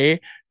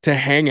day to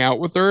hang out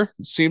with her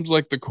seems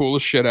like the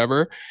coolest shit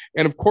ever.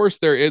 And of course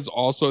there is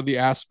also the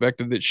aspect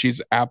of that she's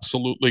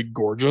absolutely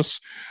gorgeous.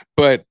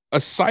 But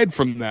aside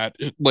from that,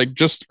 like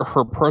just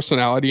her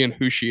personality and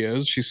who she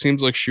is, she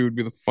seems like she would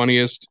be the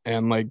funniest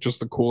and like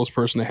just the coolest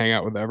person to hang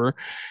out with ever.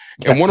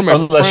 And one of my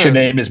unless your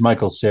name is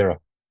Michael Cera.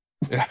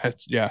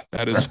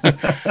 That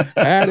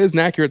is an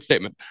accurate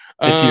statement.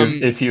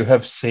 If you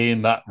have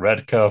seen that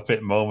red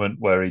carpet moment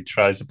where he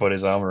tries to put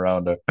his arm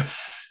around her,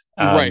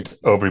 and right,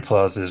 Aubrey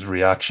Plaza's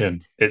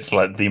reaction, it's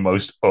like the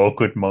most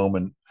awkward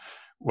moment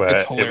where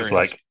it was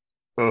like,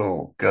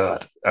 oh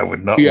god, I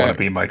would not want to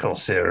be Michael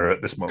Cera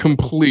at this moment.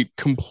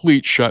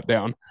 Complete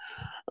shutdown.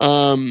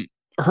 One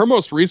of her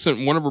most recent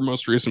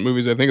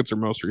movies, I think it's her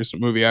most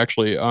recent movie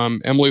actually,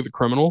 Emily the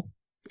Criminal,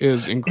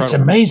 is incredible.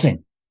 It's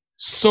amazing.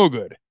 So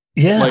good.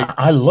 Yeah,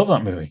 I love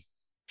that movie.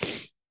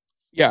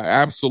 Yeah,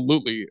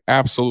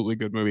 absolutely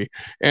good movie.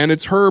 And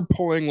it's her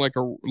pulling like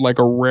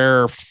a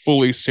rare,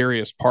 fully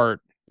serious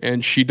part,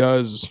 and she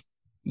does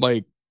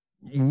like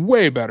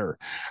way better.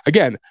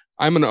 Again,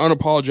 I'm an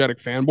unapologetic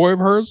fanboy of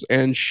hers,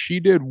 and she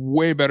did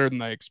way better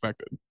than I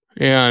expected.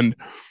 And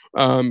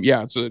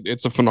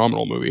it's a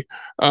phenomenal movie.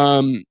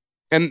 And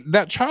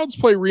that Child's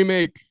Play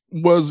remake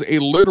was a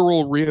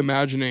literal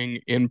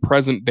reimagining in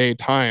present day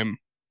time.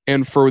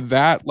 And for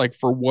that, like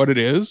for what it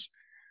is,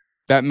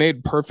 that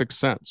made perfect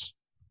sense.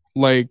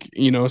 Like,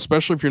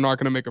 especially if you're not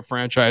going to make a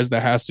franchise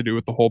that has to do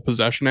with the whole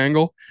possession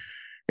angle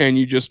and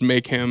you just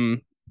make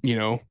him,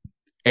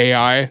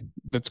 AI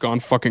that's gone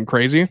fucking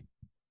crazy,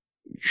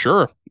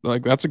 sure,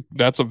 like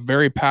that's a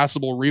very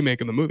passable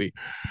remake of the movie.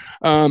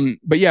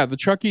 But yeah, the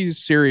Chucky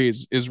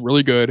series is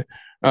really good.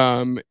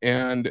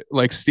 And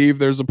like Steve,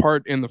 there's a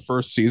part in the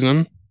first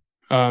season.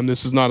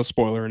 This is not a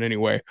spoiler in any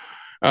way.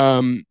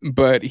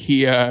 But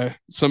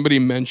somebody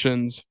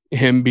mentions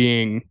him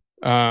being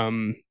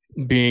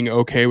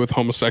okay with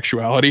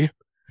homosexuality,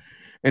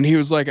 and he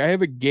was like, I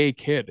have a gay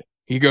kid.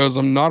 He goes,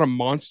 I'm not a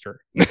monster.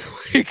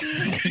 Like,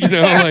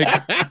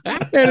 like,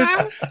 and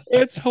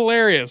it's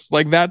hilarious.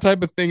 Like, that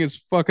type of thing is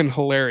fucking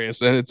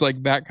hilarious. And it's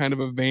like that kind of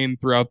a vein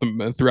throughout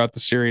the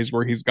series,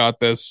 where he's got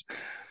this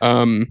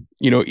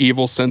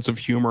evil sense of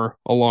humor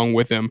along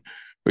with him.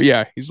 But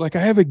yeah, he's like,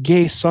 I have a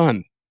gay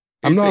son.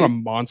 I'm not a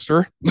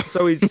monster.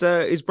 So is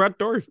Brad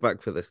Dourif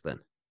back for this then?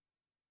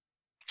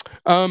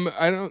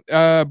 I don't.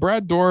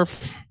 Brad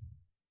Dourif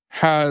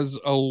has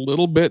a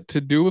little bit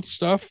to do with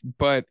stuff,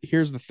 but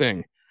here's the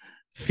thing: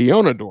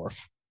 Fiona Dourif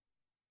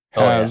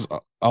has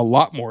a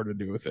lot more to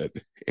do with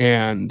it,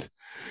 and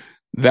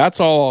that's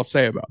all I'll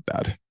say about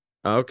that.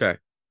 Okay.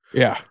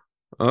 Yeah.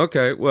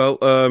 Okay. Well,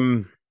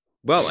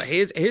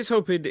 here's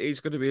hoping it's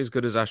going to be as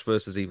good as Ash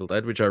versus Evil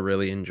Dead, which I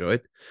really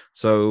enjoyed.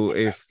 So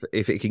if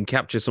it can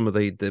capture some of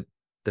the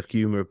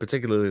humor,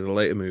 particularly the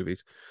later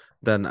movies,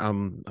 then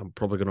I'm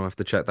probably going to have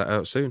to check that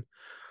out soon.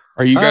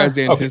 Are you guys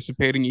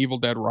anticipating Evil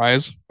Dead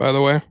Rise, by the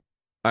way?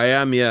 I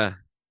am, yeah.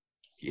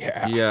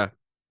 Yeah.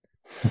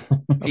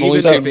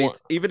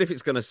 Even if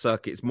it's going to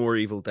suck, it's more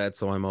Evil Dead,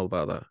 so I'm all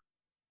about that.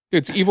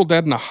 It's Evil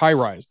Dead in a high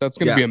rise. That's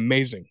going to be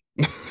amazing.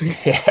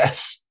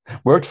 Yes.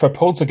 Worked for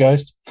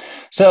Poltergeist.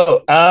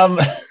 So,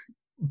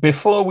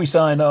 before we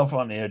sign off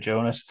on here,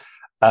 Jonas,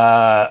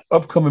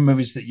 upcoming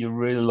movies that you're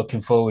really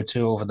looking forward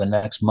to over the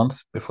next month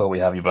before we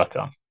have you back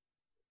on.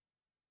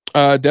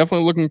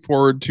 Definitely looking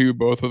forward to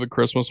both of the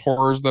Christmas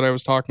horrors that I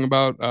was talking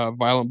about,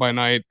 Violent by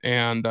Night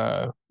and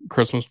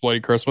Christmas Bloody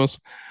Christmas.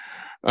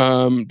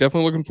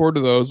 Definitely looking forward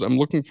to those. I'm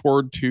looking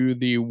forward to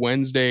the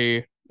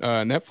Wednesday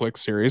Netflix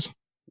series,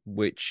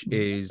 which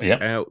is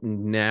out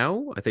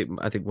now. I think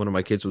one of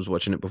my kids was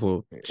watching it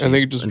before. I think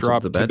it just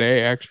dropped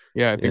today. Actually,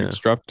 yeah, I think it's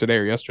dropped today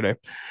or yesterday.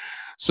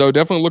 So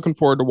definitely looking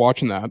forward to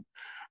watching that.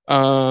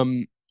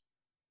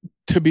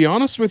 To be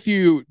honest with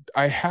you,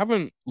 I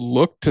haven't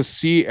looked to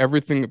see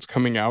everything that's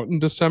coming out in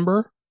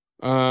December.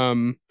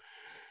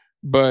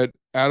 But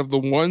out of the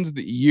ones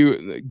that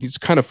it's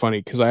kind of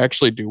funny because I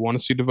actually do want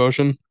to see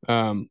Devotion.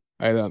 I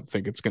don't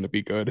think it's going to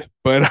be good,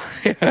 but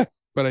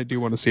but I do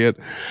want to see it.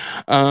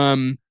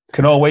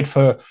 Can all wait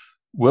for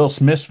Will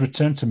Smith's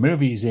return to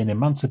movies in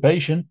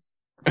Emancipation.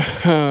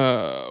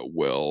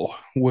 Will.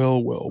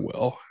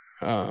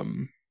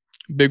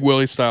 Big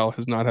Willie Style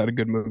has not had a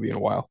good movie in a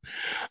while.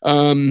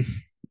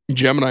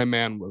 Gemini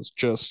Man was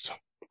just.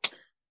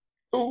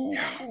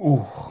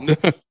 Yeah.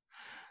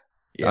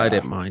 I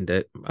didn't mind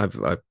it. I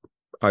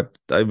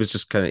was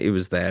just kind of. It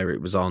was there.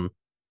 It was on.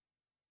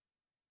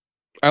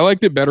 I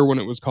liked it better when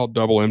it was called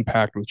Double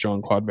Impact with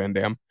Jean-Claude Van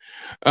Damme.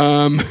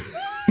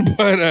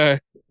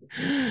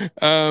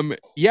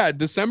 Yeah,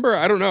 December,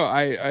 I don't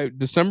know.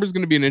 December's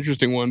going to be an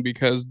interesting one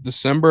because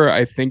December,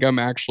 I think I'm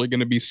actually going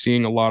to be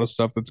seeing a lot of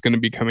stuff that's going to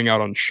be coming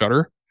out on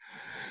Shudder.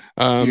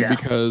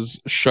 Because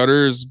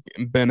Shudder's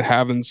been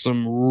having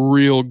some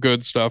real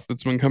good stuff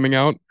that's been coming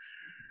out.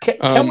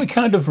 Can we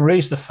kind of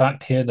raise the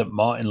fact here that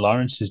Martin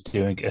Lawrence is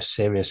doing a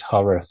serious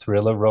horror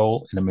thriller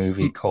role in a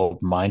movie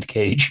called Mind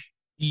Cage?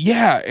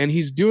 Yeah, and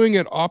he's doing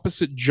it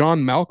opposite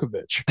John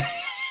Malkovich.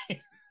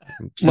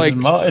 Like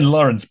Martin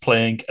Lawrence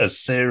playing a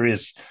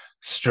serious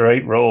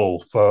straight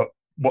role for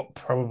what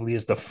probably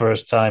is the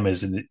first time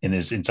in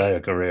his entire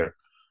career.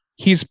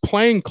 He's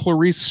playing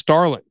Clarice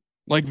Starling.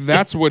 Like,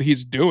 that's what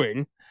he's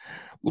doing.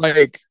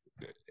 Like,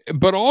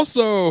 but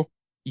also,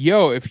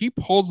 if he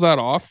pulls that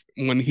off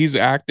when he's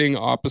acting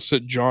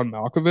opposite John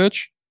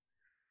Malkovich,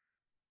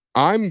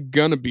 I'm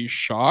gonna be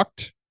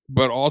shocked,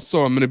 but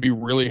also I'm gonna be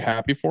really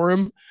happy for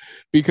him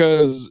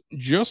because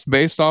just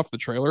based off the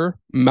trailer,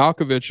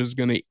 Malkovich is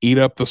gonna eat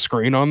up the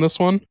screen on this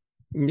one.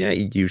 Yeah,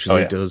 he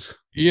usually does.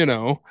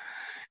 Yeah,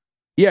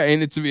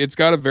 and it's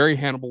got a very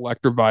Hannibal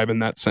Lecter vibe in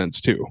that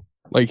sense too.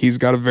 Like, he's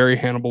got a very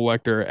Hannibal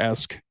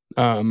Lecter-esque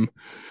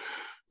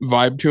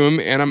vibe to him,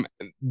 and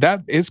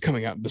that is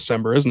coming out in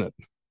December, isn't it?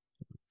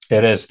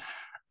 It is,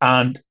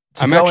 and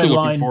I'm actually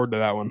looking forward to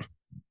that one.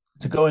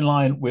 To go in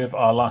line with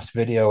our last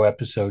video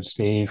episode,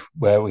 Steve,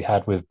 where we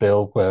had with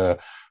Bill, where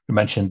we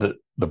mentioned that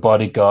The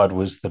Bodyguard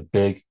was the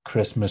big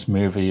Christmas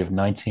movie of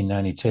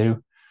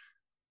 1992.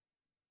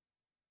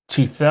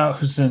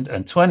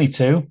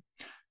 2022,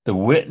 the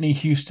Whitney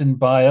Houston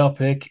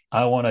biopic,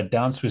 I Want to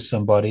Dance with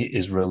Somebody,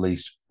 is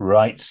released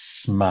right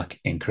smack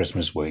in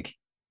Christmas week.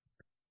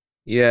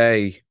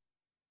 Yay.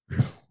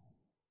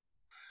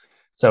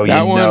 So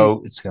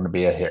it's going to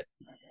be a hit.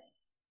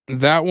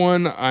 That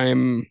one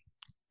I'm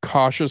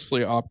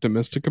cautiously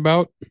optimistic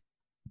about.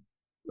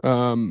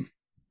 I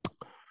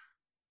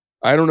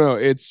don't know.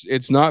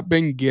 It's not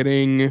been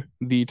getting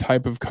the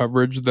type of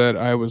coverage that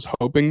I was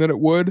hoping that it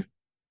would.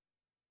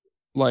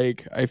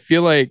 Like, I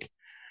feel like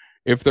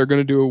if they're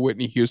going to do a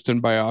Whitney Houston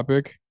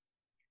biopic,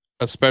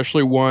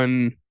 especially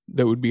one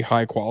that would be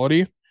high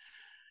quality,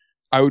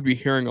 I would be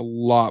hearing a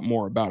lot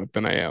more about it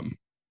than I am.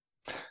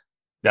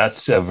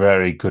 That's a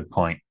very good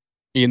point.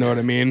 You know what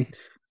I mean?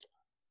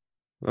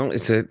 Well,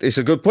 it's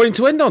a good point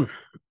to end on.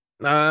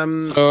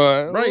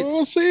 Right.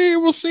 We'll see.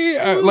 We'll see.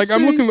 I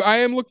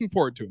am looking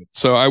forward to it.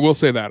 So I will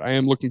say that I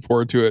am looking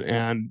forward to it,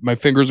 and my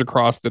fingers are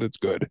crossed that it's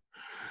good.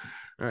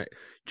 All right,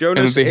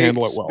 Jonas, they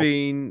handle it's it well.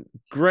 been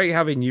great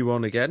having you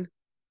on again,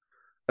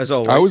 as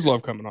always. I always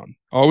love coming on.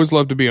 Always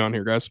love to be on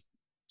here, guys.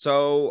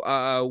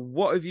 So,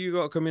 what have you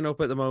got coming up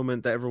at the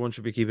moment that everyone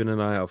should be keeping an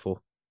eye out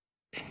for?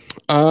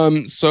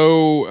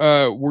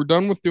 We're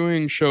done with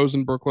doing shows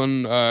in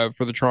Brooklyn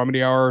for the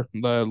Traumedy Hour,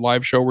 the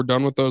live show. We're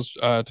done with those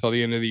till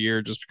the end of the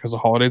year just because of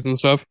holidays and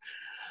stuff.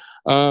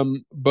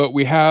 But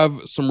we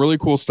have some really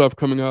cool stuff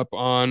coming up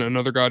on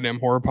Another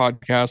Goddamn Horror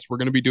podcast. We're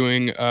going to be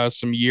doing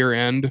some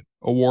year-end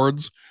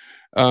awards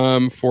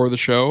for the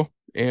show,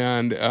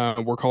 and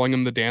we're calling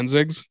them the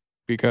Danzigs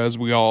because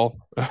we all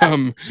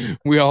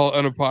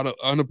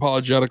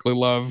unapologetically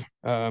love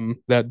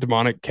that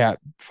demonic cat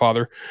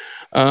father.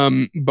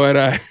 So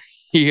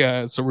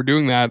we're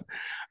doing that.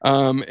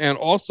 And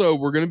also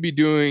we're going to be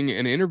doing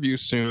an interview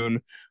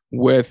soon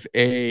with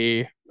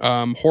a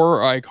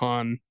horror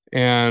icon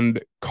and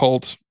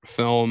cult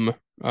film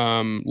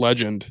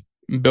legend,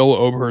 Bill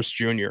Oberhurst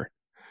Jr.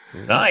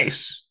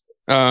 Nice.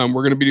 We're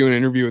going to be doing an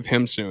interview with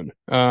him soon.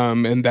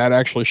 And that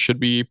actually should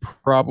be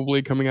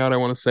probably coming out, I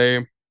want to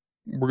say.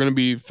 We're going to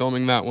be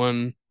filming that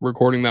one,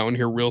 recording that one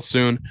here real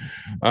soon.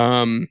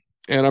 And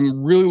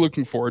I'm really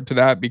looking forward to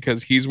that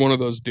because he's one of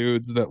those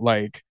dudes that,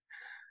 like,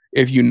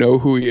 if you know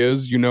who he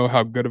is, you know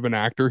how good of an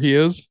actor he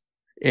is.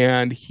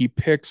 And he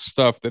picks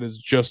stuff that is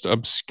just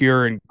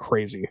obscure and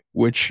crazy,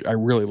 which I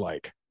really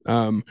like.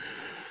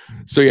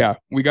 So yeah,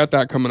 we got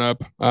that coming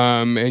up.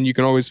 And you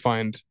can always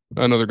find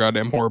Another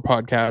Goddamn Horror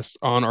podcast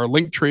on our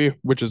link tree,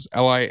 which is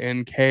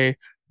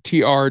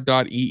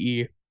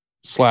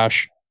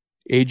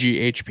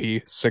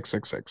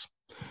linktr.ee/AGHP666.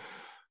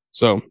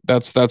 So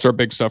that's our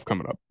big stuff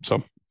coming up.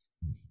 So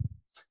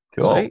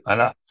cool. Sweet.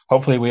 And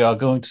hopefully we are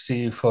going to see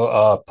you for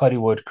our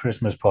Poddywood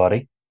Christmas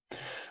party.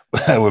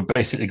 We're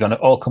basically going to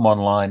all come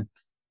online,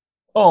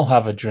 all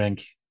have a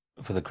drink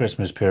for the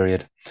Christmas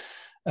period.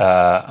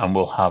 And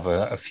we'll have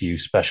a few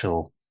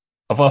special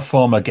of our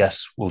former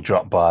guests will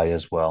drop by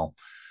as well,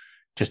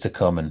 just to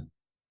come and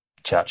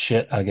chat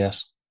shit, I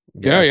guess.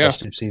 Yeah.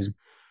 Season.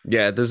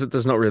 Yeah,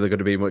 there's not really going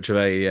to be much of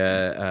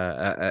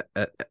a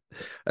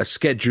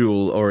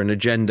schedule or an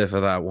agenda for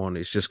that one.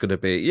 It's just going to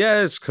be,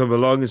 let's come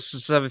along and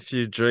just have a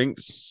few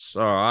drinks.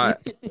 All right.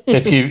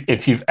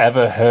 If you've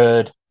ever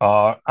heard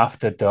our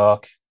After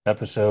Dark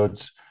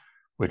episodes,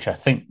 which I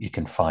think you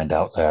can find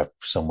out there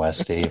somewhere,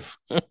 Steve,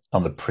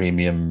 on the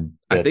premium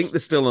bits. I think they're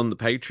still on the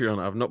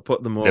Patreon. I've not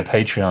put them on. The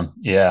Patreon,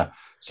 yeah.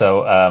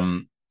 So, our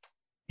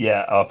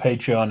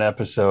Patreon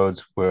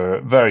episodes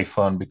were very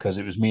fun because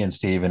it was me and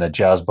Steve in a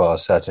jazz bar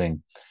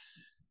setting,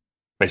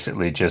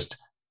 basically just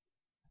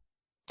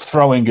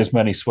throwing as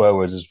many swear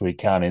words as we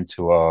can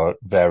into our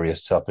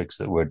various topics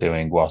that we're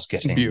doing whilst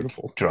getting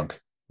drunk.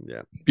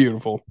 Yeah,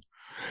 beautiful.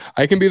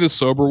 I can be the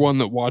sober one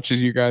that watches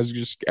you guys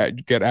just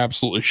get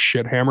absolutely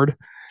shit hammered,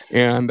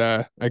 and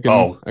I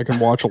can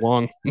watch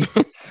along.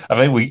 I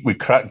think we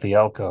cracked the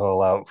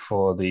alcohol out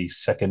for the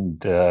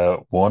second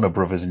Warner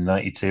Brothers in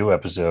 '92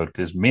 episode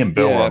because me and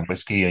Bill were on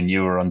whiskey and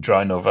you were on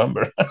Dry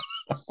November,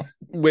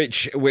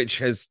 which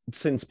has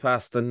since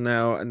passed, and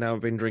now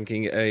I've been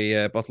drinking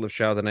a bottle of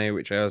Chardonnay,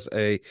 which has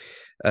a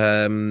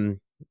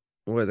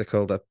what are they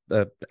called?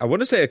 I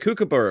want to say a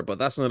kookaburra, but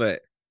that's not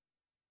it.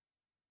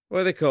 What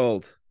are they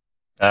called?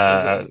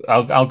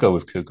 I'll go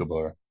with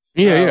Kookaburra.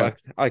 Yeah.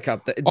 I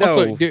can't.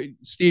 Also,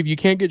 Steve, you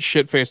can't get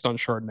shit faced on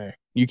Chardonnay.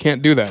 You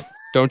can't do that.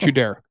 Don't you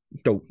dare.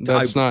 Don't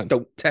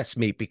test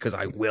me because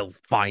I will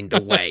find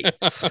a way.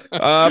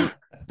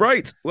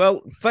 Right.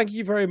 Well, thank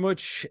you very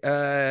much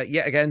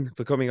yet again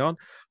for coming on.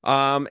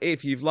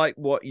 If you've liked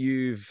what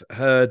you've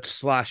heard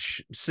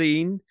 /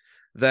 seen,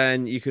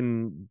 then you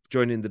can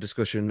join in the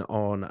discussion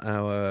on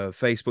our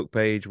Facebook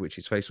page, which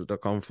is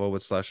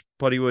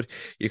facebook.com/Poddywood.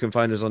 You can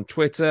find us on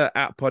Twitter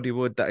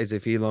 @Poddywood. That is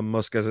if Elon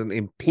Musk hasn't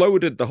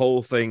imploded the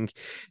whole thing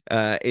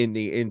in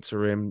the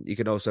interim. You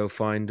can also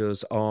find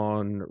us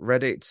on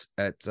Reddit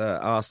at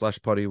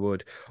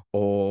r/Poddywood,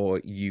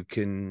 or you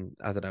can,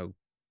 I don't know,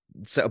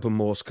 set up a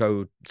Morse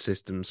code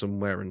system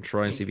somewhere and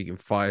try and see if you can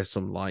fire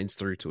some lines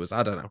through to us.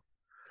 I don't know.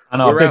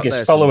 And our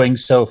biggest following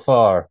so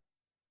far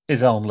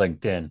is on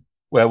LinkedIn,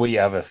 where we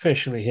have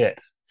officially hit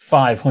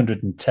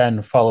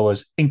 510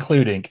 followers,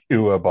 including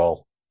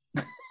Uwerball.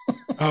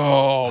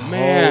 Oh,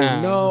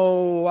 man.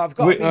 Oh, no. I've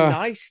got to be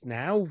nice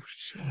now.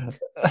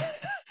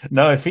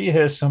 No, if you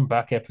hear some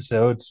back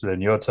episodes,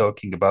 then you're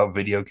talking about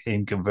video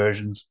game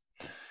conversions.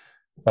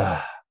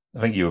 I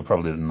think you were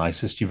probably the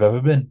nicest you've ever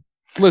been.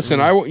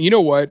 Listen, you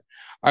know what?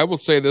 I will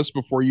say this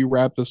before you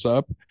wrap this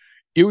up.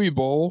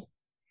 Uwerball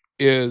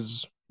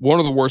is one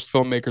of the worst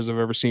filmmakers I've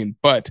ever seen,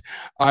 but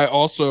I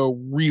also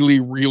really,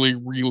 really,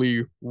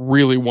 really,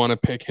 really want to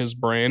pick his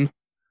brain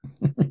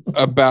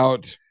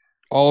about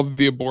all of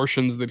the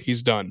abortions that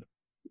he's done.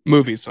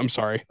 Movies, I'm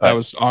sorry. That Right.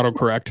 was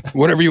autocorrect.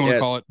 Whatever you want to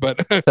Yes. call it. But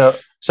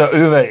So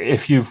Uwe,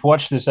 if you've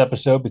watched this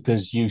episode,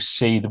 because you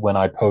see when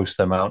I post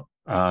them out,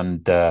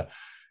 and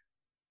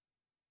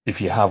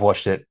if you have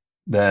watched it,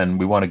 then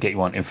we want to get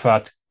you on. In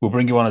fact, we'll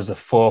bring you on as the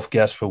fourth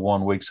guest for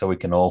 1 week so we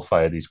can all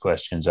fire these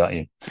questions at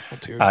you.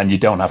 dude, And you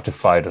don't have to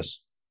fight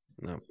us.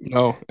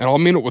 no, and I'll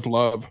mean it with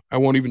love. I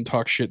won't even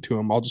talk shit to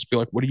him. I'll just be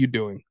like, "What are you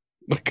doing?"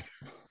 Like,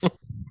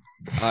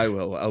 I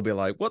will. I'll be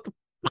like, what the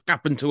fuck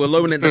happened to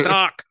Alone in the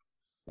Dark?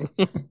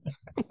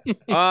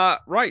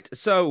 Right.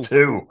 So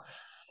 2.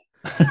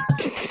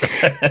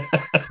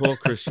 poor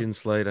Christian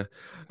Slater.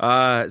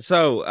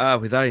 So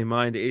with that in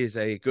mind, it is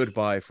a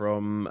goodbye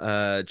from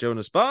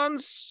Jonas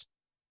Barnes.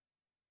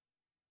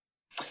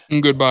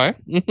 goodbye.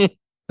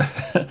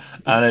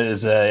 And it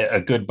is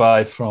a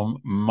goodbye from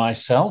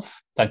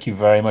myself. Thank you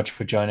very much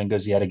for joining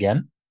us yet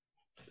again.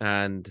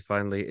 And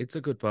finally, it's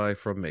a goodbye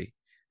from me.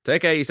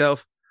 Take care of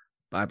yourself.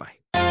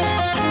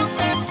 Bye-bye.